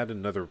is I had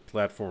another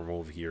platform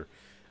over here.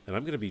 And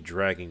I'm going to be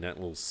dragging that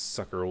little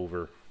sucker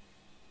over.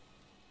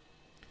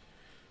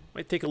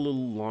 Might take a little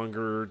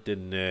longer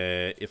than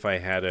if I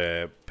had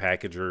a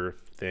packager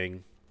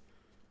thing.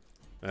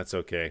 That's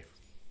okay.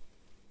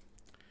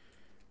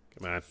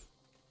 Come on.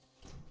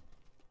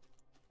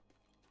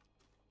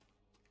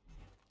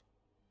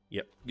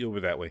 Yep, get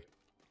over that way.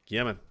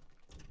 Come on.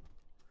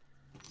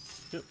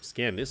 Yep,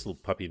 scan this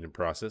little puppy in the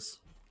process.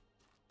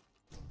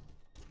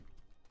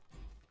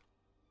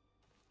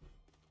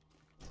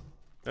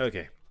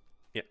 Okay.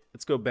 Yeah,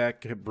 let's go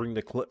back, bring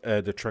the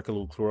truck a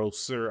little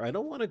closer. I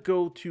don't want to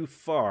go too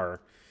far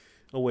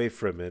away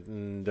from it,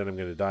 and then I'm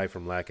going to die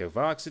from lack of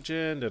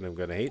oxygen, then I'm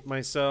going to hate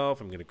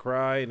myself, I'm going to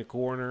cry in a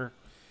corner,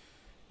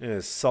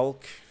 and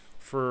sulk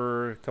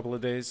for a couple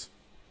of days.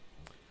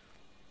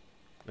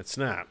 It's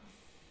not.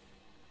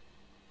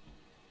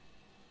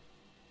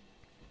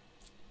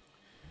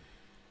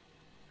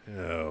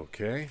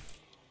 Okay. I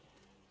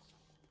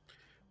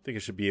think I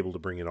should be able to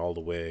bring it all the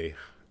way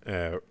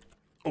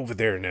over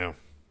there now.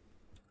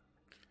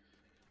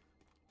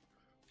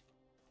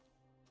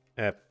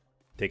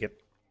 Take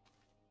it.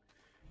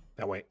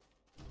 That way.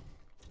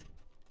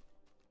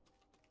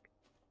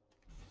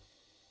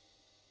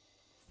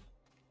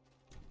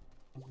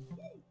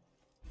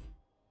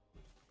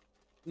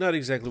 Not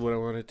exactly what I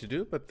wanted to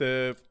do, but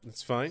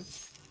it's fine.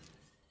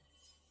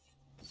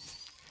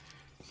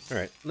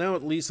 Alright, now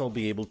at least I'll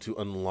be able to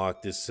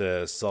unlock this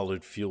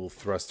solid fuel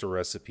thruster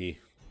recipe.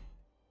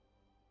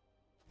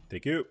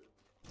 Thank you.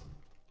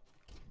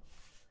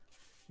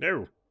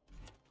 No.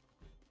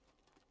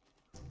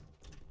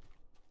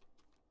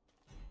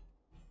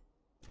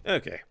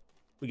 Okay,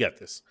 we got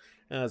this.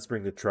 Let's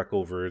bring the truck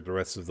over the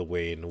rest of the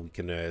way, and we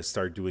can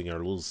start doing our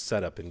little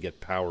setup and get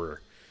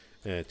power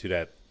to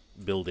that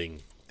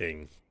building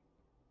thing.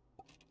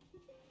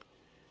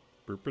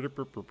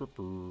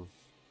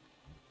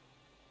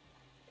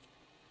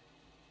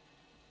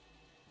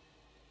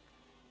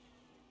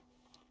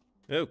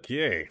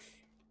 Okay,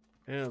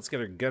 let's get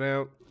our gun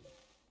out.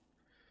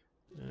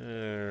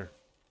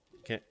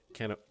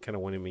 Kind of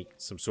want to make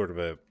some sort of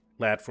a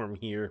platform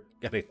here.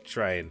 Gotta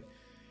try and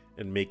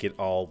make it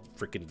all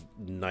freaking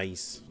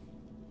nice.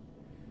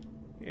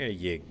 There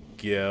you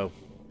go.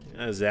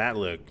 How does that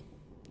look?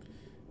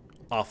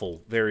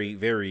 Awful. Very,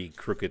 very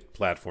crooked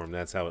platform.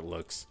 That's how it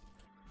looks.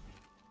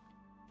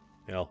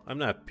 Hell, I'm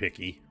not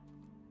picky.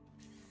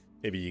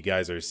 Maybe you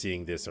guys are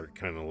seeing this are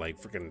kind of like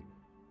freaking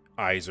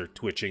eyes are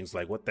twitching. It's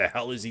like, what the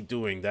hell is he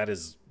doing? That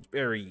is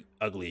very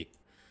ugly.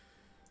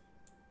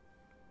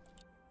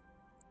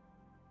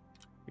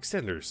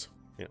 Extenders.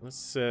 Yeah,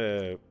 let's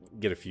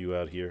get a few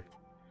out here.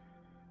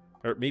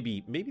 Or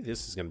maybe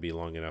this is going to be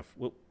long enough.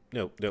 Well,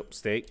 no,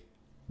 stay.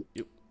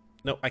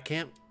 No, I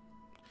can't.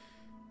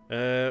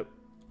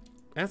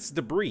 That's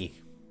debris.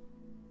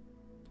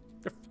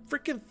 The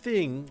freaking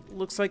thing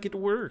looks like it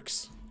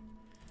works.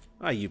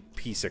 Ah, you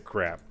piece of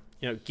crap.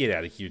 You know, get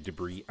out of here,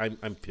 debris.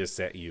 I'm pissed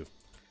at you.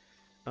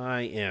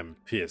 I am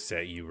pissed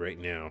at you right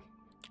now.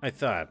 I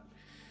thought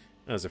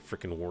that was a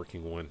freaking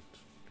working one.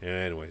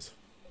 Anyways.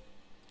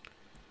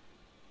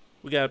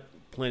 We got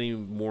plenty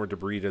more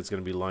debris that's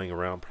going to be lying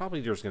around.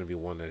 Probably there's going to be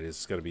one that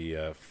is going to be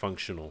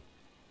functional.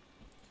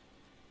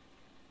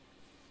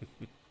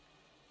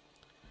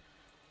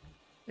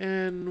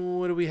 And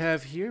what do we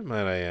have here,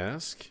 might I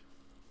ask?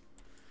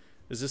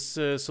 Is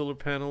this solar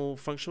panel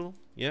functional?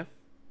 Yeah?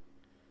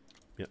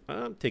 Yeah,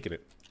 I'm taking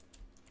it.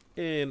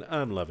 And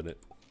I'm loving it.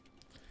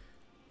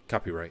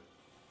 Copyright.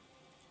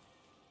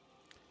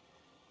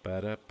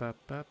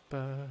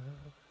 Ba-da-ba-ba-ba.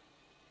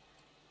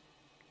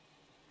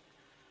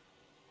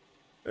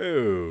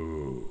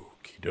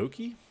 Okie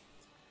dokie.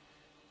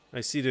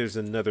 I see there's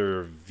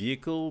another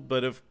vehicle,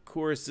 but of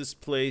course this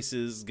place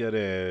is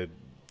gonna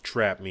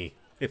trap me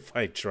if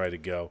I try to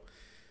go.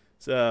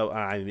 So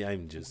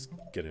I'm just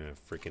gonna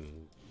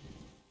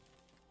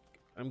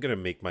I'm gonna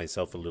make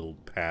myself a little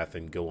path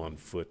and go on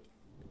foot.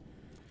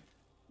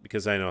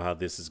 Because I know how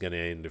this is gonna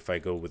end if I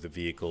go with a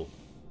vehicle.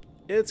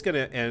 It's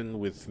gonna end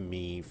with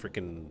me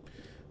freaking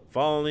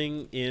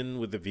falling in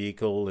with the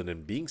vehicle and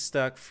then being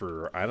stuck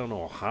for I don't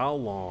know how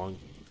long,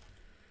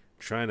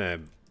 trying to,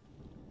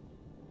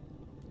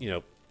 you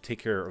know, take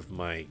care of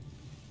my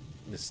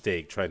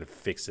mistake, trying to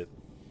fix it.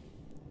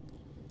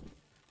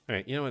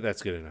 Alright, you know what,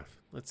 that's good enough.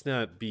 Let's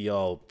not be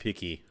all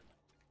picky.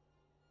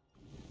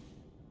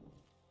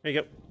 There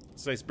you go.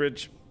 It's a nice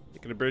bridge.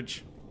 Making a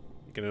bridge.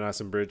 Making an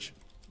awesome bridge.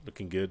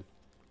 Looking good.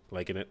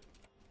 Liking it.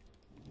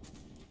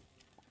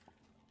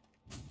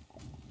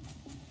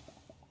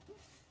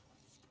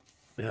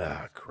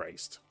 Ah,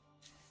 Christ.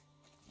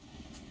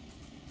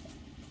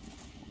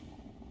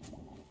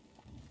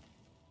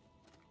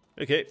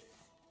 Okay.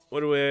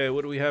 What do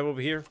we have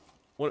over here?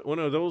 One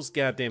of those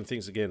goddamn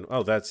things again.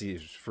 Oh, that's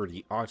for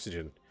the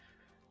oxygen.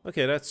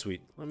 Okay, that's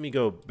sweet. Let me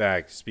go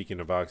back, speaking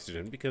of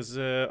oxygen, because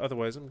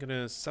otherwise I'm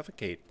gonna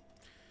suffocate.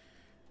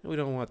 We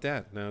don't want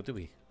that now, do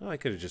we? Oh, I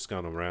could have just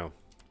gone around.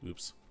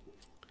 Oops.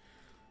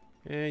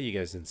 Yeah, you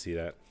guys didn't see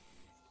that.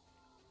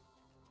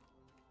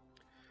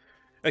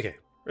 Okay.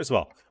 First of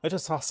all, I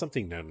just saw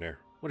something down there.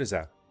 What is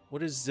that?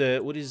 What is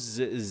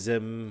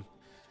them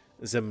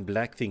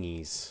black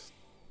thingies?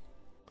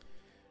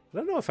 I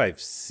don't know if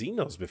I've seen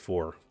those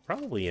before.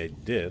 Probably I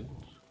did.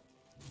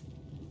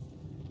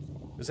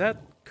 Is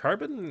that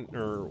carbon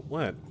or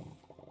what?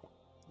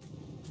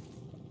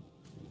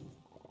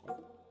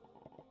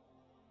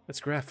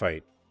 That's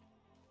graphite.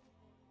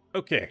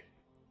 Okay.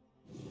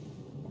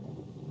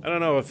 I don't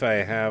know if I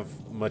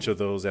have much of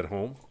those at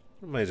home.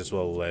 I might as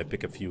well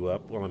pick a few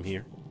up while I'm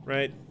here.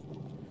 Right?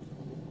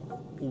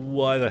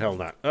 Why the hell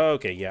not?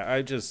 Okay, yeah,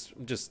 I'm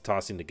just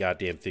tossing the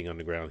goddamn thing on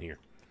the ground here.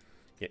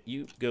 Yeah,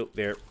 you go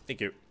there. Thank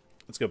you.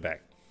 Let's go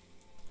back.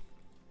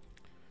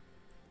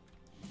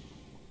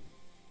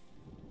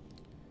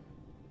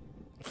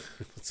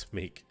 let's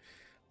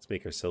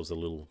make ourselves a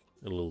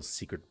little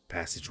secret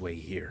passageway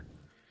here.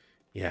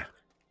 Yeah.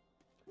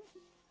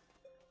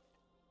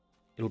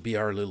 It'll be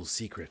our little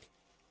secret.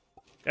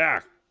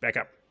 Ah, back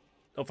up.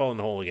 Don't fall in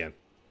the hole again.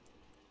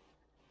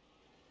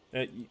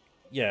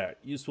 Yeah,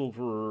 useful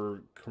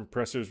for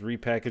compressors,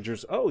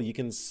 repackagers. Oh, you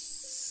can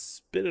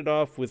spin it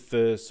off with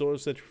the solar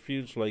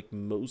centrifuge like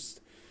most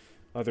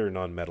other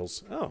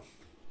non-metals. Oh.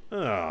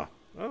 Ah,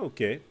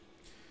 okay.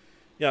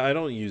 Yeah, I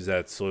don't use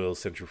that soil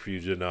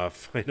centrifuge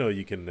enough. I know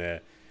you can,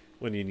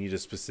 when you need a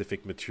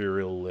specific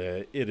material,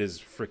 it is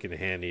freaking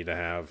handy to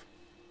have.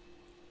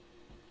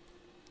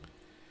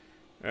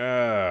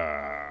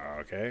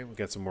 Okay, we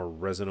got some more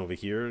resin over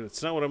here.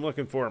 It's not what I'm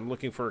looking for. I'm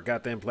looking for a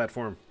goddamn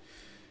platform.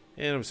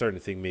 And I'm starting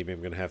to think maybe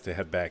I'm going to have to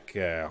head back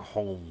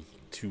home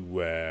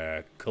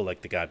to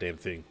collect the goddamn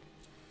thing.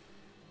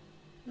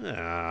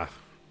 Ah,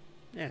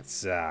 that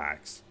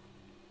sucks.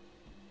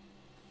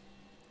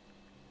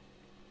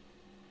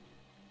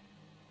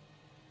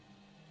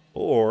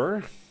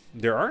 Or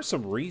there are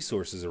some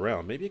resources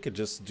around. Maybe I could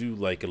just do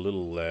like a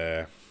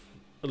little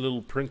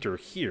printer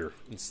here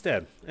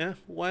instead.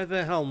 Why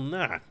the hell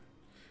not?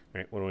 All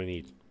right, what do I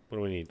need? What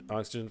do I need?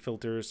 Oxygen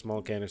filter,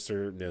 small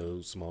canister,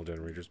 no. Small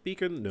generators,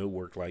 beacon, no.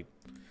 Work light,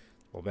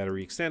 all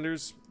battery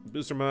extenders,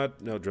 booster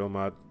mod, no. Drill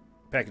mod,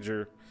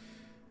 packager.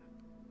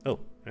 Oh,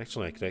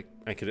 actually,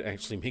 I could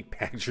actually make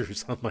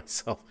packagers on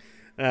myself.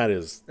 That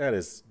is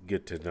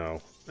good to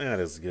know. That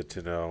is good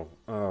to know.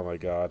 Oh my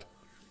god,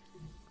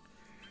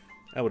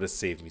 that would have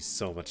saved me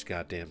so much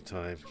goddamn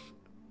time.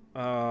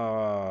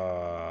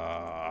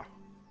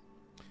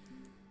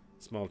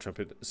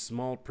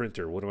 Small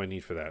printer. What do I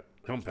need for that?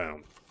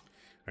 Compound.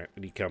 Alright,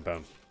 we need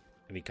compound.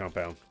 I need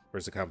compound.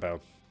 Where's the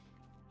compound?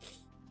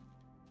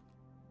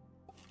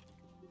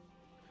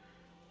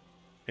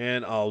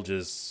 And I'll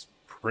just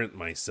print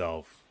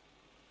myself.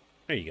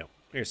 There you go.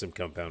 There's some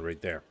compound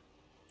right there.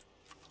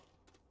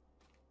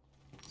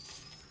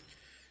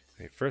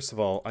 Okay, first of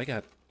all, I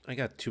got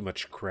too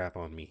much crap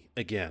on me.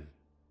 Again.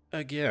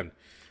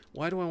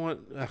 Why do I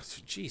want... Oh,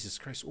 Jesus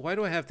Christ. Why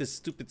do I have this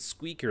stupid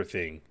squeaker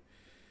thing?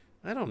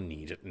 I don't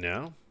need it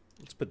now.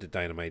 Let's put the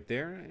dynamite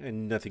there,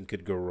 and nothing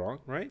could go wrong,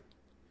 right?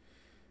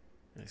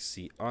 I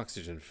see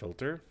oxygen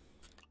filter.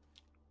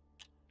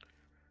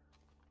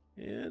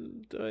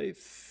 And I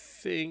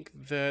think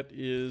that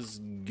is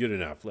good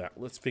enough.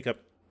 Let's pick up...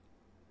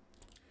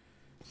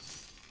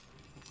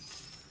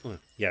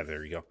 yeah,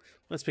 there you go.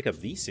 Let's pick up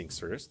these things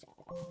first.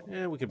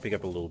 And we can pick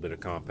up a little bit of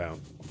compound.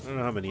 I don't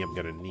know how many I'm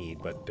going to need,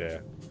 but...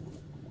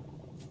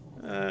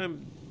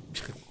 I'm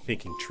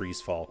making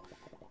trees fall.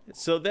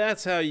 So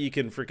that's how you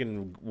can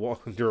freaking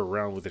wander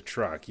around with a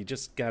truck. You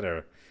just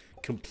gotta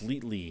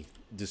completely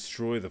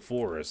destroy the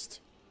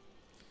forest.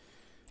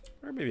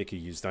 Or maybe I could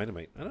use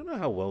dynamite. I don't know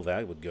how well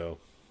that would go.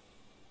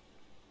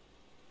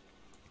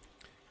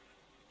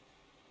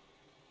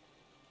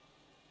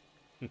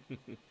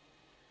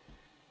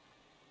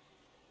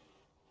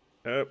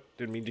 Oh,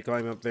 didn't mean to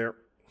climb up there.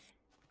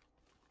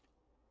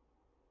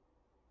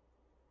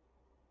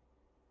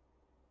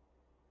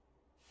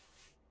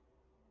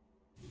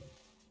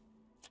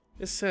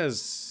 It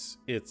says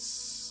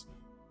it's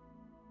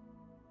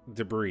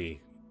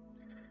debris.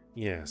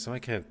 Yeah, so I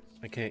can't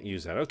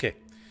use that. Okay.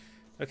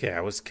 Okay,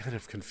 I was kind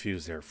of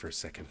confused there for a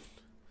second.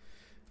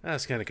 I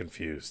was kind of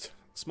confused.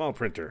 Small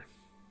printer.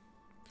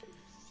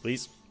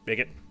 Please, make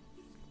it.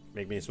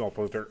 Make me a small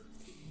printer.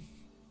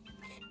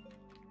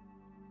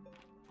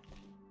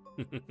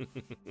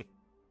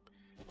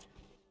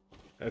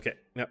 Okay,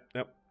 no.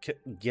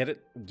 Get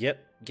it. Get.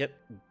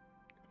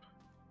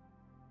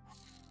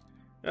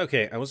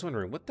 Okay, I was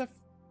wondering, what the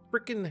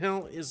frickin'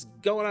 hell is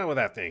going on with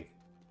that thing?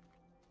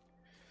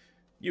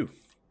 You.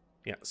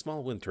 Yeah,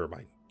 small wind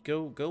turbine.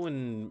 Go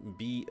and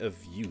be of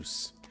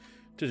use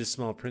to this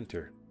small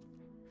printer.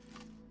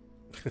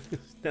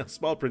 Now,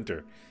 small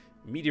printer.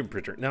 Medium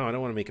printer. No, I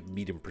don't want to make a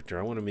medium printer.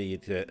 I want to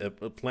make it a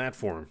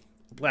platform.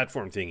 A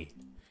platform thingy.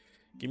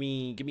 Give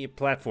me a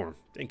platform.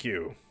 Thank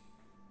you.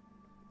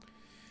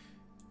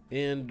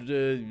 And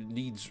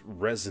needs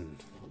resin.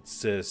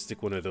 Let's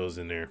stick one of those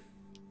in there.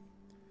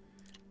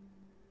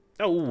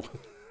 Oh,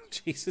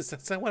 Jesus,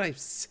 that's not what I'm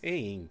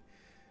saying.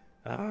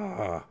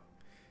 Ah,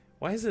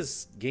 why is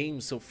this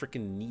game so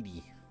freaking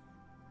needy?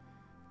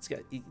 It's got...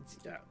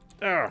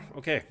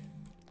 okay.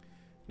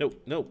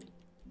 Nope.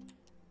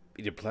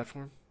 Medium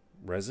platform?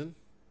 Resin?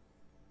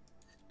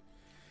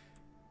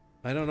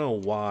 I don't know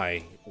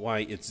why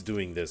it's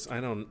doing this.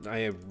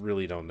 I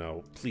really don't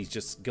know. Please,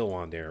 just go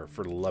on there.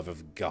 For the love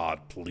of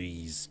God,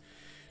 please.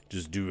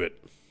 Just do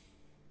it.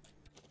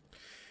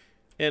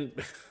 And,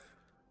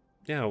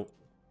 now...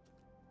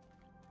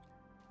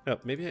 Oh,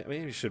 maybe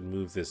I should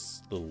move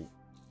this little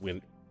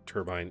wind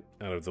turbine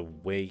out of the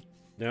way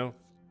now.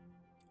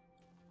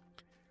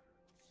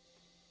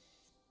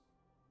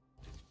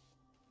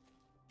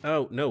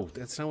 Oh, no,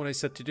 that's not what I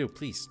said to do.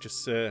 Please,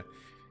 just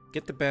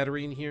get the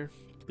battery in here.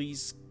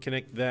 Please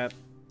connect that.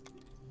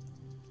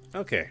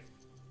 Okay,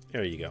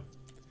 there you go.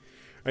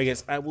 Alright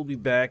guys, I will be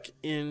back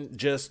in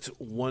just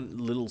one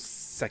little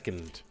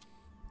second.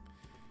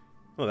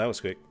 Oh, that was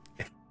quick.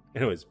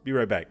 Anyways, be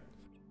right back.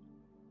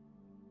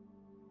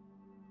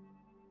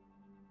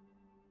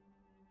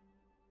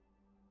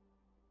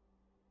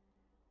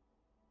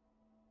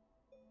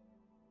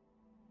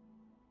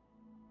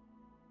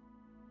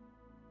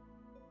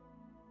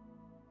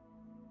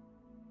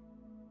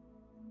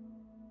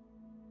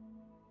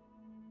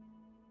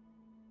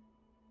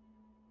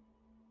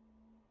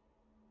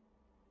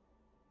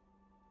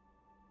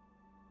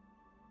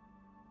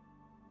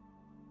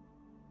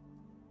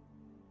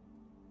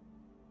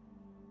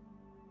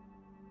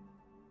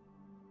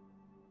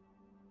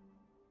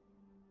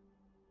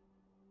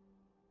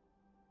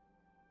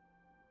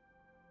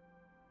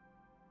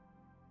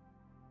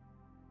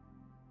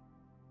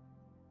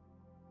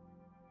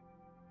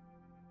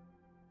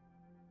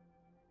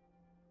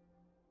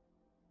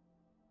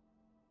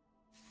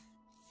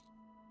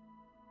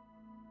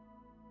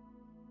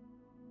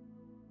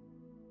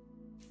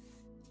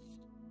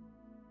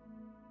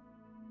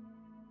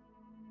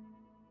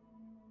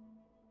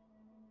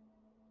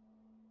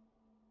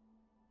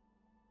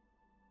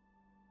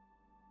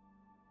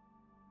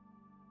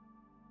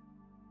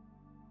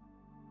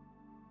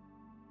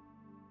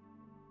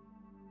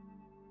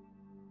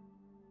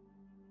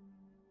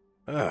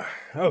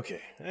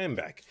 Okay, I am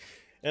back.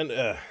 And,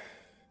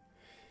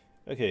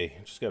 okay,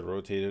 just got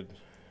rotated.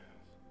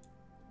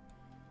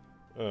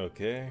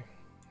 Okay.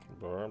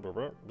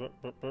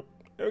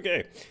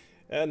 Okay.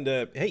 And,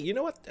 hey, you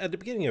know what? At the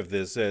beginning of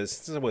this,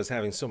 since I was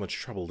having so much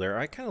trouble there,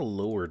 I kind of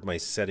lowered my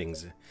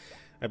settings.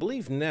 I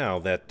believe now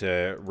that,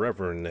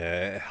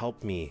 Rivaryn,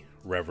 helped me,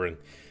 Rivaryn.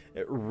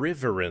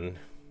 Rivaryn.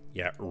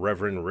 Yeah,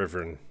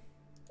 Rivaryn.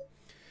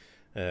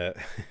 I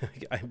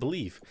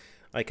believe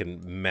I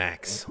can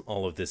max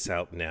all of this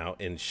out now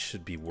and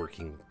should be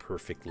working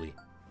perfectly.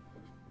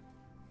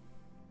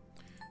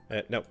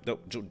 No,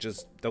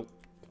 just don't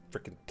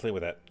freaking play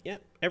with that. Yeah,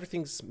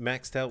 everything's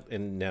maxed out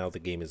and now the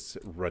game is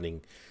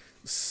running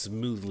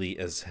smoothly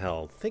as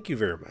hell. Thank you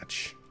very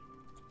much.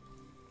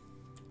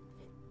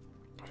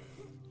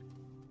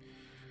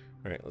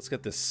 Alright, let's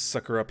get this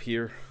sucker up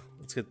here.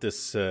 Let's get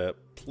this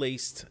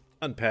placed,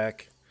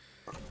 unpack.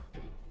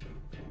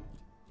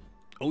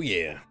 Oh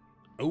yeah.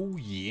 Oh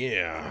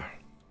yeah.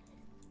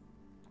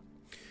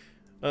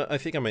 I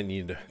think I might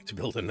need to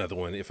build another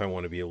one if I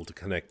want to be able to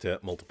connect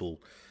multiple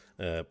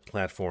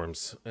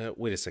platforms.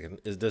 Wait a second.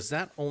 Does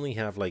that only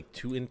have like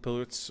 2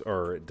 inputs,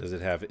 or does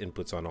it have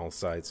inputs on all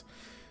sides?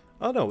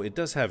 Oh no, it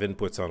does have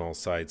inputs on all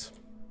sides.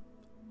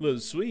 Well,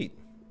 sweet.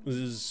 This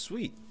is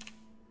sweet.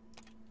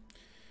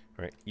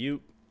 Alright,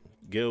 you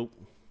go.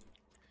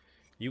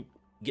 You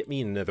get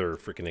me another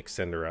freaking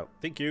extender out.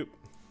 Thank you.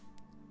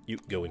 You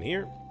go in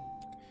here.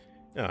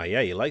 Ah,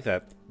 yeah, you like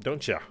that,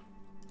 don't ya?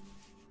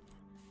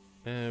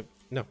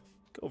 No.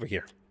 Go over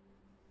here.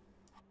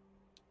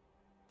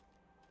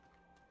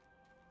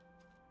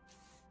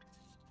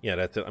 Yeah,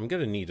 that's it. I'm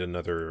gonna need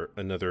another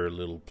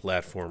little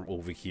platform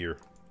over here.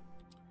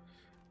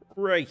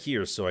 Right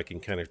here, so I can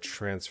kind of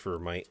transfer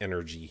my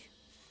energy.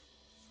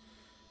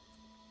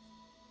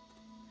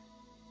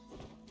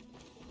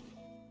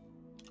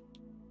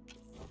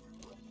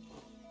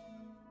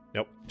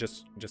 Nope,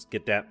 just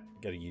get that.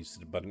 Gotta use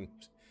the button.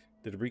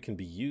 The debris can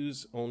be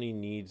used, only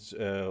needs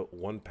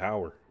 1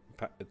 power.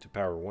 To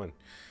power 1.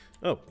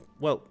 Oh,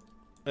 well,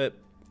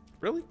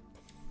 really?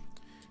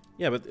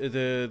 Yeah, but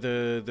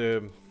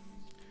the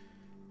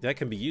that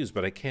can be used,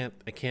 but I can't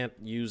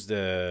use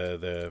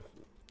the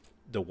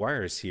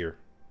wires here,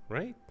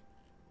 right?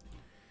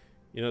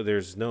 You know,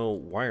 there's no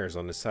wires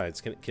on the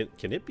sides.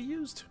 Can it be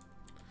used?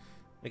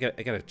 I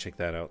gotta check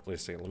that out. Wait a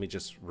second. Let me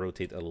just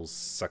rotate a little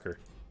sucker.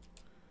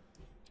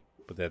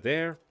 Put that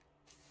there.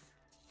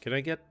 Can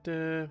I get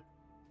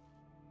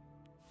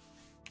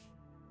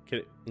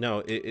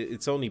no,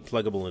 it's only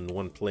pluggable in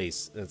one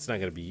place. It's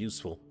not going to be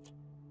useful.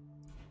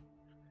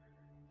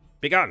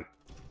 Be gone!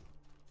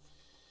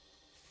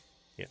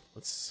 Yeah,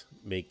 let's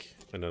make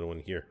another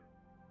one here.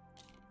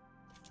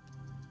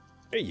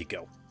 There you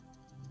go.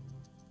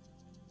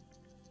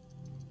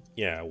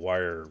 Yeah,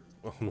 wire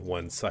on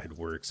one side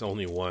works.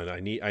 Only one. I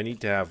need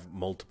to have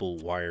multiple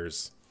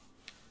wires.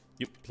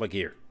 You plug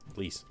here,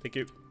 please. Thank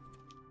you.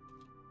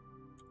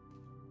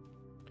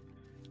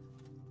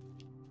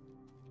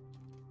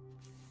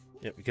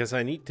 Yeah, because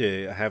I need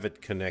to have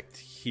it connect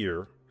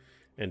here,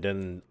 and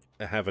then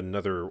have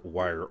another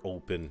wire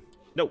open.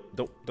 No,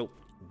 don't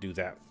do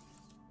that.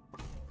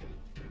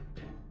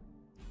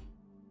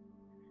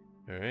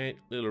 All right,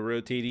 little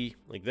rotatey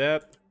like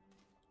that.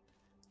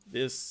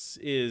 This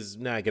is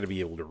not gonna be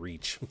able to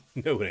reach.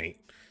 No, it ain't.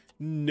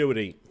 No, it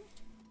ain't.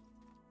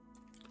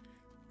 All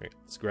right,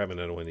 let's grab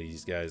another one of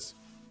these guys.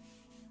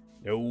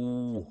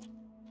 No,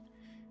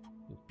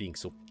 being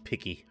so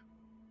picky.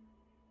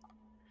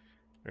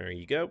 There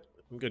you go.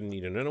 I'm gonna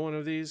need another one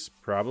of these,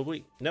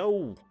 probably.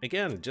 No,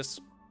 again, just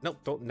no,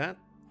 don't, not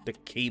the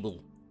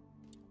cable.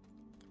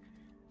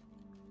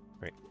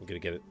 Right, I'm gonna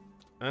get it.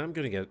 I'm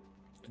gonna get it.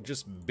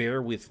 Just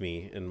bear with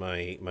me in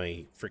my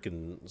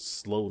freaking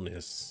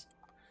slowness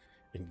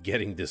in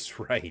getting this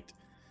right.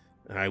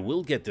 I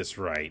will get this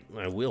right.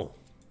 I will.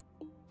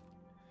 All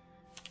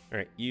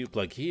right, you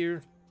plug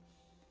here.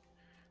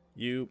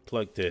 You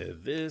plug to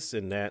this,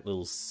 and that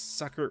little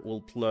sucker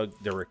will plug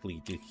directly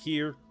to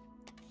here.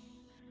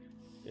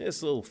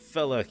 This little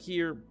fella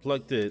here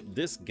plugged to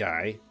this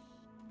guy.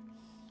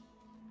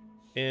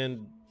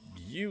 And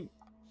you...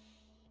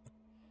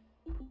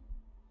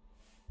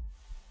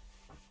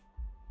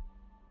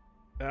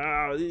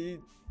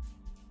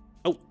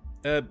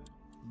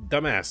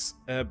 dumbass.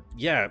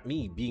 Yeah,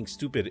 me being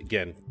stupid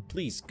again.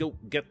 Please, go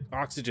get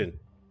oxygen.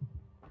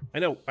 I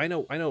know.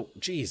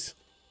 Jeez.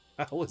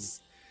 I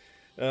was...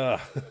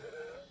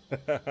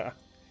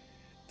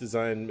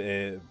 design...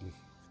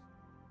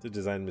 the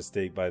design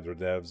mistake by the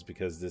devs,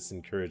 because this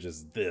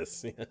encourages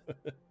this. I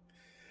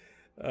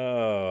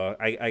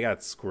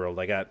got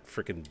squirreled. I got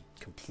freaking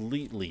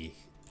completely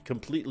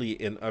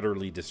and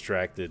utterly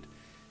distracted,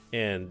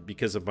 and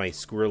because of my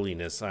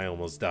squirreliness, I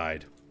almost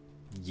died.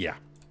 Yeah,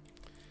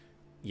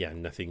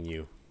 nothing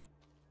new.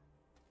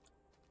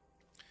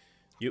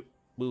 You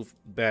move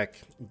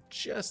back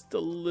just a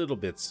little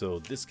bit so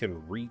this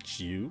can reach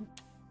you.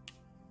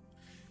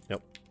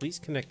 Now, please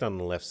connect on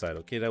the left side,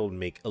 okay? That would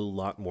make a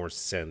lot more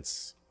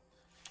sense.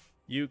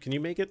 Can you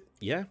make it?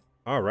 Yeah?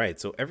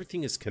 Alright, so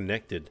everything is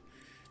connected.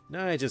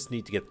 Now I just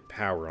need to get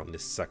power on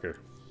this sucker.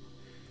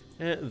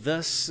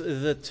 Thus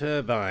the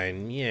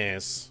turbine,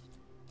 yes.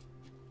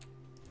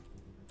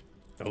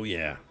 Oh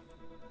yeah.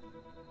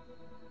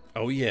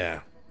 Oh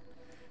yeah.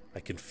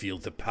 I can feel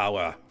the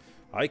power.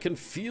 I can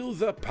feel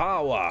the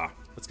power.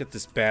 Let's get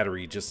this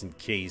battery just in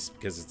case,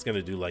 because it's going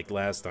to do like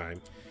last time.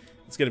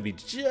 It's going to be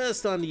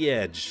just on the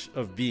edge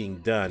of being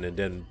done, and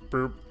then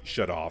burp,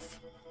 shut off.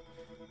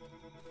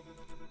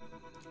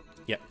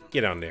 Yeah,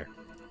 get on there.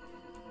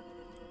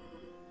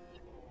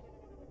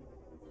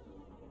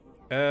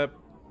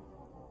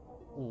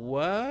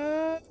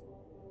 What?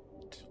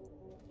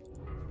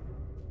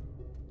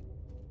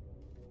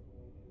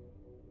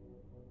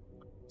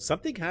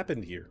 Something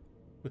happened here.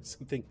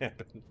 Something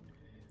happened.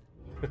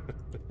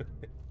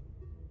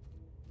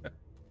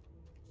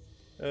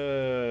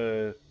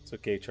 It's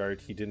okay, Chart.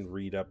 He didn't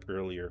read up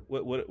earlier.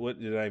 What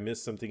did I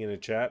miss something in the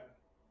chat?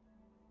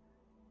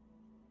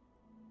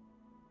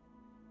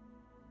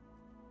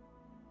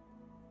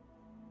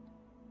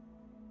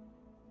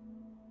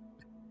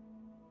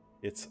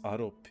 It's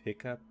auto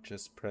pickup.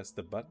 Just press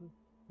the button.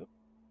 Oh,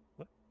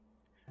 what?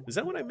 Is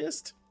that what I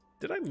missed?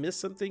 Did I miss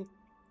something?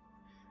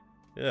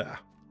 Yeah.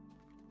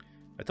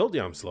 I told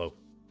you I'm slow.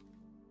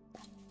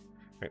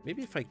 Alright,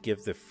 maybe if I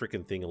give the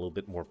frickin' thing a little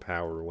bit more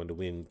power when the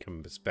wind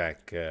comes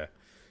back up.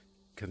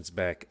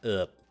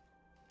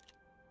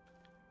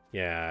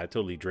 Yeah, I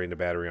totally drained the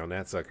battery on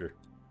that sucker.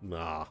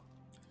 Nah.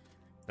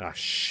 Ah,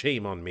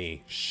 shame on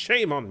me.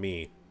 Shame on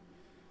me.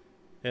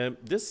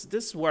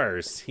 This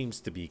wire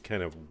seems to be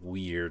kind of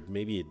weird.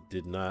 Maybe it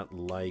did not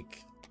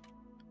like...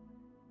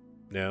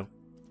 No?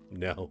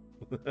 No.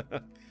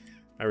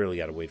 I really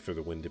gotta wait for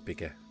the wind to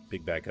pick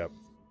back up.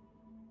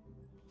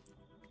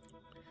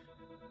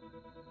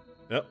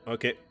 Oh,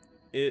 okay.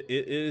 It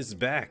is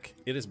back.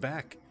 It is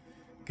back.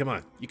 Come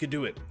on, you can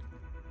do it.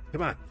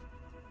 Come on.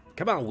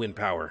 Come on, wind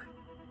power.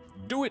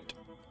 Do it!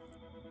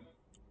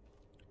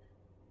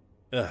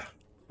 Ugh.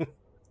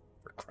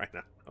 For crying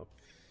out loud.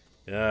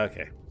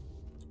 Okay.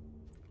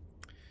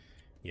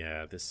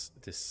 Yeah, this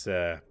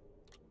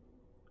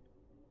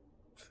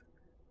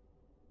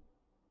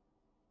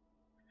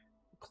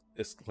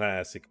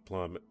classic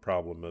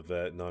problem of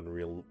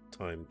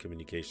non-real-time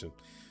communication.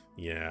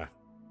 Yeah.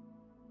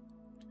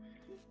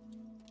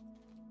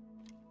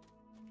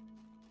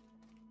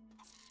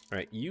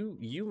 Alright,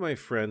 you, my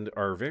friend,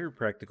 are very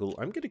practical.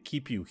 I'm gonna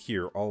keep you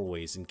here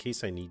always in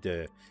case I need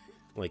to,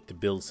 like, to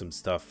build some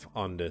stuff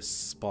on the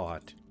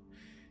spot.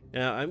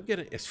 Now, I'm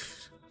gonna...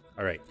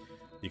 Alright,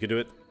 you can do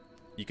it.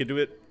 You can do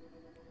it.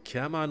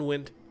 Come on,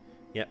 wind.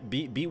 Yeah,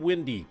 be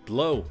windy.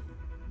 Blow.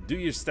 Do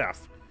your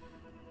stuff.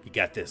 You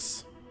got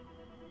this.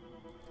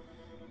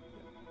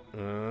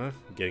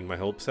 Getting my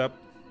hopes up.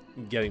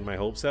 Getting my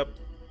hopes up.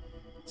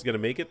 It's gonna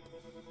make it.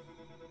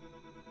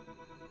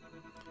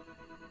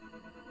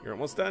 You're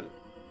almost done.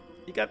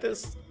 You got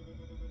this.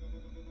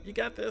 You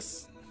got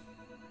this.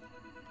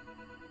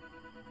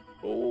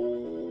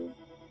 Oh.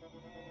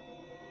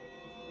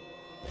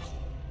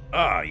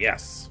 Ah,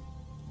 yes.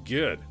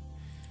 Good.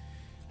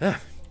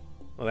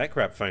 Well, that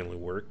crap finally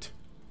worked.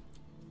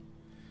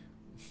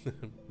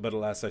 But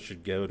alas, I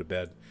should go to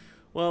bed.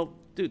 Well,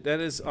 dude, that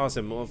is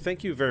awesome. Well,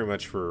 thank you very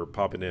much for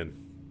popping in.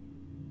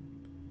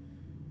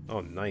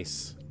 Oh,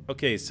 nice.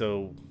 Okay,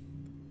 so...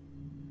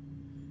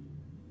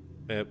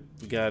 we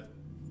got...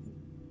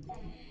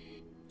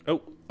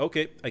 Oh,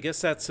 okay. I guess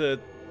that's a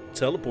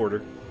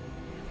teleporter.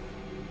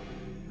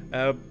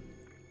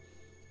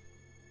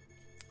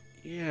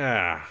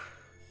 Yeah.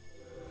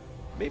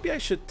 Maybe I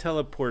should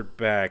teleport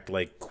back,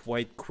 like,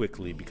 quite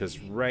quickly, because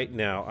right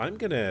now I'm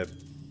gonna...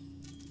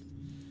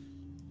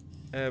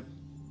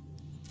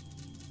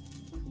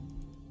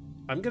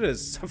 I'm gonna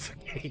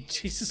suffocate.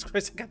 Jesus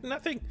Christ, I got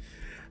nothing.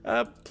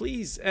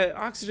 Please,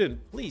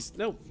 oxygen, please.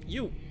 No,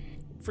 you.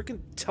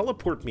 Freaking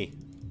teleport me.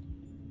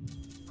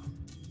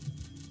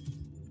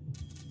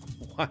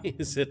 Why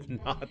is it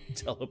not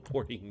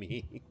teleporting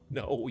me?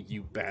 No,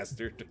 you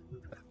bastard.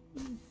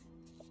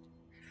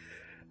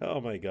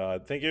 Oh my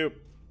god, thank you.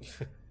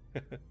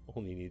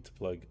 Only need to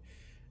plug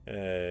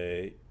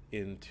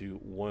into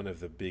one of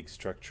the big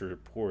structure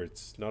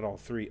ports, not all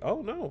three.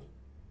 Oh no.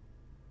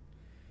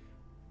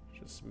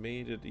 Just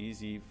made it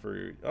easy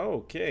for... Oh,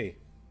 okay.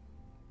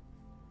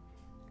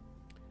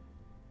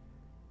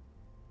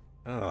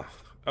 Oh,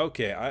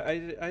 okay.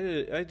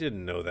 I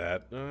didn't know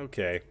that.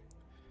 Okay.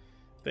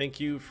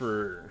 Thank you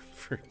for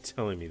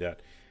telling me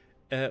that.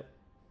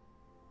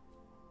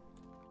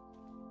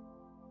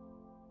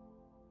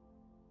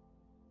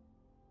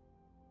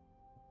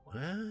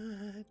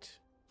 What?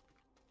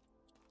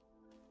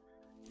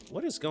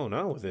 What is going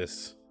on with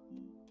this?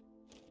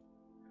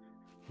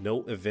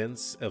 No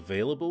events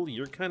available?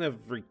 You're kind of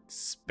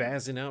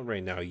spazzing out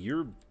right now.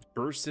 You're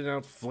bursting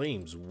out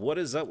flames. What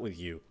is up with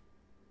you?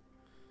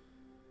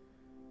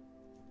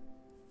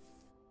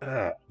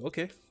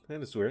 Okay.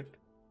 That is weird.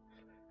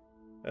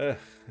 Wonder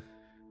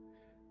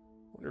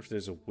if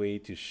there's a way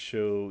to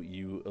show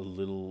you a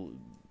little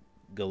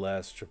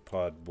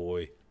galastropod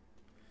boy.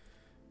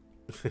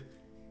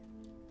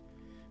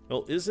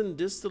 Well, isn't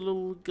this the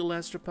little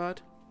galastropod,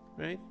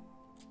 right?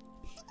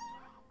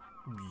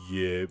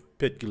 Yeah,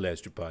 pet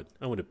galastropod.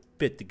 I want to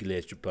pet the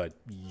galastropod.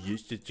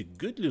 Yes, it's a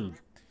good little...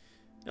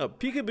 Oh,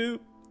 peekaboo.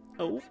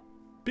 Oh,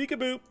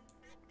 peekaboo.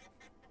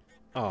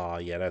 Oh,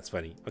 yeah, that's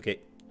funny. Okay.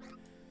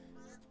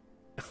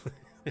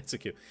 That's so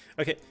cute.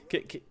 Okay,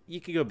 you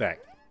can go back.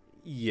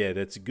 Yeah,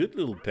 that's a good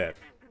little pet.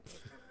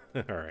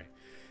 All right.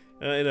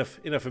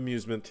 Enough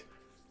amusement.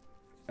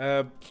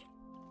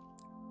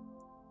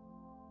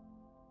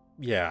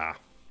 Yeah.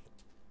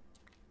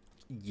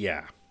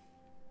 Yeah.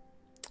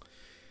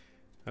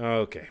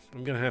 Okay,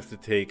 I'm gonna have to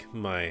take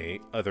my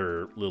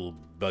other little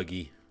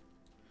buggy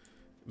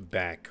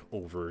back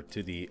over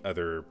to the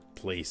other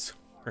place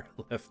where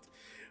I left,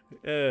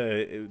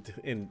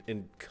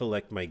 and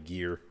collect my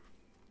gear.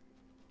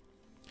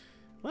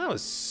 Well, that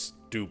was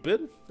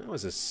stupid. That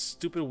was a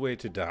stupid way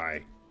to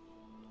die.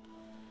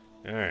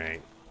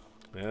 Alright,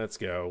 let's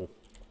go.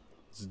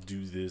 Let's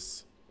do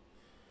this.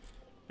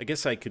 I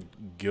guess I could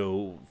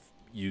go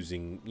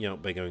using,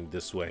 by going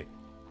this way.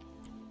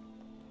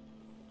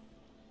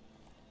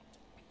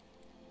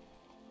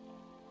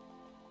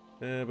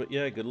 But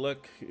yeah, good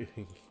luck.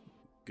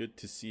 Good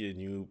to see a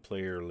new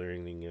player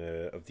learning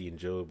of the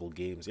enjoyable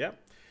games. Yeah,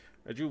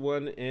 I drew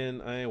one,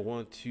 and I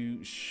want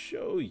to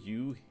show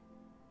you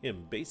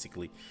him,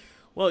 basically.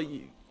 Well,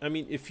 I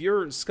mean, if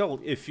you're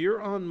Skull, if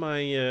you're on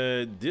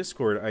my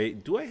Discord,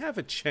 I have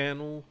a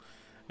channel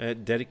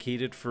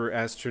dedicated for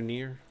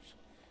Astroneer.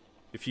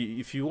 If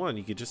you want,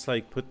 you could just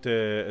like put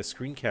a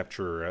screen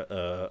capture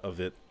of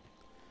it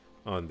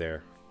on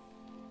there.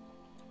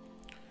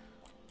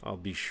 I'll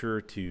be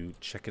sure to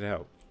check it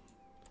out.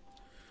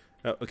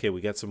 Oh, okay, we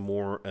got some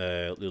more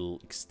little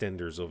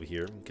extenders over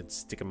here. We can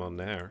stick them on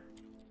there.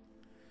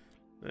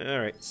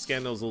 Alright,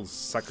 scan those little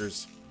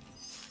suckers.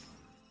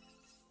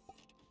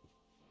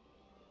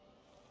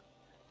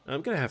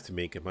 I'm gonna have to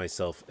make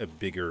myself a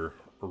bigger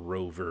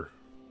rover.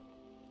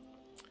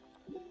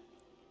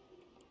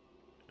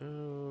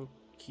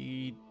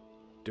 Okie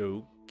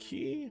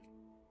dokie.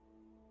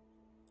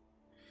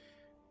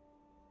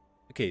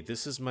 Okay,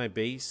 this is my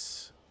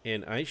base,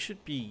 and I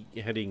should be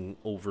heading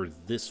over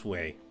this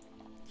way.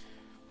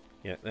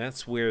 Yeah,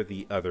 that's where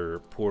the other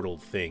portal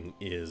thing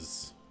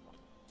is.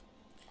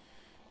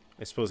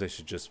 I suppose I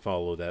should just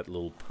follow that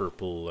little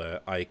purple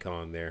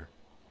icon there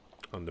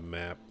on the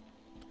map.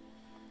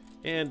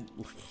 And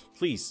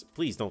please,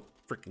 please don't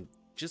freaking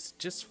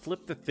just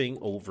flip the thing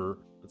over.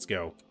 Let's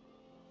go.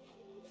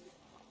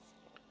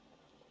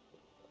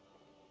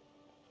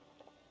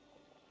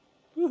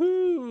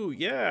 Woohoo!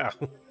 Yeah.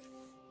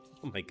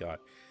 Oh my god.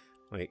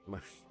 My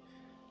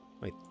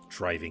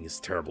driving is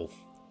terrible.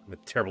 I'm a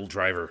terrible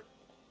driver.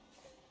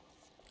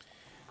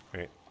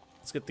 Alright,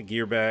 let's get the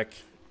gear back,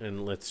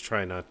 and let's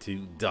try not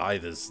to die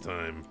this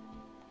time.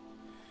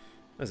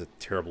 That's a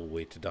terrible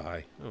way to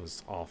die. That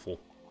was awful.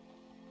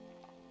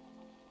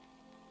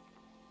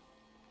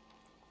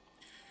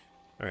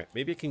 Alright,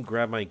 maybe I can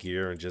grab my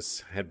gear and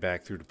just head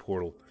back through the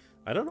portal.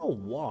 I don't know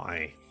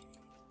why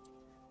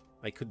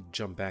I couldn't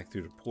jump back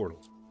through the portal.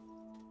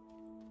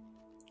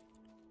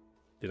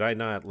 Did I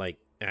not, like,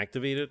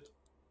 activate it?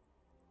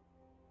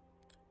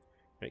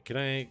 Right, can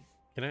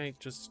I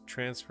just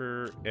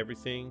transfer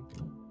everything?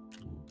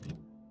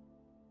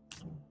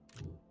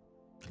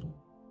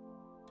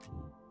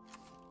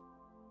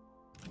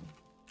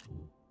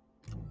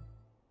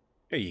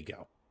 There you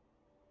go.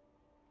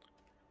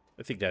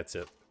 I think that's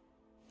it.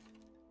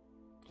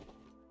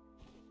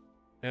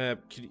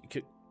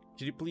 Could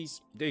you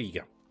please? There you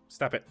go.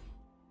 Stop it.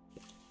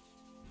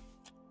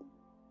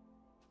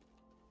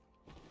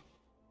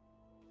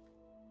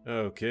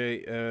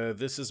 Okay,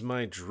 this is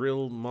my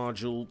drill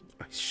module.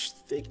 I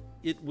think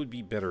it would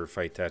be better if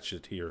I attach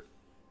it here.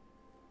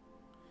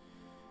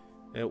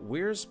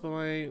 Where's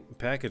my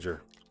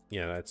packager?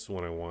 Yeah, that's the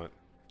one I want.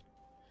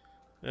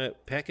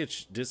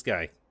 Package this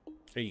guy.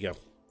 There you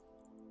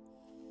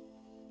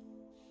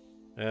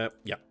go.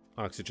 Yeah,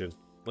 oxygen.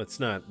 Let's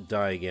not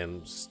die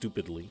again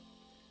stupidly.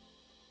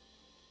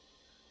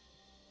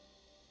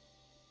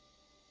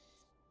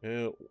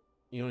 You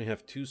only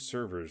have 2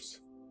 servers.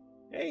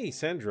 Hey,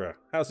 Sandra,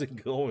 how's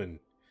it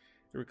going?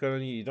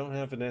 Rakoona, you don't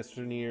have an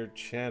Astroneer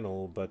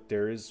channel, but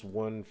there is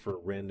one for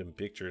random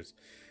pictures.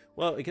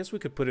 Well, I guess we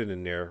could put it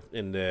in there,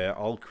 and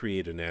I'll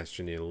create an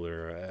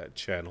Astroneer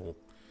channel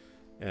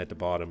at the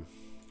bottom.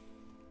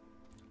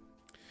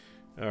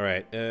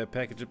 Alright,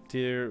 package up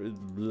there.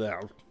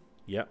 Blah.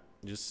 Yep,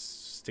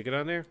 just stick it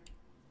on there.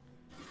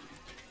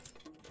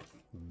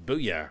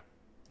 Booyah!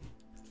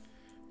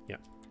 Yeah,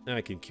 now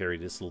I can carry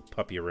this little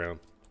puppy around.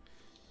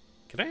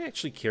 Can I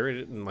actually carry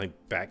it in my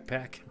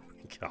backpack?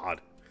 God,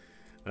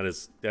 that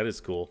is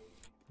cool.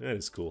 That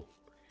is cool.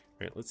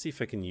 All right, let's see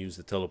if I can use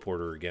the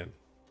teleporter again.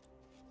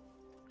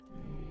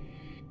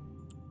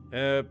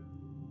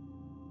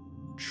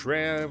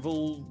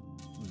 Travel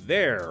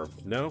there.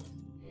 No.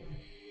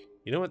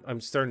 You know what? I'm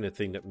starting to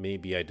think that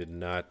maybe I did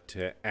not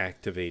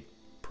activate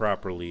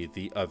properly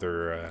the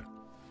other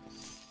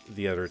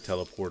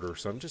teleporter.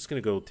 So I'm just gonna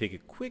go take a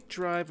quick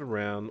drive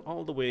around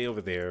all the way over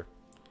there.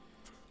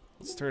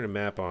 Let's turn a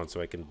map on so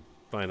I can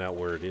find out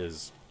where it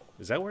is.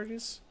 Is that where it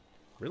is?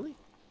 Really?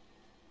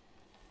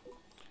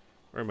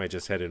 Or am I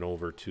just heading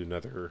over to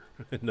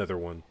another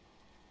one?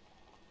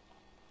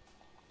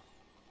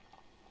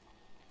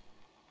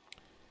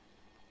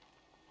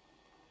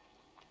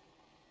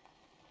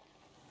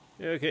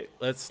 Okay,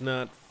 let's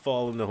not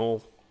fall in the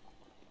hole.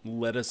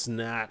 Let us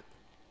not.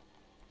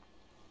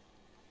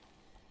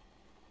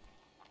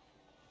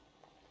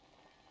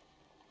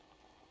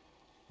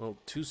 Well,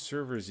 2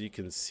 servers you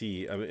can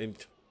see. I mean,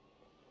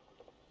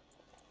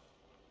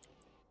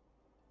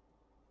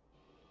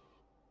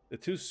 the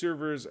 2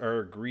 servers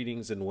are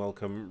greetings and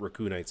welcome,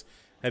 Rakoonites.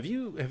 Have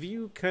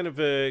you kind of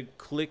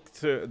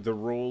clicked the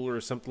role or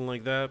something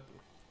like that?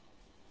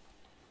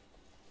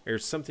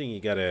 There's something you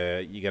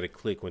gotta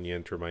click when you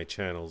enter my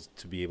channels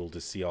to be able to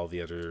see all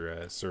the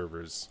other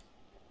servers.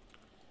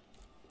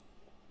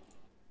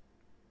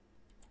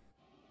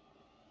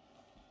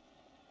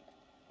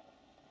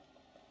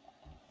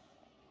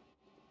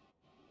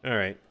 All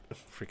right,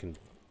 freaking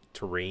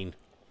terrain.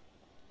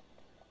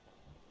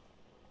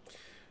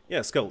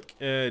 Yeah, Skulk.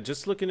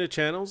 Just looking at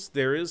channels,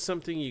 there is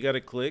something you got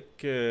to click.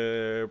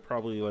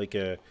 Probably like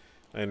I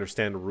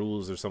understand the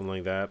rules or something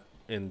like that,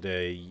 and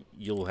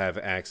you'll have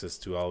access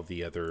to all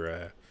the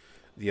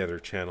other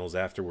channels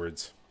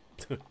afterwards.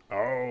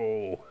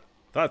 Oh,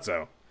 thought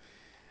so.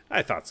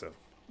 I thought so.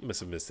 You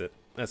must have missed it.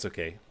 That's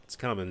okay. It's a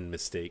common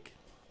mistake.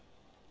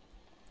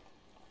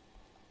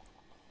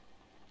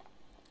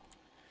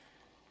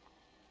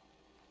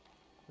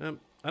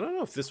 I don't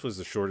know if this was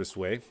the shortest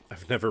way.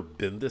 I've never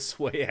been this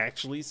way,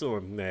 actually, so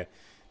I'm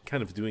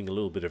kind of doing a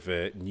little bit of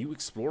new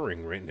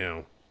exploring right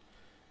now.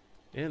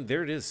 And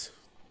there it is.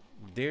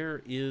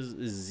 There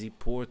is the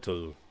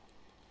portal.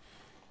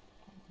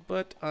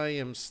 But I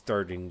am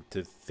starting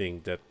to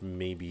think that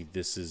maybe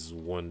this is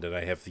one that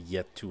I have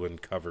yet to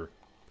uncover.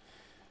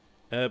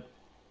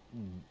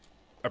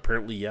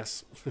 Apparently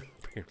yes.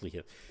 Apparently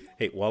yes.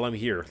 Hey, while I'm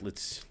here,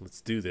 let's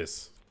do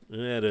this.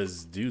 Let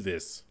us do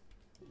this.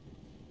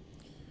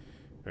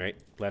 All right,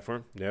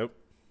 platform. Nope.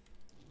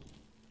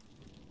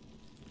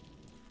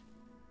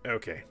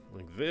 Okay,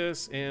 like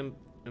this, and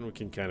we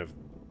can kind of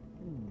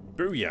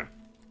booyah.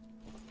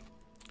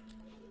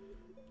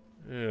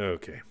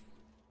 Okay.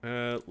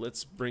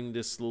 Let's bring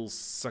this little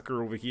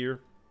sucker over here.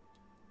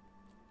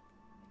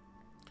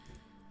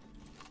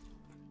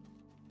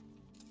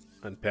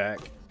 Unpack.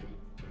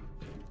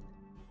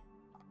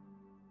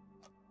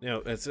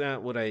 No, that's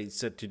not what I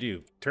said to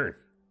do. Turn.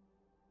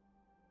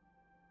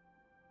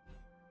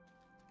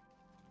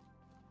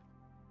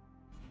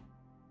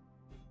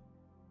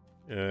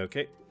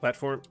 Okay,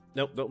 platform.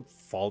 Nope, don't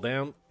fall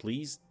down.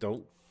 Please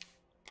don't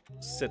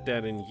set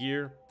that in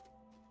here.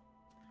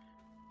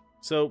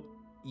 So,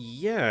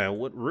 yeah,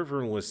 what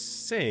Rivaryn was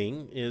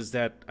saying is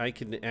that I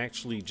can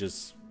actually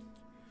just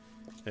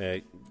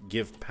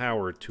give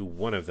power to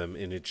one of them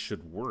and it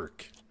should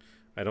work.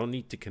 I don't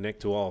need to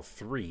connect to all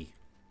three.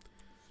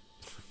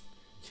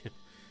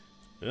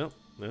 Well,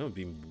 that would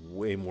be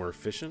way more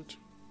efficient.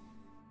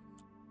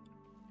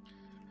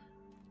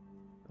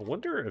 I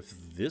wonder if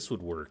this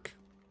would work.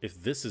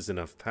 If this is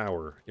enough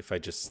power, if I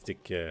just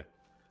stick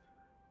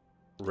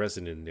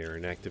resin in there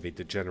and activate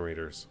the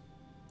generators.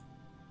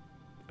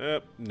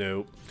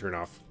 No, turn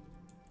off.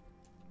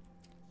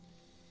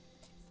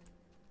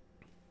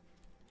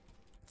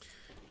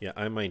 Yeah,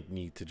 I might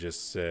need to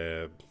just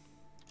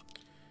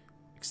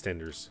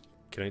extenders.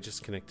 Can I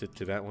just connect it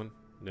to that one?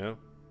 No?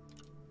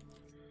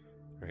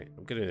 Alright,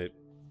 I'm gonna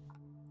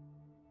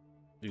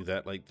do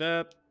that like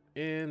that.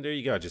 And there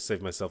you go, I just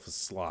saved myself a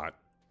slot.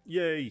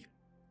 Yay!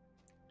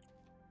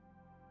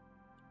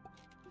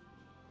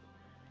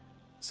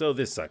 So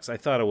this sucks. I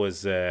thought it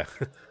was I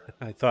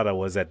thought I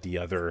was at the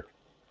other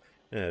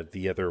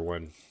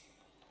one.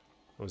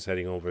 I was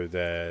heading over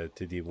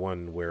to the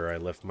one where I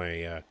left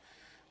my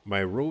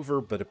my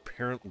rover, but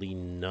apparently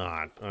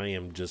not. I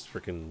am just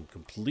freaking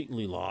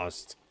completely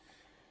lost.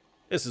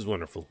 This is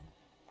wonderful.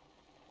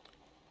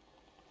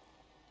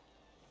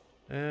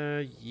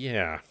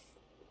 Yeah.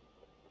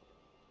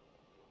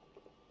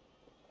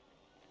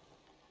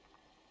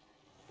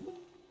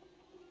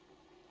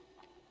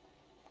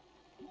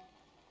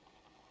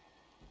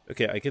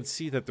 Okay, I can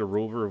see that the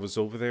rover was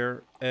over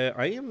there.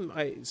 I am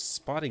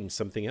spotting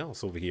something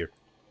else over here.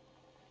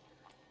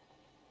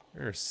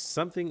 There's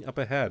something up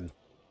ahead.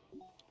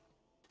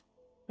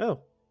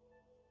 Oh.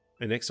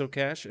 An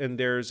exocache, and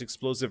there's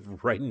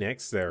explosive right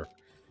next there.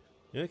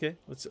 Okay,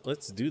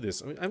 let's do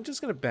this. I mean, I'm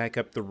just gonna back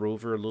up the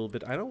rover a little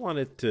bit. I don't want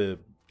it to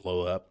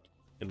blow up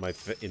in my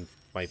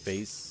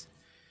face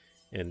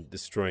and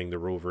destroying the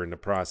rover in the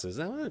process.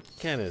 That would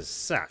kind of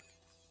suck.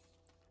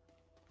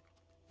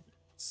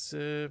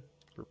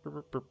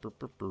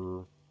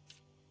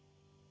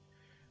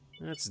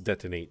 Let's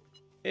detonate.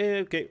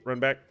 Okay, run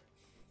back.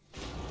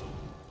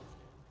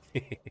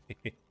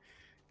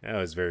 That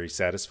was very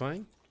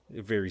satisfying.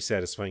 A very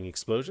satisfying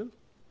explosion.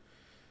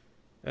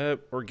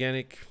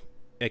 Organic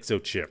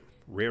exochip.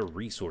 Rare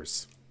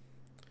resource.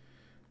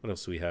 What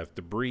else do we have?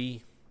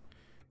 Debris.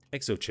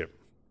 Exochip.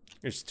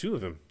 There's 2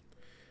 of them.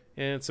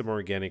 And some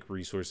organic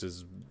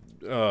resources.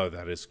 Oh,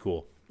 that is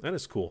cool. That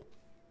is cool.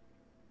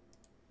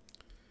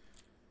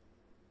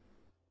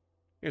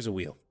 Here's a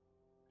wheel.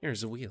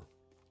 Here's a wheel.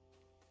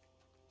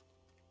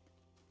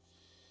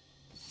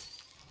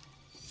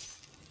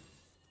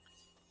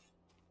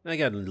 I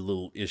got a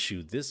little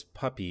issue. This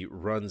puppy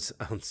runs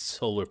on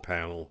solar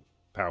panel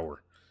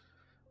power.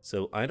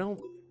 So I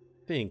don't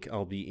think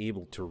I'll be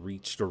able to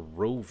reach the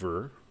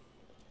rover.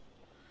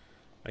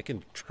 I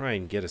can try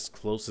and get as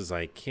close as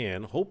I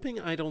can, hoping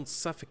I don't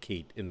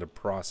suffocate in the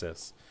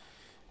process.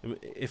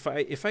 If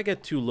I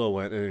get too low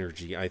on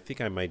energy, I think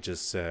I might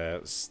just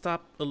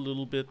stop a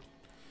little bit.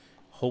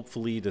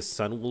 Hopefully the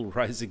sun will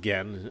rise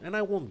again and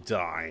I won't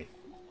die.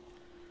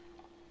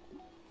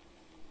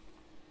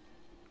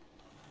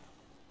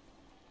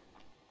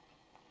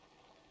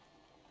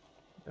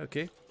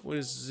 Okay, what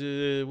is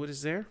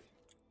there?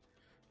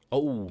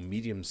 Oh,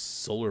 medium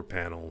solar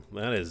panel.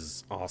 That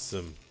is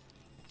awesome.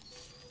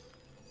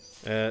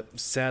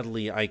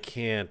 Sadly, I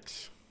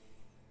can't.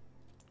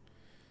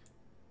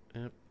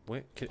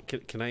 Wait,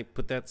 can I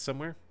put that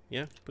somewhere?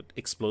 Yeah, put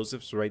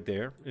explosives right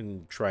there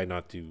and try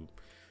not to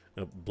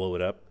blow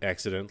it up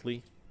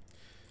accidentally.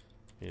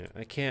 Yeah,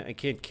 I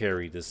can't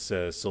carry this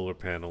solar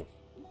panel.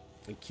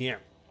 I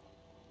can't.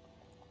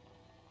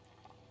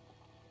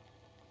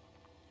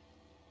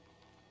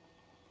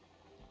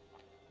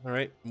 All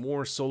right,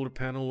 more solar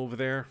panel over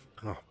there.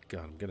 Oh my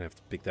god, I'm gonna have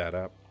to pick that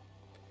up.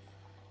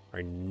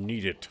 I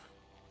need it,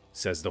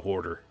 says the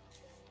hoarder.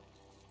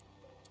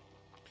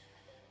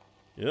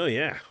 Oh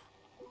yeah,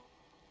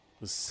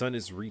 the sun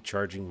is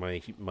recharging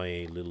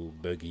my little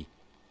buggy.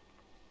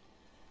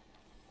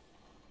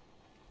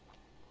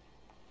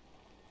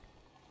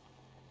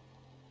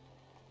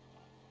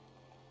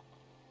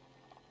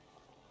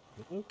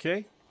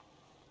 Okay.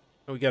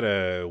 Oh, we got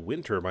a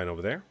wind turbine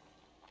over there.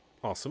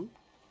 Awesome.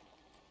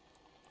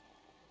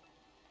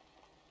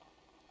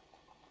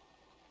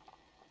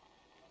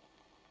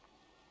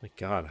 My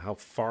god, how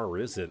far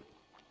is it?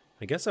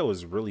 I guess I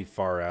was really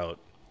far out.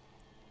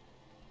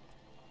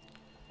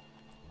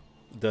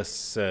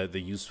 Thus, the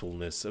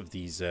usefulness of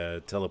these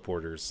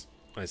teleporters,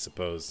 I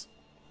suppose.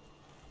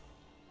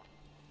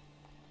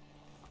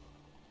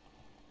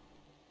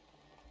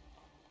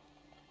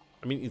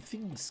 I mean, if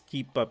things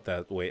keep up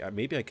that way,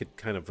 maybe I could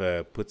kind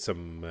of put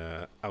some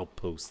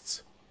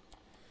outposts.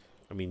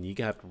 I mean, you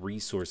got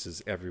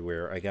resources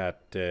everywhere. I got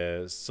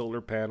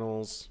solar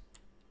panels.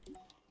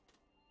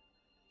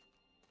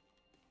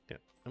 Yeah,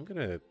 I'm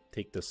gonna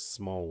take the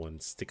small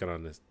one, stick it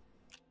on the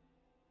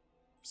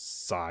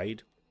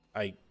side,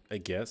 I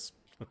guess.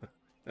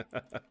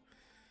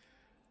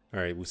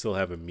 Alright, we still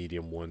have a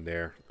medium one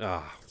there.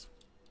 Ah.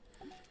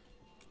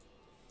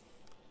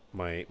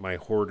 My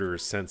hoarder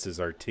senses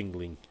are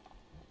tingling.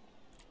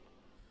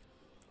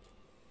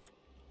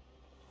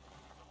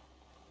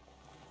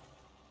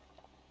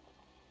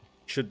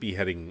 Should be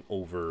heading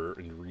over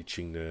and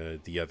reaching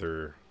the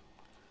other...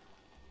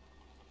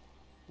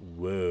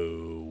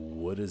 Whoa,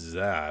 what is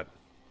that?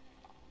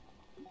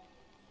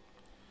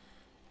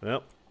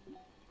 Well,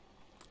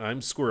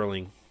 I'm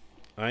squirreling.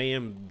 I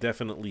am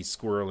definitely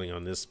squirreling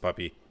on this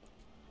puppy.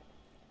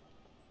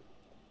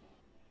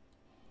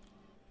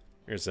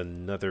 There's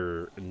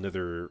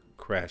another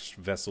crashed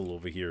vessel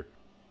over here.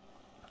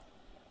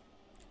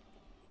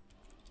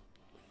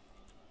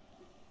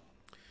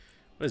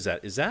 What is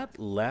that? Is that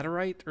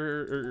laterite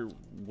or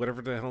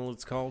whatever the hell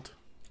it's called?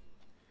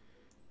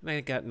 And I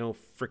got no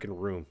freaking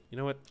room. You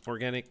know what?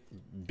 Organic,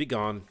 be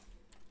gone.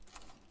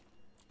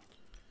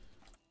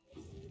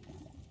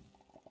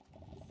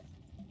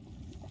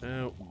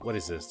 What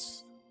is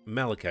this?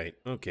 Malachite.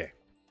 Okay.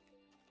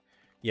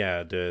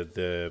 Yeah,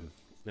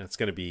 that's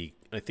gonna be...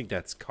 I think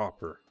that's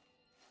copper.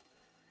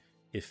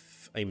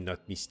 If I'm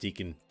not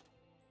mistaken.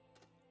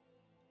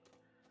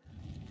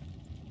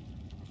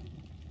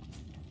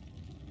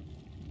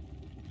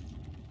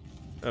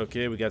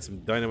 Okay, we got some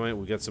dynamite.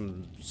 We got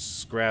some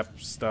scrap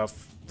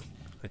stuff,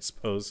 I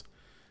suppose.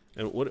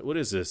 And what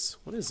is this?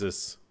 What is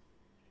this?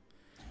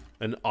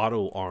 An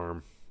auto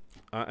arm.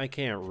 I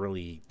can't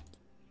really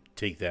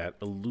take that.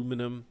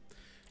 Aluminum,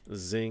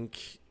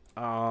 zinc,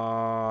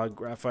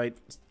 graphite,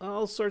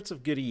 all sorts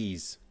of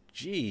goodies.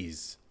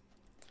 Jeez.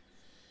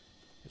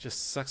 It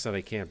just sucks that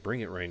I can't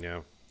bring it right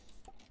now.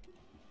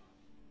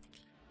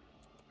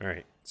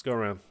 Alright, let's go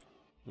around.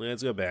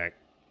 Let's go back.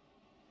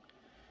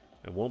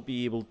 I won't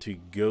be able to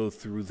go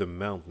through the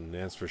mountain,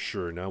 that's for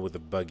sure, not with a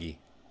buggy.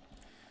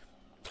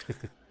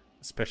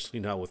 Especially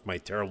not with my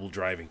terrible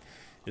driving.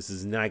 This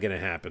is not gonna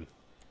happen.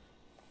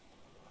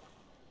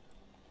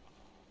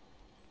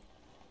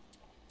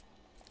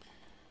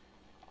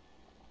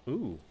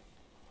 Ooh.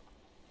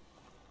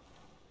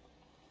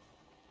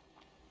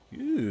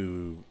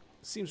 Ooh.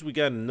 Seems we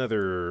got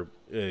another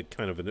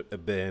kind of an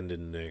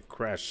abandoned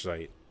crash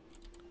site.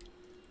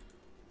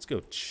 Let's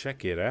go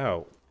check it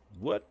out.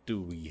 What do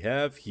we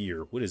have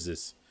here? What is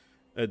this?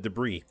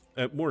 Debris.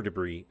 More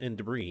debris. And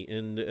debris.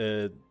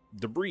 And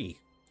debris.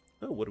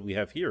 Oh, what do we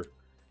have here?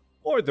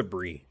 More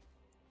debris.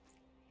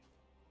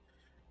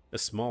 A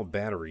small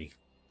battery.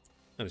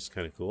 That is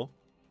kind of cool.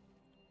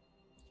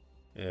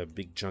 A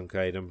big junk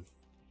item.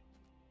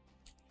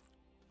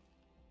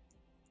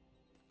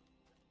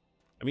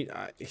 I mean,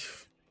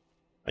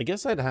 I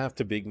guess I'd have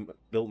to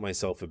build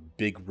myself a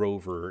big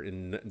rover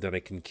and that I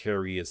can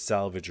carry a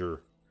salvager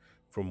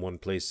from one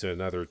place to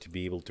another to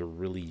be able to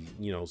really,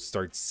 you know,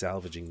 start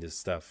salvaging this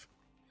stuff.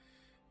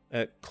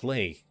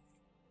 Clay.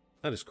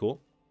 That is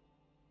cool.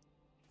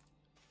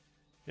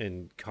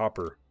 And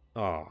copper.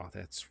 Ah,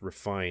 that's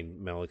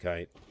refined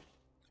malachite.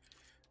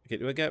 Okay,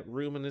 do I got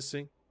room in this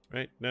thing?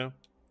 Right? No?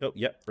 Oh,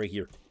 yeah, right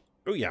here.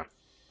 Oh, yeah.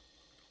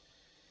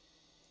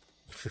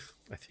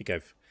 I think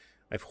I've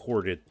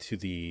hoarded to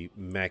the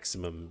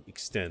maximum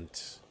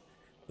extent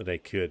that I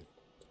could.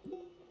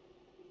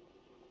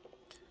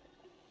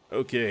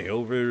 Okay,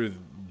 over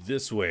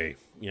this way.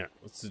 Yeah,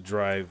 let's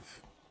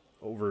drive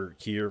over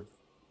here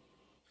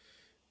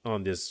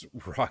on this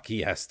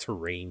rocky-ass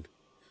terrain.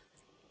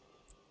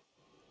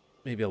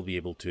 Maybe I'll be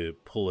able to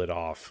pull it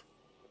off.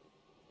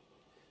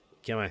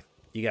 Come on,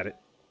 you got it.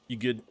 You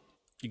good?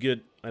 You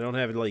good? I don't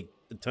have, like,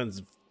 tons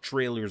of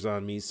trailers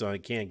on me so I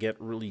can't get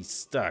really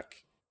stuck.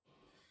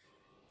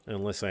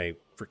 Unless I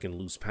freaking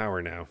lose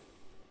power now.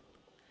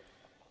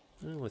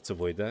 Well, let's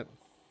avoid that.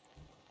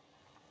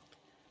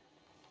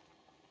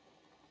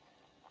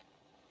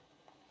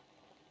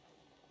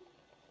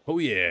 Oh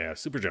yeah,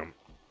 super jump.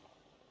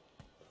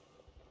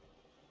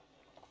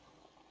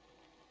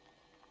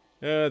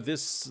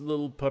 This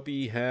little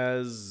puppy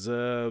has,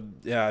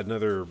 yeah,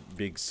 another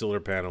big solar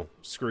panel.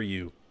 Screw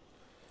you.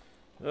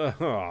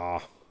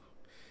 Oh,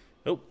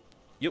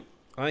 yep.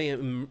 I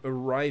am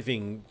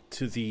arriving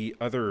to the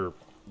other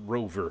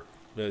rover,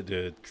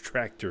 the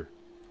tractor.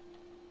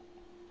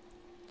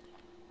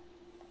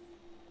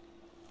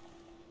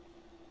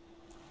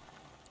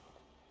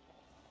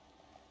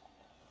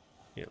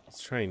 Yeah,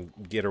 let's try and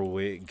get our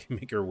way,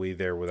 make our way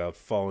there without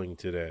falling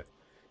to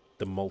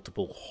the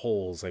multiple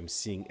holes I'm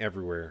seeing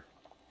everywhere.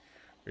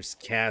 There's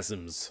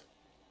chasms.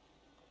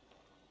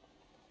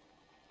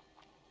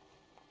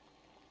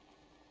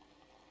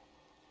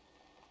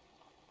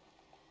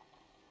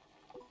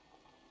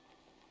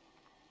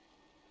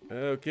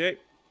 Okay.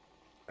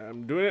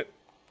 I'm doing it.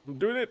 I'm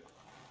doing it.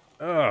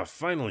 Ah,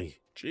 finally.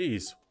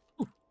 Jeez.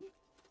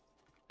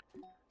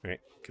 Alright,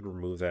 can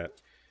remove that.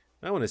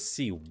 I want to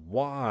see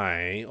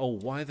why. Oh,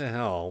 why the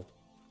hell?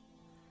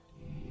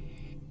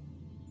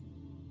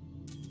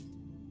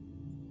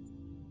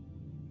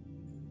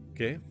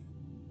 Okay.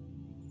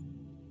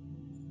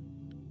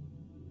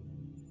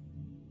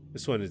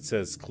 This one, it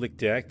says click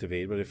to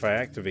activate, but if I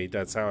activate,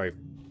 that's how I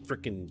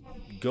frickin'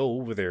 go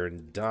over there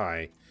and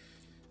die.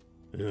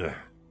 Ugh.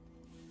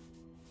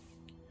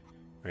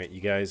 Alright,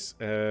 you guys,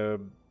 you're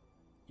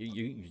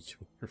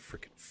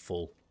frickin'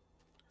 full.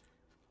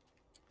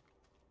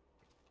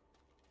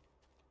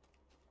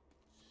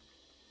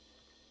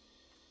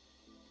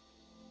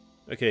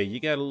 Okay,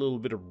 you got a little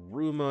bit of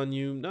room on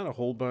you, not a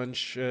whole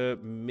bunch,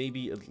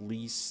 maybe at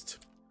least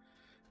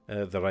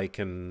that I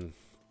can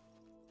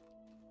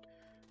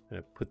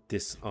put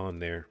this on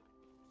there.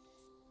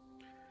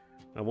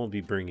 I won't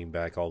be bringing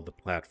back all the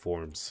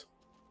platforms.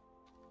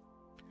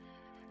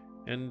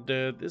 And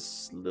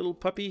this little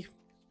puppy,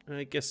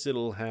 I guess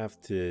it'll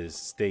have to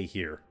stay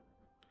here.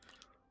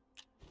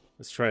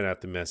 Let's try not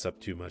to mess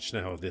up too much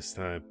now this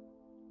time.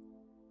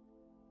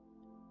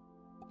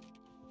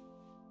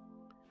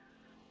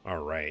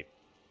 Alright.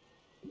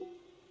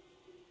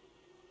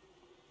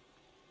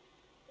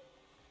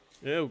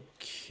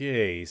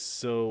 Okay,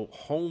 so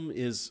home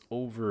is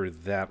over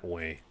that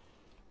way.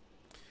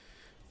 I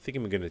think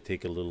I'm going to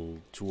take a little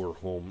tour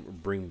home,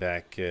 bring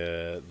back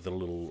the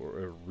little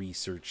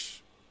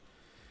research.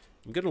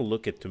 I'm going to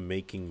look at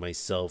making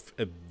myself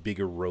a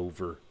bigger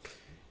rover.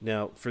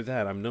 Now, for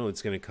that, I know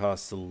it's going to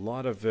cost a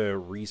lot of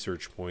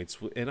research points,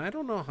 and I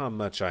don't know how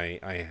much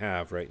I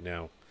have right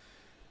now.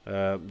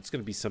 It's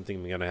going to be something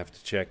I'm going to have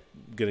to check.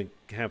 I'm going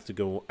to have to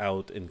go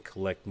out and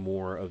collect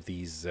more of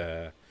these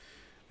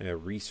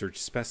research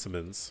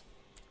specimens.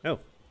 Oh,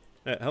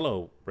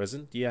 hello,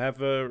 Resin. Do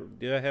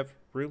I have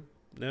room?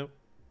 No?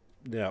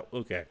 No,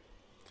 okay.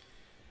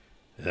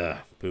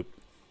 Poop.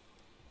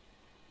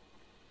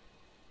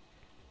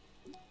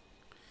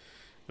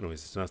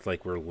 Anyways, it's not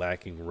like we're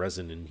lacking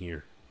resin in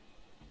here.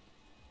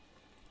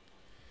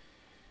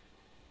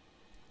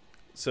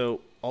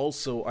 So,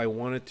 also, I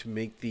wanted to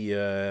make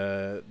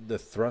the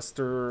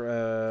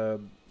thruster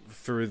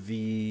for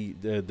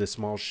the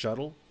small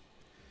shuttle.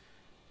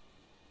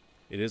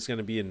 It is going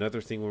to be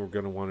another thing we're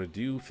going to want to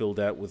do, fill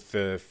that with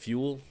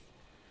fuel,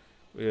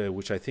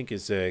 which I think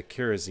is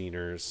kerosene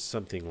or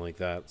something like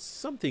that.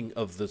 Something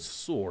of the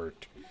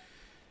sort.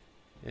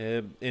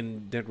 And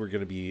then we're going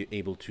to be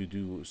able to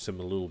do a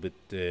little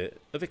bit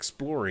of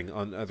exploring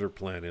on other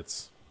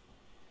planets.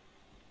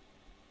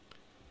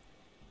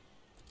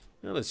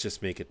 Now let's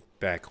just make it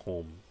back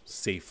home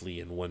safely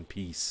in one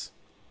piece.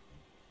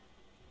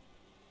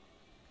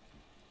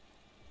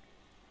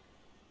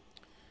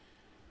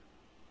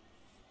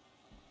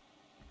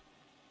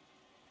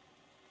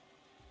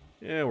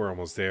 Yeah, we're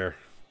almost there.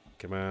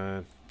 Come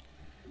on.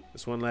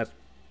 Just one last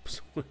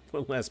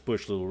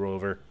push, little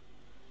rover.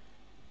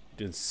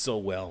 Doing so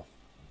well.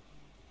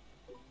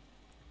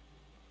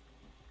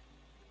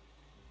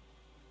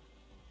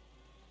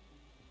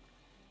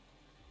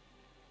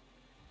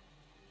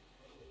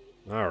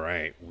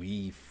 Alright,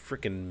 we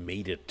frickin'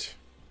 made it.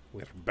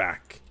 We're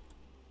back.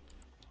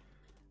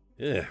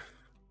 Ugh.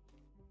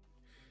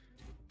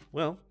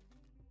 Well,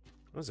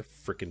 that was a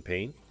frickin'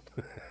 pain.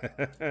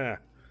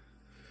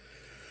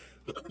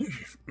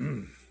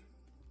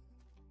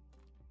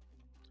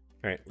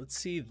 Alright, let's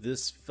see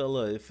this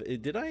fella.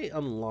 Did I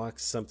unlock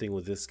something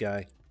with this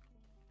guy?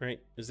 Right?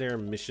 Is there a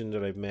mission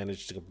that I've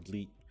managed to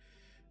complete?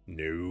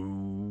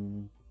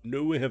 No.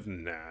 No, I have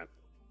not.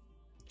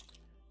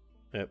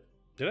 Did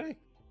I?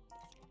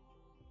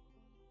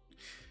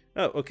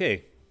 Oh,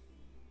 okay.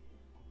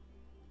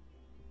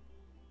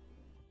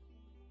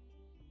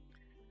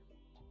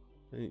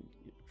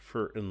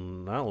 For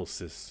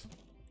analysis.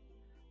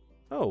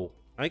 Oh,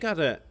 I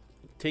gotta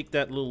take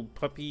that little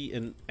puppy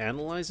and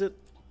analyze it?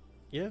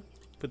 Yeah?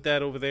 put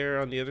that over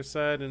there on the other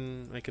side,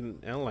 and I can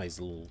analyze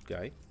the little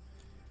guy.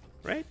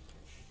 Right?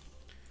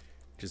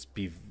 Just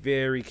be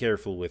very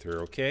careful with her,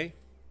 okay?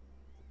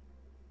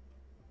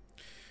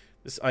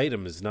 This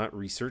item is not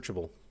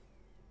researchable.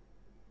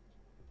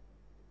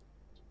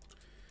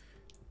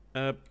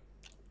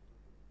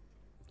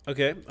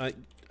 Okay, I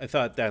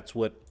thought that's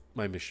what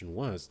my mission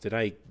was. Did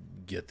I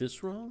get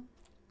this wrong?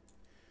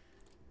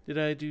 Did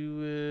I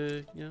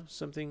do, you know,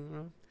 something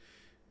wrong?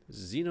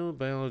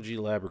 Xenobiology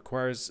lab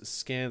requires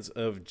scans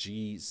of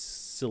G.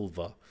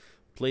 Silva.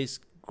 Place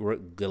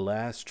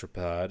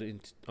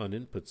galastropod on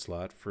input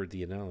slot for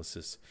the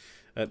analysis.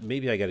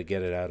 Maybe I got to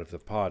get it out of the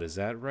pod. Is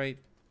that right?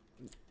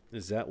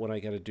 Is that what I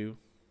got to do?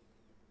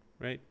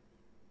 Right?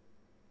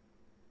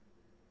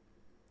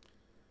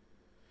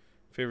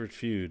 Favorite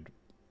food?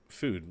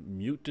 Food.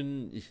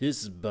 Mutant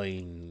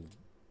hisbine.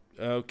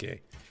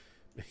 Okay.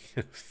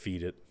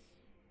 Feed it.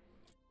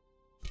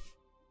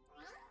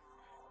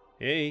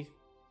 Hey.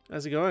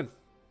 How's it going?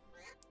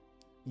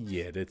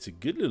 Yeah, that's a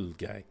good little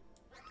guy.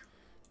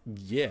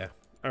 Yeah.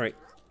 Alright.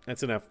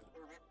 That's enough.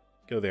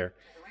 Go there.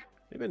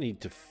 Maybe I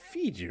need to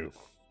feed you.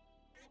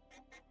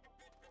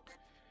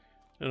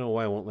 I don't know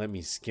why it won't let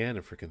me scan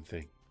a freaking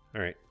thing.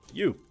 Alright.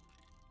 You.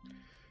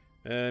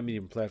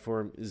 Medium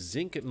platform.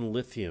 Zinc and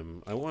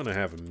lithium. I want to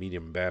have a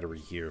medium battery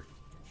here.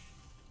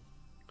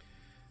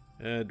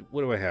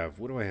 What do I have?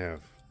 What do I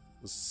have?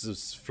 This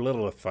is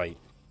flittlethite.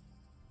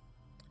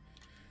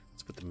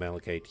 Let's put the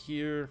malachite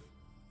here.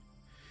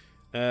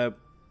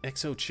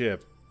 Exo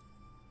chip.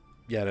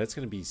 Yeah, that's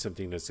going to be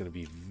something that's going to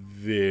be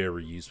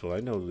very useful. I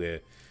know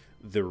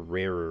the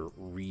rarer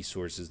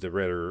resources, the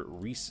rarer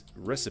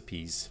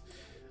recipes,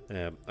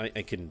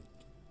 I can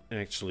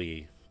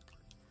actually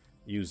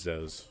use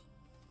those.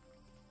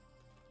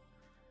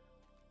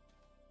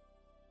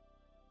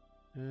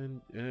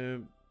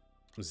 And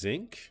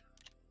zinc.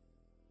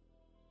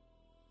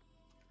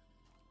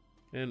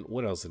 And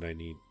what else did I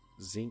need?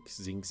 Zinc,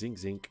 zinc, zinc,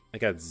 zinc. I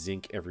got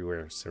zinc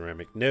everywhere.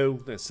 Ceramic. No,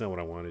 that's not what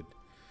I wanted.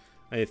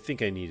 I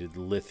think I needed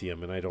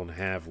lithium, and I don't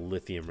have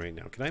lithium right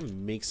now. Can I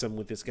make some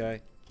with this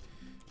guy?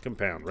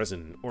 Compound,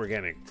 resin,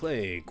 organic,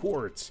 clay,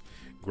 quartz,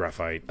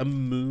 graphite,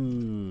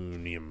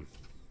 ammonium.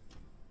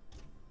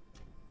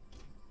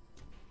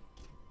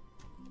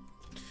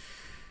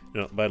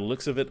 No, by the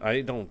looks of it,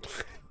 I don't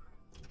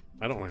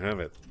have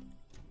it.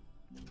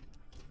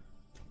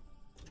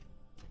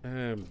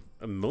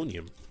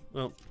 Ammonium.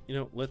 Well, you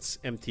know, let's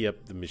empty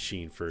up the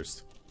machine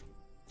first.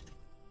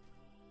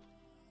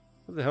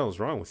 What the hell is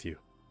wrong with you?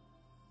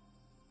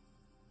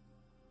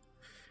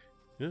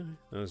 Yeah,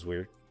 that was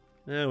weird.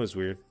 That was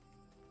weird.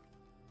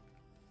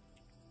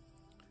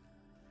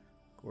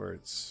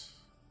 Quartz.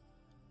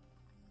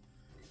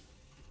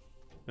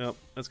 Well,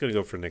 that's gonna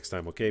go for next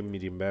time, okay?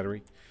 Medium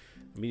battery.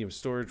 Medium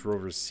storage,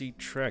 rover seat,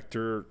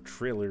 tractor,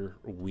 trailer,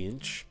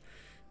 winch.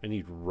 I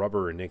need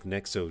rubber and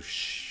nexo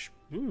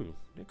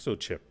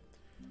chip.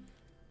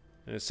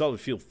 Solid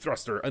fuel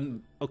thruster.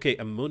 Okay,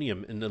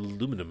 ammonium and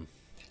aluminum.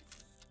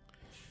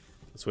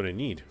 That's what I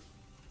need.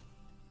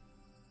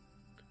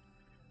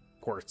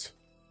 Quartz.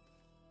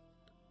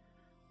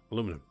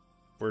 Aluminum.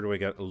 Where do I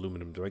get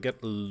aluminum? Do I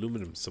get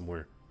aluminum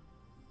somewhere?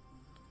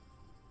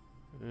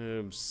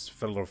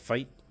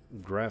 Fellow-fight,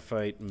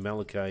 graphite,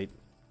 malachite,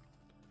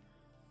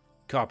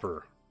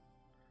 copper.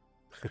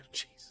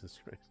 Jesus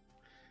Christ.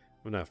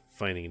 I'm not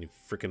finding any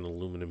freaking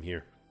aluminum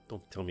here.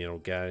 Don't tell me I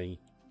don't got any.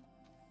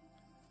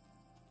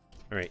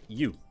 Alright,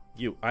 you.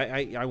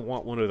 I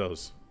want one of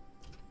those.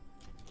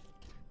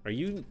 Are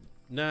you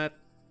not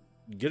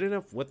good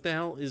enough? What the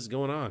hell is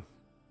going on?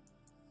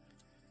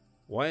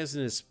 Why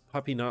isn't this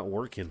puppy not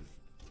working?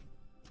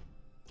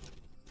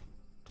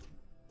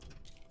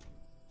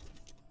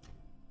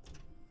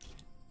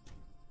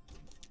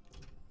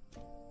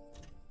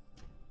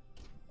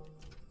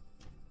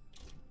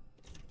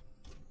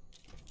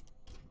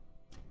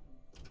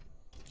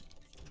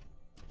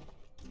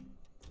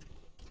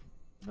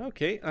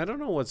 Okay, I don't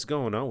know what's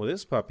going on with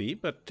this puppy,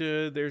 but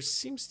there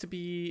seems to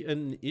be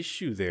an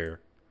issue there.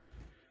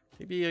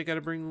 Maybe I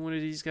gotta bring one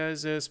of these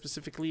guys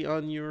specifically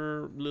on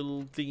your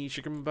little thingy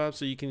shikamabob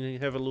so you can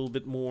have a little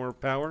bit more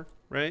power,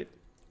 right?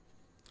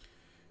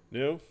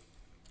 No?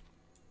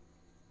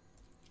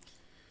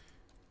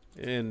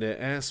 And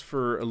ask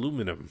for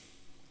aluminum.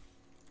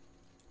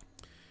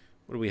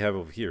 What do we have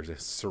over here?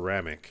 That's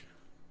ceramic.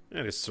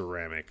 That is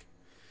ceramic.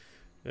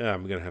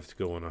 I'm gonna have to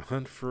go on a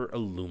hunt for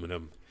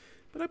aluminum.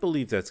 But I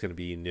believe that's going to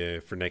be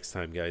for next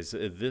time, guys.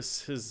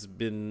 This has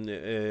been,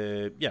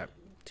 yeah,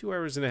 2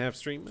 hours and a half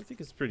stream. I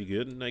think it's pretty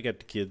good. And I got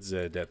the kids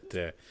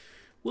that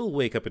will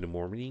wake up in the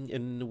morning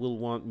and will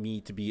want me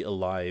to be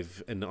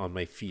alive and on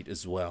my feet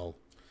as well.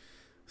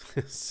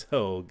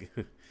 So,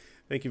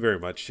 thank you very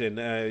much. And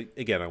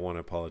again, I want to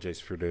apologize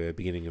for the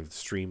beginning of the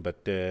stream.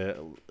 But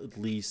at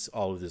least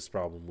all of this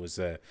problem was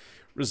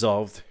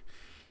resolved.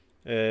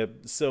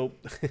 So,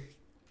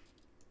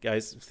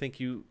 guys,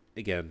 thank you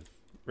again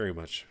very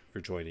much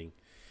for joining,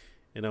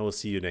 and I will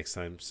see you next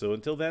time. So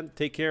until then,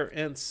 take care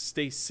and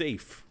stay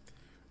safe.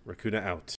 Rakoona out.